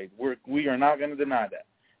past decade. We are not going to deny that.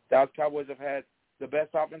 Dallas Cowboys have had the best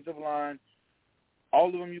offensive line. All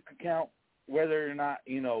of them you can count, whether or not,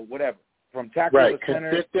 whatever. From tackle to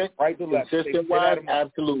center, right to left. Consistent-wise,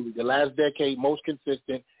 absolutely. The last decade, most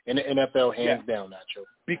consistent in the NFL, hands down, Nacho.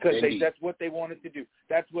 Because that's what they wanted to do.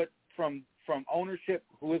 That's what, from ownership,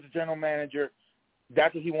 who is the general manager,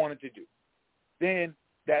 that's what he wanted to do. Then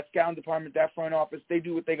that scouting department, that front office, they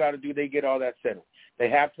do what they got to do. They get all that settled. They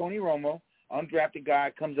have Tony Romo, undrafted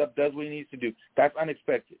guy, comes up, does what he needs to do. That's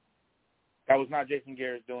unexpected. That was not Jason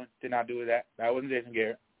Garrett's doing. Did not do that. That wasn't Jason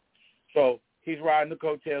Garrett. So he's riding the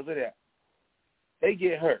coattails of that. They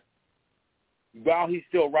get hurt. While he's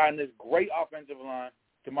still riding this great offensive line,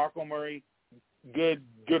 DeMarco Murray, good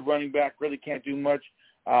running back, really can't do much.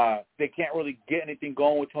 They can't really get anything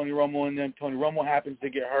going with Tony Romo and them. Tony Romo happens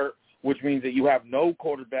to get hurt, which means that you have no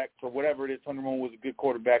quarterback for whatever it is. Tony Romo was a good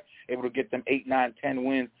quarterback, able to get them 8, 9, 10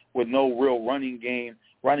 wins with no real running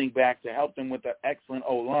back to help them with an excellent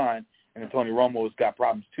O-line. And then Tony Romo's got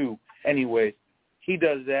problems too. Anyways, he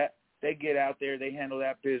does that. They get out there. They handle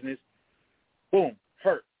that business. Boom,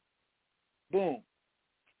 hurt. Boom,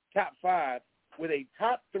 top 5 with a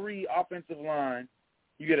top 3 offensive line.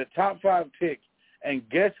 You get a top 5 pick, and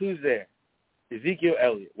guess who's there? Ezekiel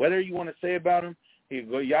Elliott. Whether you want to say about him, he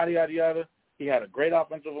go yada, yada, yada. He had a great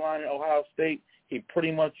offensive line at Ohio State. He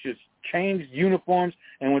pretty much just changed uniforms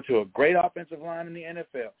and went to a great offensive line in the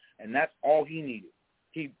NFL, and that's all he needed.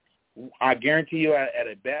 I guarantee you at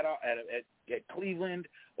Cleveland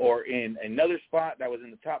or in another spot that was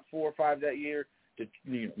in the top 4 or 5 that year, the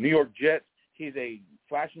New York Jets, he's a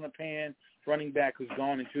flash in the pan running back who's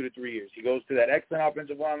gone in 2 to 3 years. He goes to that excellent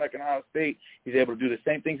offensive line like in Ohio State. He's able to do the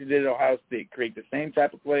same things he did at Ohio State, create the same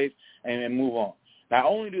type of plays, and move on. Not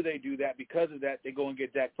only do they do that, because of that, they go and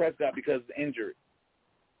get Dak Prescott because of the injury.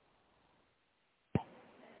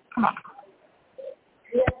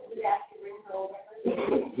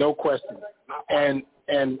 No question. And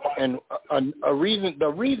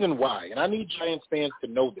the reason why, and I need Giants fans to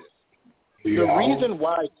know this, the reason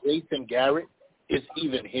why Jason Garrett is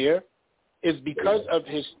even here is because of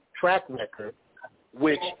his track record,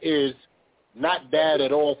 which is not bad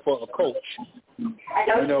at all for a coach.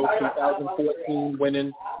 2014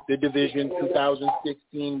 winning the division,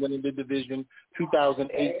 2016 winning the division,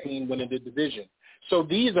 2018 winning the division. So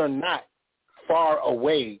these are not far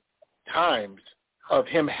away times of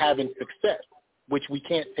him having success, which we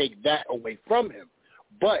can't take that away from him.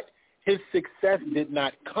 But his success did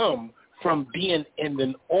not come from being in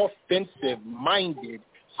an offensive-minded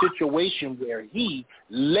situation where he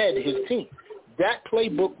led his team. That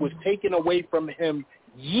playbook was taken away from him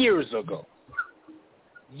years ago.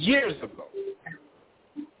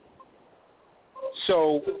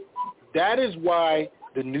 So that is why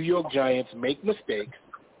the New York Giants make mistakes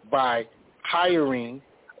by hiring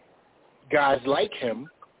guys like him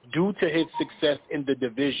due to his success in the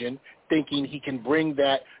division, thinking he can bring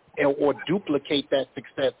that or duplicate that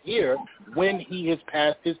success here when he has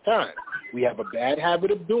passed his time. We have a bad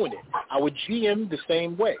habit of doing it. Our GM the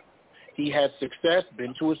same way. He had success,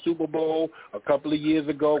 been to a Super Bowl a couple of years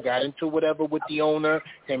ago, got into whatever with the owner.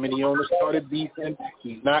 Him and the owner started beefing.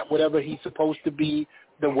 He's not whatever he's supposed to be.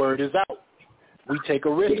 The word is out. We take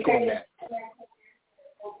a risk on that.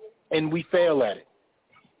 And we fail at it.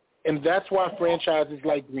 And that's why franchises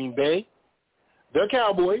like Green Bay, the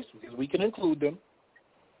Cowboys, because we can include them,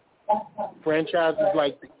 franchises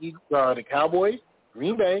like the Cowboys,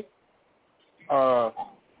 Green Bay,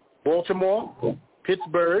 Baltimore,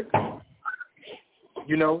 Pittsburgh,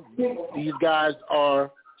 these guys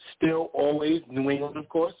are still always, New England, of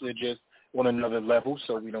course, they're just on another level,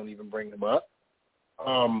 so we don't even bring them up.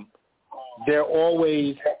 They're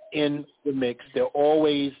always in the mix. They're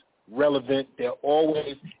always relevant. They're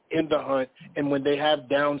always in the hunt. And when they have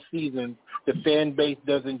down seasons, the fan base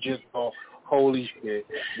doesn't just go, holy shit,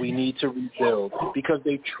 we need to rebuild, because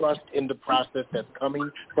they trust in the process that's coming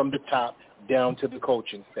from the top down to the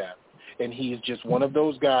coaching staff. And he is just one of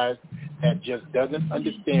those guys that just doesn't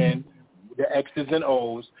understand the X's and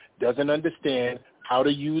O's, doesn't understand how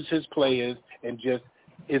to use his players, and just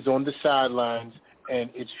is on the sidelines, and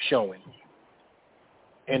it's showing,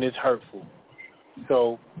 and it's hurtful.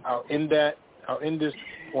 So I'll end this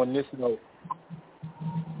on this note.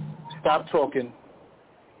 Stop talking.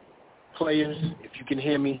 Players, if you can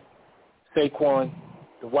hear me, Saquon,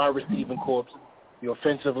 the wide receiving corps, the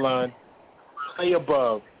offensive line, play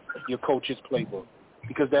above your coach's playbook,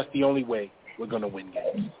 because that's the only way we're going to win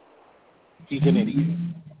games. He's an idiot.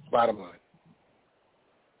 Bottom line.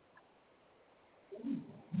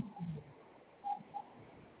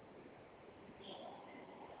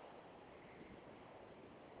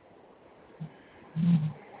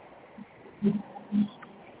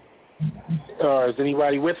 Is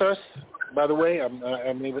anybody with us? By the way, I'm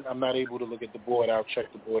not able to look at the board. I'll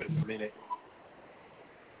check the board in a minute.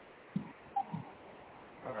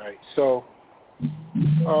 All right. So,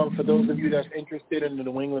 for those of you that's interested in the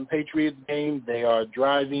New England Patriots game, they are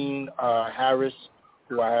driving. Harris,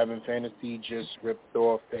 who I have in fantasy, just ripped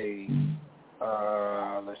off a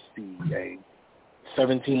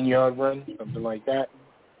 17-yard run, something like that,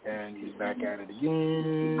 and he's back at it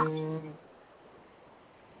again.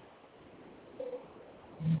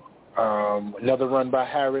 Another run by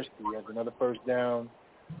Harris. He has another first down,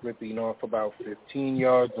 ripping off about 15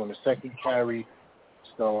 yards on the second carry.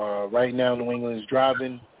 So right now New England is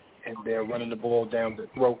driving, and they're running the ball down the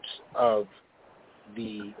throats of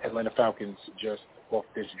the Atlanta Falcons just off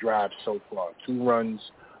this drive so far. 2 runs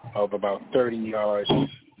of about 30 yards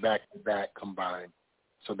back-to-back combined.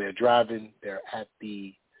 So they're driving. They're at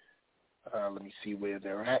the let me see where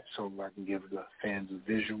they're at so I can give the fans a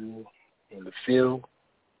visual in the field.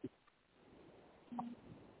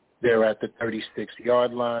 They're at the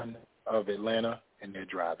 36-yard line of Atlanta, and they're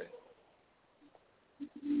driving.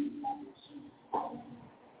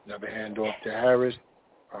 Another handoff to Harris.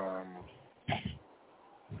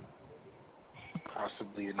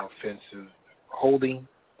 Possibly an offensive holding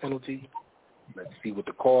penalty. Let's see what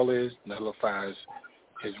the call is. Nullifies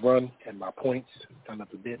his run and my points. Turn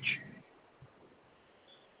up the bench.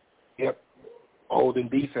 Yep. Holding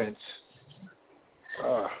defense.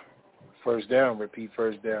 First down, repeat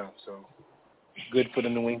first down. So good for the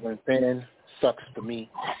New England fan. Sucks for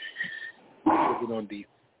me. Looking on defense.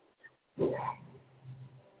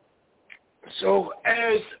 So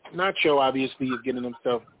as Nacho obviously is getting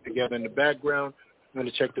himself together in the background, I'm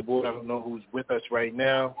going to check the board. I don't know who's with us right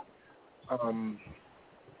now.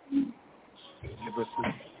 Give us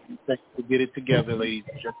a second to get it together, ladies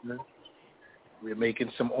and gentlemen. We're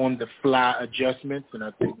making some on-the-fly adjustments, and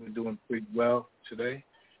I think we're doing pretty well today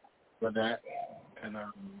for that. And let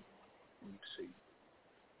me see.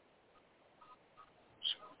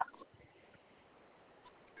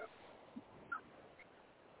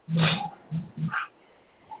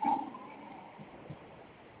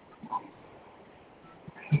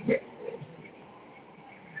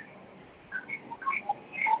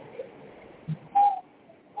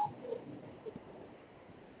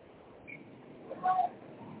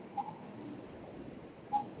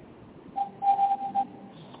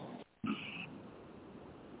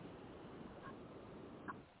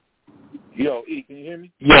 Yo, E, can you hear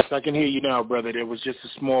me? Yes, I can hear you now, brother. There was just a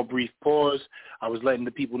small, brief pause. I was letting the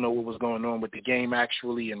people know what was going on with the game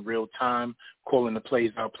actually in real time, calling the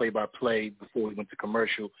plays out play-by-play before we went to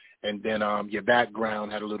commercial. And then your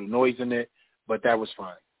background had a little noise in it, but that was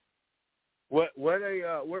fine. Where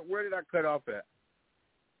did I cut off at?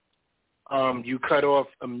 You cut off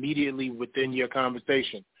immediately within your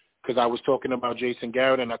conversation because I was talking about Jason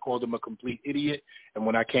Garrett, and I called him a complete idiot. And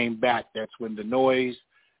when I came back, that's when the noise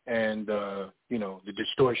and, the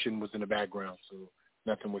distortion was in the background, so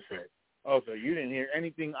nothing was said. Oh, so you didn't hear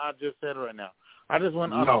anything I just said right now. I just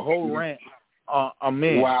went on a whole rant.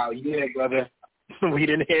 Man. Wow, yeah, brother. We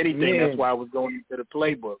didn't hear anything. Yeah. That's why I was going into the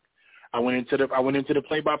playbook. I went into the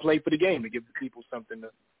play-by-play for the game to give the people something to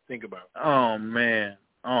think about. Oh, man.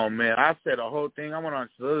 I said a whole thing. I went on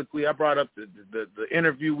soliloquy. I brought up the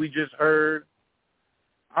interview we just heard.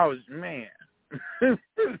 Man.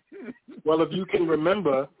 Well, if you can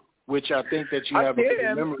remember, which I think that you have a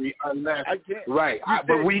good memory, unless right,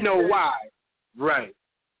 but we know why. Right.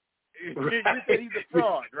 You said he's a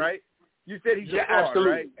fraud, right? You said he's a fraud,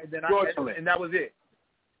 absolutely. Right? And then and that was it.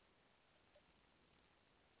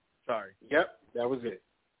 Sorry. Yep, that was it.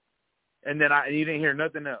 And then you didn't hear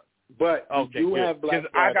nothing else. But you have Black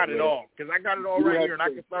I got it all. Because I got it all right here, and I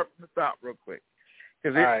can start from the top real quick.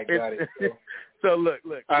 All right, got it. So look.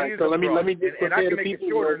 All right, so let me just prepare and I can the make people it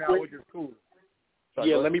shorter real now, quick. which is cool.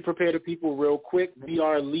 Sorry, let me prepare the people real quick. We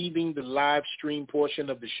are leaving the live stream portion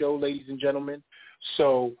of the show, ladies and gentlemen.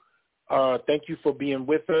 So thank you for being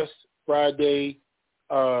with us Friday,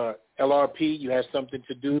 LRP, you had something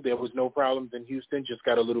to do. There was no problems in Houston, just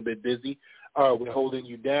got a little bit busy. We're holding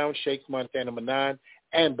you down. Shakes Montana Manan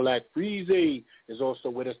and Black Freezy is also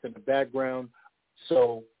with us in the background.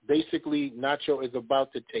 So basically, Nacho is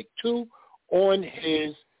about to take 2 on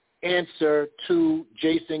his answer to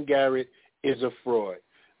Jason Garrett is a fraud.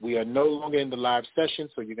 We are no longer in the live session,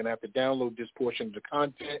 so you're going to have to download this portion of the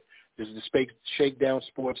content. This is the Shakedown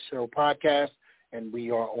Sports Show podcast, and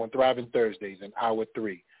we are on Thriving Thursdays in hour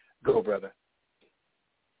 3. Go, brother.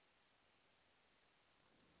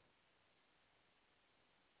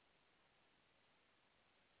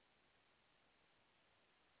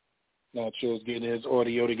 Nacho's getting his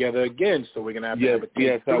audio together again, so we're going to have to have a take 3.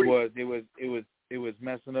 Yes, I was. It was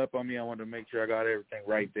messing up on me. I wanted to make sure I got everything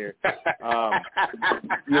right there. I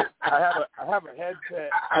have a headset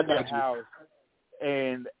in the house,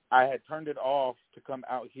 and I had turned it off to come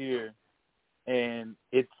out here, and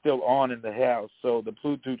it's still on in the house. So the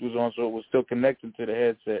Bluetooth was on, so it was still connected to the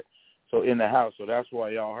headset. So in the house, so that's why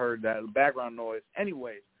y'all heard that background noise.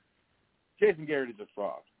 Anyways, Jason Garrett is a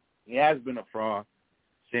fraud. He has been a fraud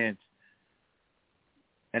since,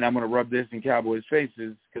 and I'm going to rub this in Cowboys'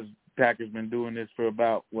 faces because Packers been doing this for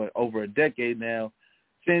about, over a decade now,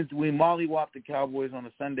 since we mollywopped the Cowboys on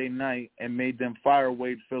a Sunday night and made them fire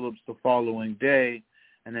Wade Phillips the following day,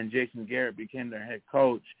 and then Jason Garrett became their head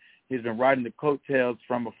coach. He's been riding the coattails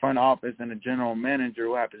from a front office and a general manager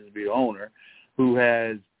who happens to be the owner, who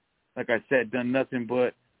has, like I said, done nothing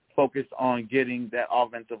but focus on getting that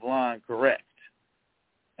offensive line correct.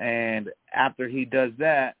 And after he does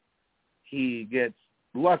that, he gets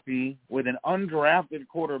lucky with an undrafted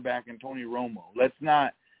quarterback in Tony Romo. Let's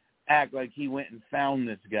not act like he went and found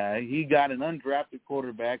this guy. He got an undrafted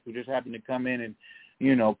quarterback who just happened to come in and,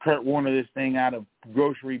 Kurt Warner this thing out of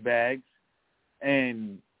grocery bags,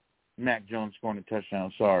 and Mac Jones scoring a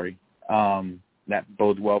touchdown. Sorry. That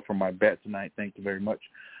bodes well for my bet tonight. Thank you very much.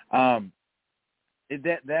 That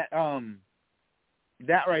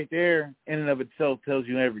right there in and of itself tells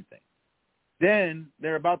you everything. Then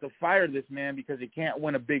they're about to fire this man because he can't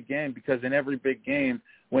win a big game, because in every big game,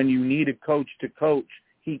 when you need a coach to coach,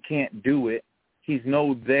 he can't do it. He's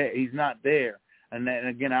not there. And then,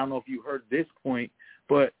 again, I don't know if you heard this point,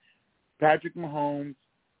 but Patrick Mahomes,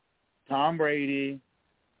 Tom Brady,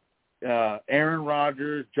 Aaron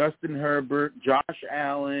Rodgers, Justin Herbert, Josh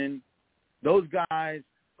Allen, those guys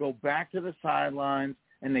go back to the sidelines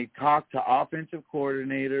and they talk to offensive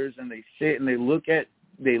coordinators, and they sit and they look at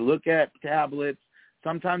tablets.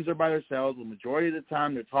 Sometimes they're by themselves. The majority of the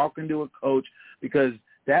time they're talking to a coach, because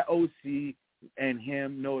that OC and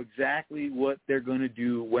him know exactly what they're going to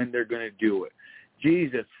do when they're going to do it.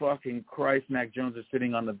 Jesus fucking Christ, Mac Jones is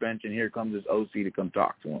sitting on the bench, and here comes his OC to come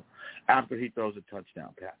talk to him after he throws a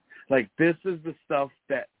touchdown pass. Like, this is the stuff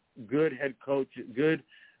that good head coaches, good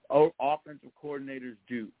offensive coordinators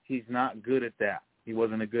do. He's not good at that. He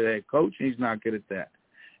wasn't a good head coach, and he's not good at that.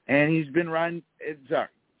 And he's been riding –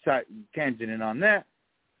 sorry, tangenting on that.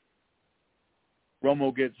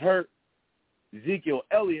 Romo gets hurt. Ezekiel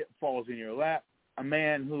Elliott falls in your lap, a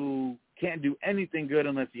man who can't do anything good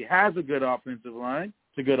unless he has a good offensive line.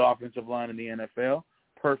 It's a good offensive line in the NFL.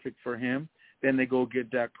 Perfect for him. Then they go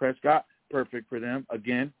get Dak Prescott. Perfect for them.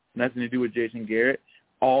 Again, nothing to do with Jason Garrett.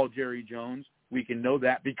 All Jerry Jones. We can know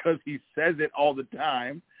that because he says it all the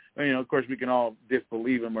time. Of course, we can all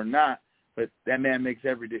disbelieve him or not, but that man makes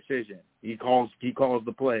every decision. He calls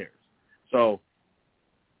the players. So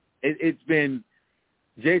it's been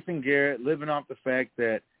Jason Garrett living off the fact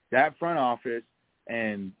that front office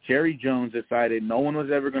and Jerry Jones decided no one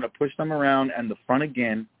was ever going to push them around and the front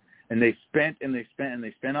again, and they spent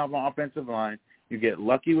off an offensive line. You get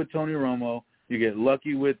lucky with Tony Romo. You get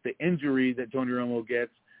lucky with the injury that Tony Romo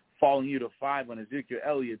gets, falling you to 5 when Ezekiel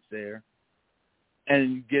Elliott's there.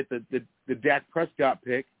 And you get the Dak Prescott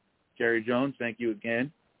pick, Jerry Jones, thank you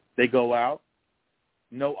again. They go out,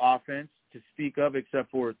 no offense to speak of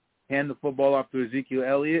except for hand the football off to Ezekiel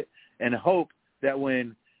Elliott and hope that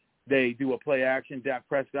when they do a play action, Dak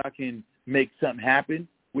Prescott can make something happen,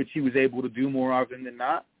 which he was able to do more often than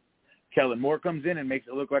not. Kellen Moore comes in and makes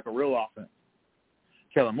it look like a real offense.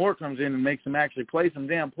 Kellen Moore comes in and makes them actually play some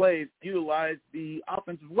damn plays, utilize the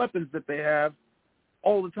offensive weapons that they have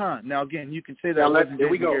all the time. Now, again, you can say that. Here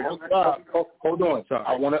we go. Hold on. Sorry.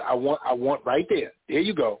 I want right there. There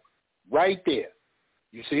you go. Right there.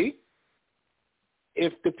 You see?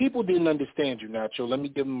 If the people didn't understand you, Nacho, let me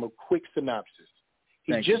give them a quick synopsis.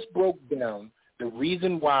 He just broke down the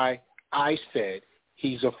reason why I said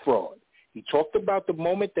he's a fraud. He talked about the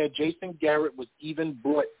moment that Jason Garrett was even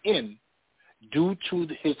brought in due to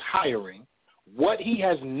his hiring, what he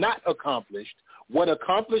has not accomplished, what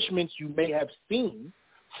accomplishments you may have seen,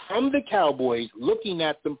 from the Cowboys looking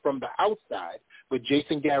at them from the outside, but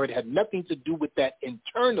Jason Garrett had nothing to do with that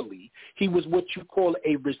internally. He was what you call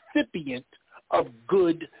a recipient of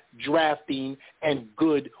good drafting and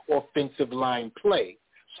good offensive line play.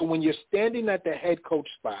 So when you're standing at the head coach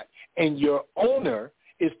spot and your owner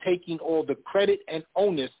is taking all the credit and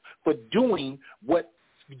onus for doing what's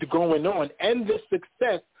going on and the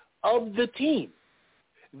success of the team,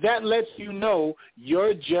 that lets you know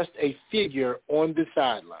you're just a figure on the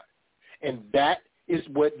sideline. And that is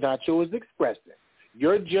what Nacho is expressing.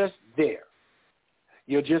 You're just there.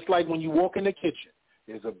 You're just like when you walk in the kitchen.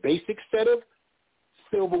 There's a basic set of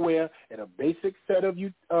silverware and a basic set of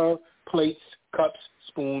plates, cups,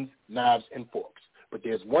 spoons, knives, and forks. But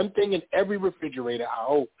there's one thing in every refrigerator I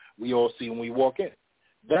hope we all see when we walk in.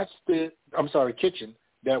 That's the kitchen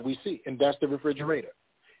that we see, and that's the refrigerator.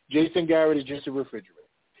 Jason Garrett is just a refrigerator.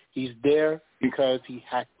 He's there because he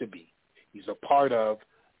has to be. He's a part of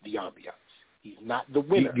the ambiance. He's not the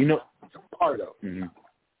winner. He's a part of. Mm-hmm.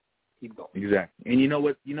 Keep going. Exactly. And you know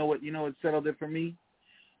what settled it for me?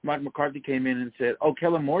 Mike McCarthy came in and said, "Oh,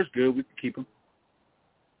 Kellen Moore's good. We can keep him."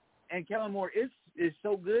 And Kellen Moore is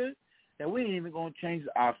so good that we ain't even gonna change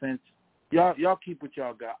the offense. Y'all keep what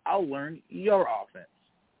y'all got. I'll learn your offense.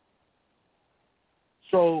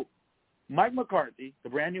 So Mike McCarthy, the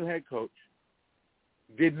brand new head coach,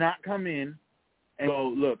 did not come in and go,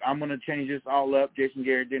 look, I'm going to change this all up. Jason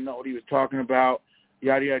Garrett didn't know what he was talking about,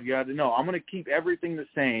 yada, yada, yada. No, I'm going to keep everything the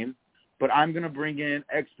same, but I'm going to bring in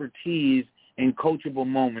expertise in coachable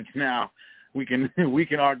moments. Now, we can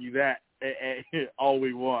argue that all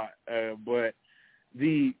we want, but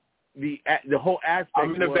the whole aspect.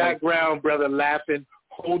 I'm in the background, brother, laughing,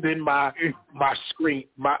 holding my screech.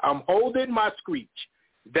 I'm holding my screech.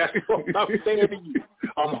 That's what I'm saying to you.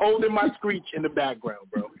 I'm holding my screech in the background,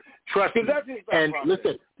 bro. Trust me. And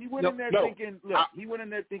listen, he went in there thinking. Look, he went in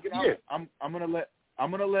there thinking, I'm gonna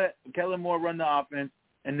let Kellen Moore run the offense,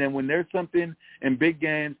 and then when there's something in big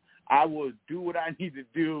games, I will do what I need to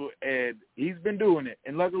do, and he's been doing it.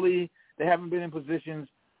 And luckily, they haven't been in positions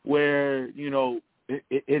where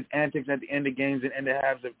his antics at the end of games and end of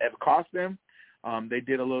halves have cost them. They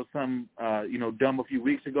did a little something dumb a few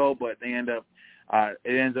weeks ago, but they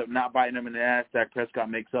it ends up not biting them in the ass. Dak Prescott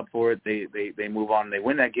makes up for it. They move on and they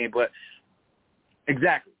win that game. But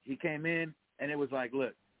exactly, he came in and it was like,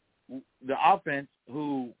 look, the offense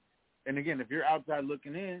and again, if you're outside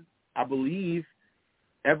looking in, I believe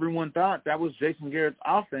everyone thought that was Jason Garrett's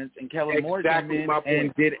offense, and Kellen Moore came in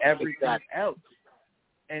and did everything else.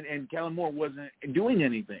 And Kellen Moore wasn't doing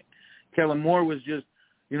anything. Kellen Moore was just,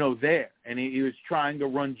 there, and he was trying to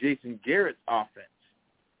run Jason Garrett's offense.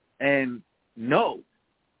 And no,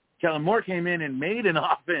 Kellen Moore came in and made an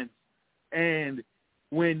offense. And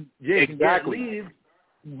when Jason Garrett leaves,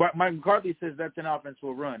 Mike McCarthy says that's an offense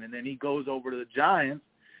we'll run. And then he goes over to the Giants.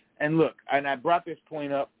 And look, and I brought this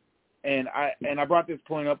point up, and I brought this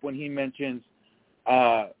point up when he mentions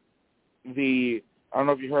I don't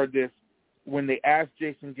know if you heard this, when they asked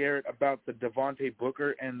Jason Garrett about the Devontae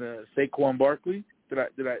Booker and the Saquon Barkley.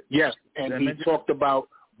 Did I? Yes, and he talked about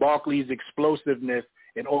Barkley's explosiveness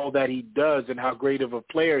and all that he does and how great of a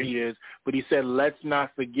player he is. But he said, let's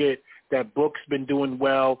not forget that Book's been doing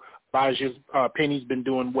well, Penny's been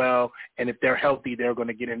doing well, and if they're healthy, they're going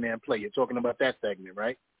to get in there and play. You're talking about that segment,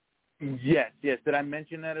 right? Yes. Did I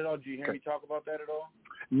mention that at all? Did you hear me talk about that at all?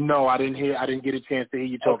 No, I didn't get a chance to hear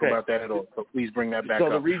you talk about that at all. So please bring that back up.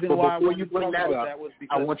 So the reason why before you bring that up,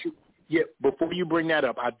 before you bring that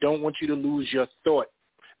up, I don't want you to lose your thought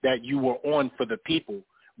that you were on for the people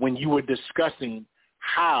when you were discussing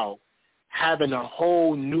how having a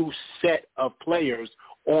whole new set of players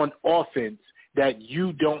on offense that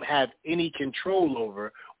you don't have any control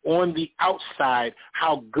over on the outside,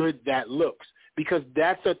 how good that looks. Because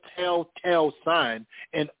that's a telltale sign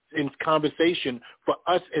in conversation for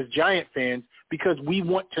us as Giant fans, because we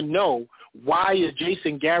want to know, why is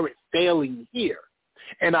Jason Garrett failing here?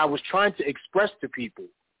 And I was trying to express to people,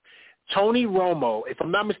 Tony Romo, if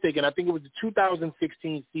I'm not mistaken, I think it was the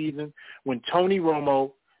 2016 season when Tony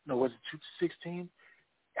Romo, was it 2016?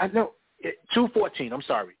 2014, I'm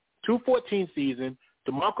sorry. 2014 season,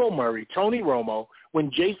 DeMarco Murray, Tony Romo, when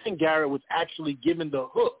Jason Garrett was actually given the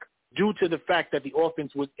hook due to the fact that the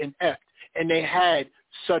offense was inept and they had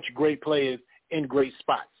such great players in great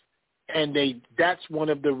spots. And that's one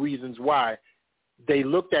of the reasons why they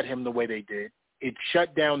looked at him the way they did. It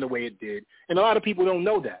shut down the way it did. And a lot of people don't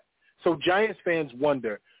know that. So Giants fans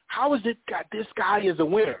wonder, how is it that this guy is a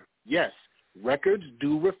winner? Yes, records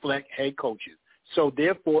do reflect head coaches. So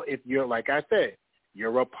therefore, if you're, like I said,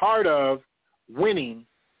 you're a part of winning,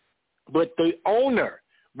 but the owner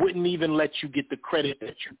wouldn't even let you get the credit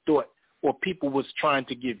that you thought or people was trying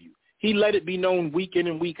to give you. He let it be known week in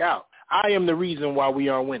and week out. I am the reason why we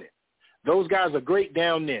are winning. Those guys are great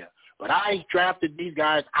down there, but I drafted these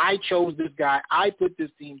guys. I chose this guy. I put this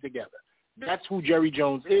team together. That's who Jerry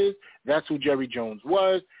Jones is. That's who Jerry Jones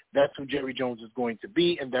was. That's who Jerry Jones is going to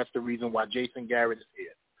be, and that's the reason why Jason Garrett is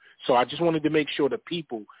here. So I just wanted to make sure the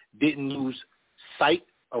people didn't lose sight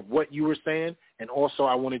of what you were saying, and also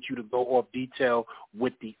I wanted you to go off detail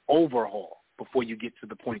with the overhaul before you get to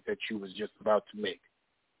the point that you was just about to make.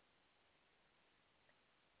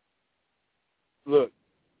 Look,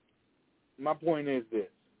 my point is this,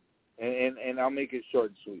 and I'll make it short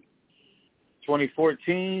and sweet.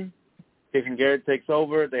 2014, Jason Garrett takes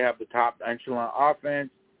over. They have the top echelon offense,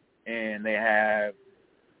 and they have,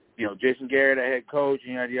 Jason Garrett, a head coach,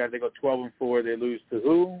 and they go 12-4. They lose to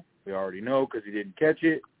who? We already know because he didn't catch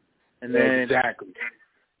it. And then exactly.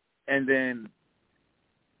 And then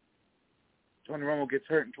Tony Romo gets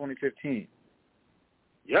hurt in 2015.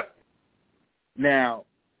 Yep. Now,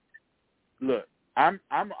 look, I'm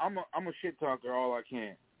a shit talker all I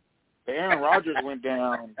can. But Aaron Rodgers went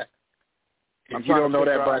down. If you don't know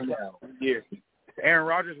that by now. Yeah. Aaron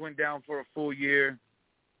Rodgers went down for a full year,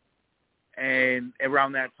 and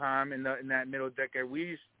around that time in that middle decade,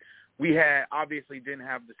 we had obviously didn't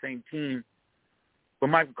have the same team, but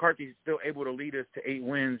Mike McCarthy is still able to lead us to 8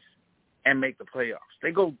 wins and make the playoffs.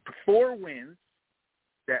 They go 4 wins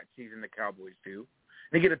that season, the Cowboys do.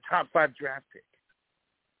 They get a top 5 draft pick.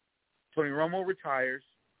 Tony Romo retires.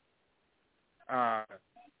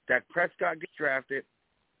 Dak Prescott gets drafted.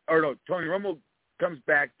 Or no, Tony Romo comes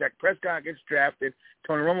back. Dak Prescott gets drafted.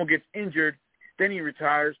 Tony Romo gets injured. Then he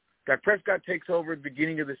retires. Dak Prescott takes over at the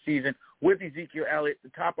beginning of the season with Ezekiel Elliott, the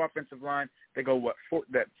top offensive line. They go,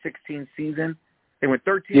 that 16 season? They went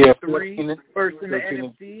 13-3, first in the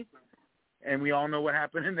NFC. And we all know what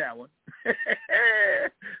happened in that one.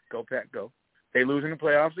 Go, Pat, go. They lose in the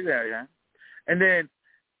playoffs again. Yeah. And then,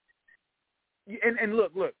 and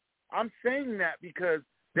look, I'm saying that because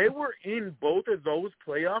they were in both of those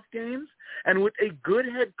playoff games, and with a good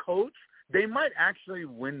head coach, they might actually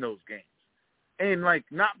win those games. And,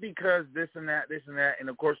 not because this and that, and,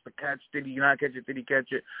 of course, the catch, did he not catch it, did he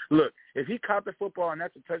catch it? Look, if he caught the football and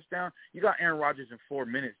that's a touchdown, you got Aaron Rodgers in 4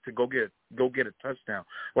 minutes to go get a touchdown.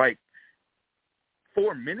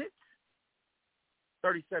 4 minutes?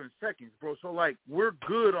 37 seconds, bro. So, we're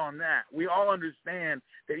good on that. We all understand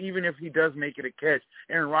that even if he does make it a catch,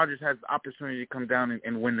 Aaron Rodgers has the opportunity to come down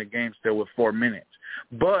and win the game still with 4 minutes.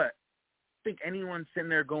 But I think anyone's sitting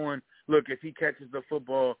there going, look, if he catches the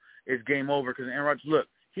football, it's game over. Because Aaron Rodgers, look,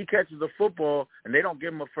 he catches the football and they don't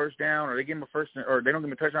give him a first down, or they give him or they don't give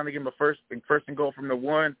him a touchdown, they give him a first and goal from the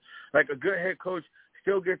 1. A good head coach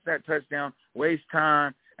still gets that touchdown, wastes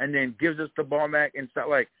time, and then gives us the ball back and stuff.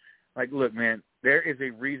 Look, man, there is a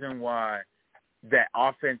reason why that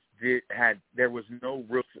offense there was no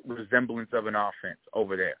real resemblance of an offense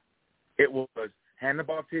over there. It was hand the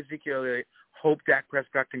ball to Ezekiel, hope Dak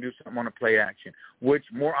Prescott can do something on a play action, which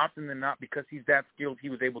more often than not, because he's that skilled, he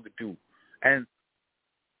was able to do. And,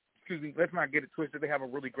 let's not get it twisted, they have a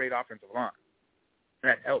really great offensive line.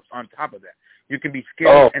 That helps on top of that. You can be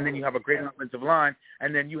skilled, and then you have a great offensive line,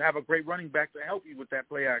 and then you have a great running back to help you with that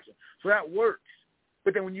play action. So that works.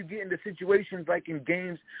 But then when you get into situations like in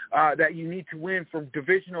games that you need to win for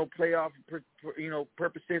divisional playoff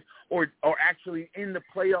purposes, or actually in the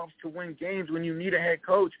playoffs to win games, when you need a head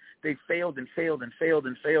coach, they failed and failed and failed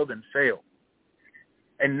and failed and failed.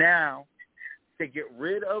 And now they get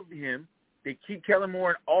rid of him. They keep Kellen Moore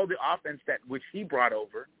and all the offense which he brought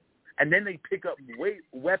over, and then they pick up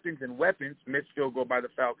weapons and weapons. Missed field goal by the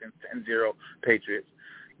Falcons, 10-0 Patriots.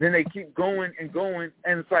 Then they keep going and going,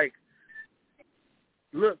 and it's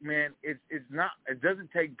look, man, it's not. It doesn't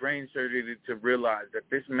take brain surgery to realize that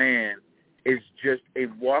this man is just a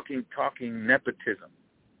walking, talking nepotism.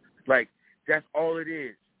 That's all it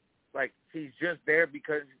is. He's just there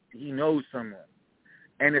because he knows someone.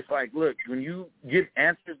 And it's look, when you give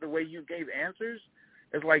answers the way you gave answers,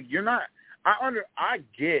 it's you're not. I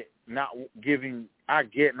get not giving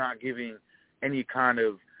any kind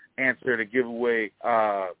of answer to give away.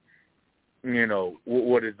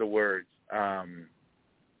 What is the word?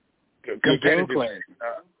 Game plan.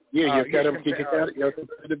 You got a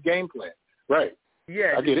competitive game plan. Right.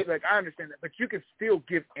 Yeah, I get it. I understand that. But you can still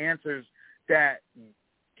give answers that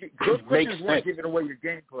those questions weren't giving away your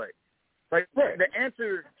gameplay. The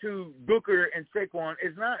answer to Booker and Saquon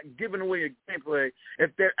is not giving away your gameplay if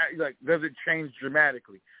they're does it change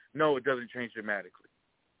dramatically? No, it doesn't change dramatically.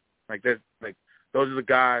 Those are the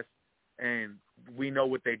guys, and we know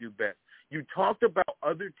what they do best. You talked about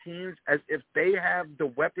other teams as if they have the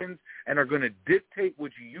weapons and are going to dictate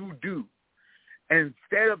what you do.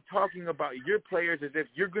 Instead of talking about your players as if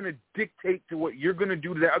you're going to dictate to what you're going to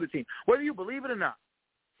do to that other team, whether you believe it or not,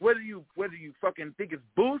 whether you fucking think it's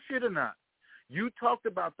bullshit or not, you talked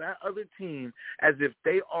about that other team as if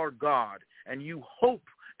they are God, and you hope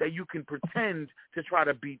that you can pretend to try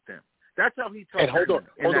to beat them. That's how he talks. And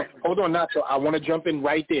hold on, Nacho. I want to jump in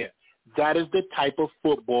right there. That is the type of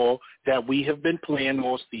football that we have been playing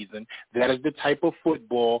all season. That is the type of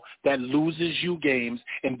football that loses you games,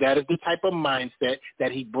 and that is the type of mindset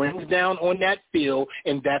that he brings down on that field,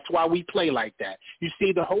 and that's why we play like that. You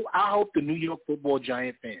see, I hope the New York Football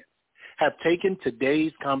Giant fans have taken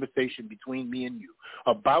today's conversation between me and you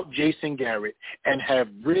about Jason Garrett and have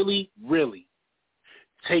really, really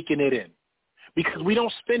taken it in. Because we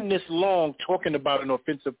don't spend this long talking about an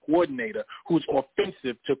offensive coordinator who's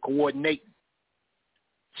offensive to coordinating.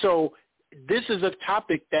 So this is a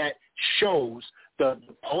topic that shows the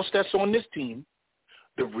pulse that's on this team,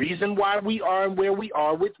 the reason why we are and where we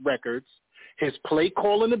are with records, his play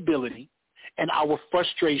calling ability, and our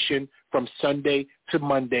frustration from Sunday to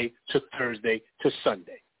Monday to Thursday to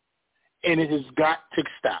Sunday. And it has got to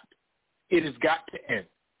stop. It has got to end.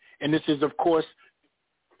 And this is, of course,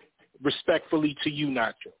 respectfully to you,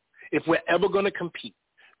 Nacho, if we're ever going to compete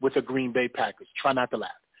with the Green Bay Packers, try not to laugh.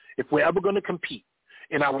 If we're ever going to compete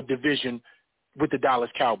in our division with the Dallas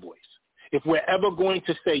Cowboys, if we're ever going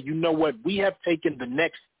to say, you know what, we have taken the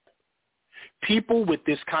next step, people with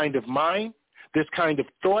this kind of mind, this kind of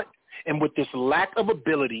thought, and with this lack of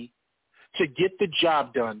ability to get the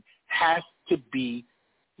job done has to be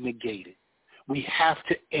negated. We have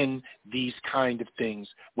to end these kind of things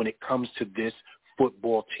when it comes to this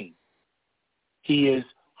football team. He is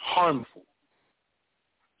harmful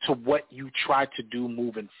to what you try to do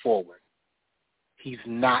moving forward. He's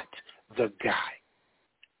not the guy.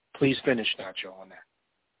 Please finish, Nacho, on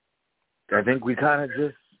that. I think we kind of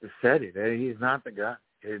just said it. He's not the guy.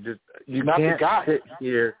 You not can't the guy. Sit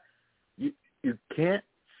here. You can't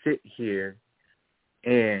sit here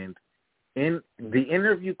and in the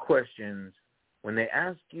interview questions, when they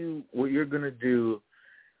ask you what you're going to do,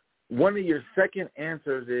 one of your second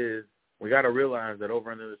answers is, we got to realize that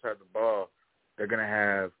over on the other side of the ball, they're going to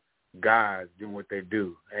have guys doing what they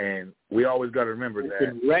do. And we always got to remember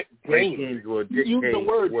that great teams will dictate use the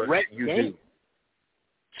word what you do.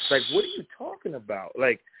 It's like, what are you talking about?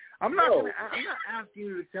 Like, I'm not asking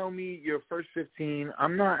you to tell me your first 15.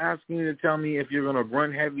 I'm not asking you to tell me if you're going to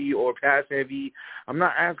run heavy or pass heavy. I'm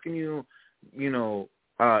not asking you,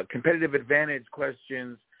 competitive advantage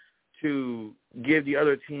questions to give the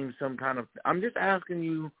other team some kind of – I'm just asking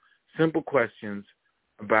you simple questions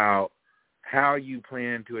about how you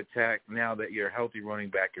plan to attack now that your healthy running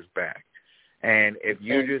back is back. And if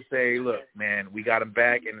you just say, look, man, we got him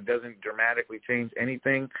back and it doesn't dramatically change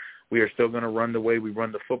anything, we are still going to run the way we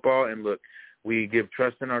run the football. And, look, we give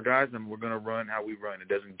trust in our guys and we're going to run how we run. It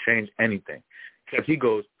doesn't change anything. Except he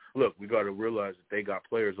goes, look, we got to realize that they got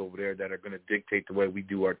players over there that are going to dictate the way we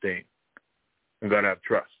do our thing. We got to have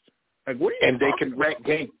trust. Like, what are you and they can wreck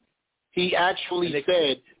games. He actually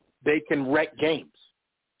said they can wreck games.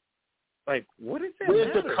 Like, what is that?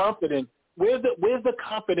 Where's the confidence? Where's the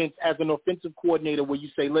confidence as an offensive coordinator where you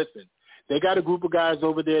say, listen, they got a group of guys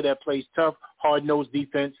over there that plays tough, hard-nosed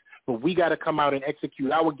defense, but we got to come out and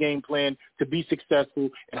execute our game plan to be successful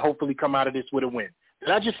and hopefully come out of this with a win. Did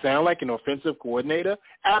I just sound like an offensive coordinator?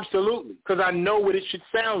 Absolutely, because I know what it should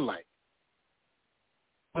sound like.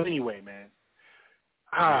 But anyway, man.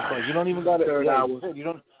 You don't even got to. You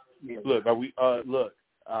don't. Look, are we?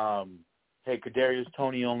 Hey, Kadarius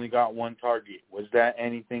Toney only got one target. Was that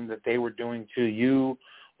anything that they were doing to you,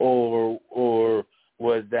 or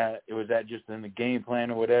was that just in the game plan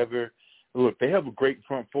or whatever? Look, they have a great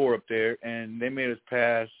front four up there, and they made us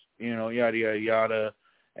pass. Yada yada yada,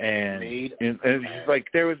 and it's just like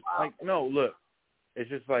there was like no look. It's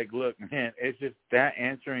just like look, man. It's just that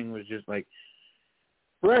answering was just like.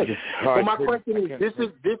 Right. Well, my question is,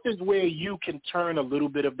 this is where you can turn a little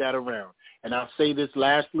bit of that around. And I'll say this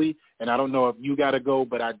lastly, and I don't know if you got to go,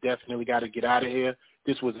 but I definitely got to get out of here.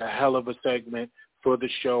 This was a hell of a segment for the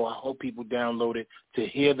show. I hope people download it to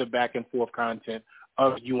hear the back and forth content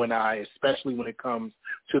of you and I, especially when it comes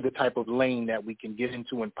to the type of lane that we can get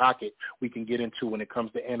into and pocket we can get into when it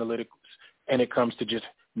comes to analytics and it comes to just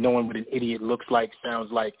knowing what an idiot looks like,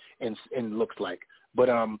 sounds like, and looks like. But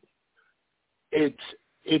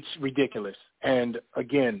it's ridiculous. And,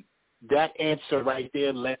 again, that answer right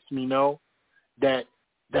there lets me know that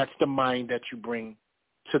that's the mind that you bring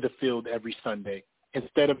to the field every Sunday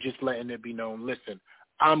instead of just letting it be known, listen,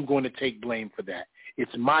 I'm going to take blame for that.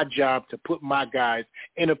 It's my job to put my guys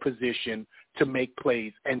in a position to make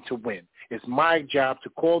plays and to win. It's my job to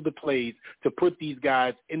call the plays, to put these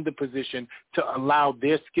guys in the position to allow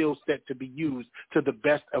their skill set to be used to the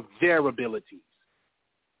best of their abilities.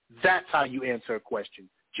 That's how you answer a question,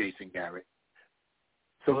 Jason Garrett.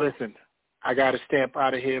 So listen, I got to stamp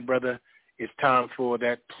out of here, brother. It's time for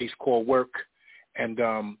that place called work. And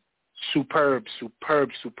superb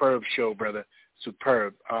show, brother.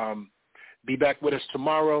 Superb. Be back with us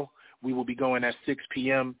tomorrow. We will be going at 6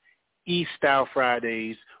 p.m. East Style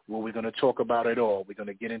Fridays, where we're going to talk about it all. We're going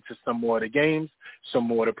to get into some more of the games, some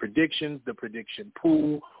more of the predictions, the prediction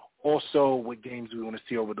pool, also what games we want to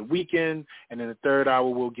see over the weekend. And in the third hour,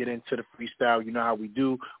 we'll get into the freestyle. You know how we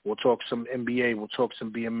do. We'll talk some NBA. We'll talk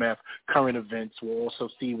some BMF, current events. We'll also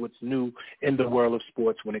see what's new in the world of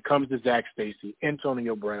sports when it comes to Zach Stacy,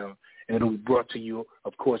 Antonio Brown, and it'll be brought to you,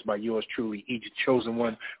 of course, by yours truly, each chosen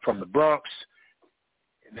one from the Bronx.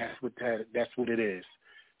 And that's what it is.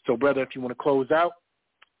 So, brother, if you want to close out,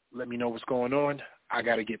 let me know what's going on. I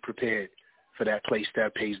got to get prepared for that place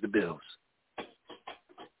that pays the bills.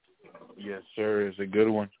 Yes, sir. It's a good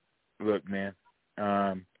one. Look, man,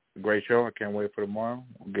 great show. I can't wait for tomorrow.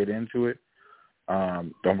 We'll get into it.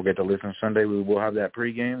 Don't forget to listen Sunday. We will have that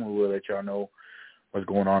pregame. We will let y'all know what's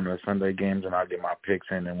going on in the Sunday games, and I'll get my picks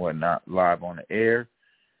in and whatnot live on the air.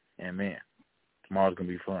 And, man, tomorrow's going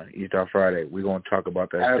to be fun. Easter Friday. We're going to talk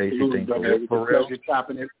about that Stacey thing for real.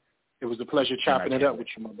 It was a pleasure chopping it up with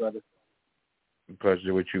you, my brother.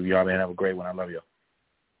 Pleasure with you. Y'all, man, have a great one. I love you.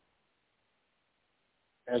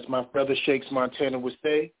 As my brother Shakes Montana would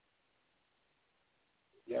say,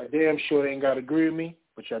 y'all damn sure ain't got to agree with me,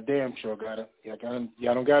 but y'all damn sure got to. Y'all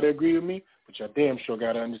don't got to agree with me, but y'all damn sure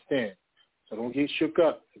got to understand. So don't get shook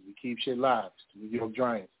up because we keep shit live. It's the New York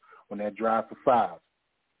Giants on that drive for 5.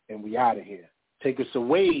 And we out of here. Take us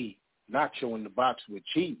away, Nacho in the box with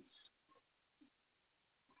cheese.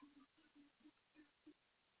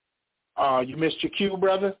 You missed your cue,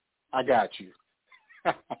 brother? I got you.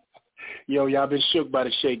 Yo, y'all been shook by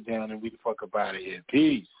the Shakedown, and we the fuck up out of here.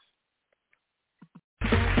 Peace.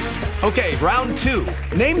 Okay, round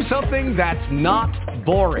 2. Name something that's not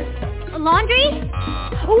boring. A laundry?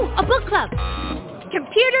 Ooh, a book club.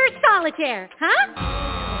 Computer solitaire, huh?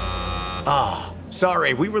 Ah,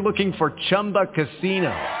 sorry, we were looking for Chumba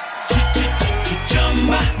Casino.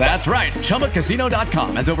 That's right.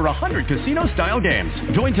 ChumbaCasino.com has over 100 casino-style games.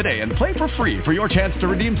 Join today and play for free for your chance to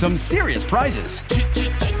redeem some serious prizes.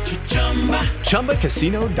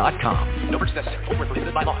 ChumbaCasino.com. No purchase necessary. Void where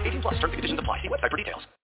prohibited by law. 18+. Terms and conditions apply. See website for details.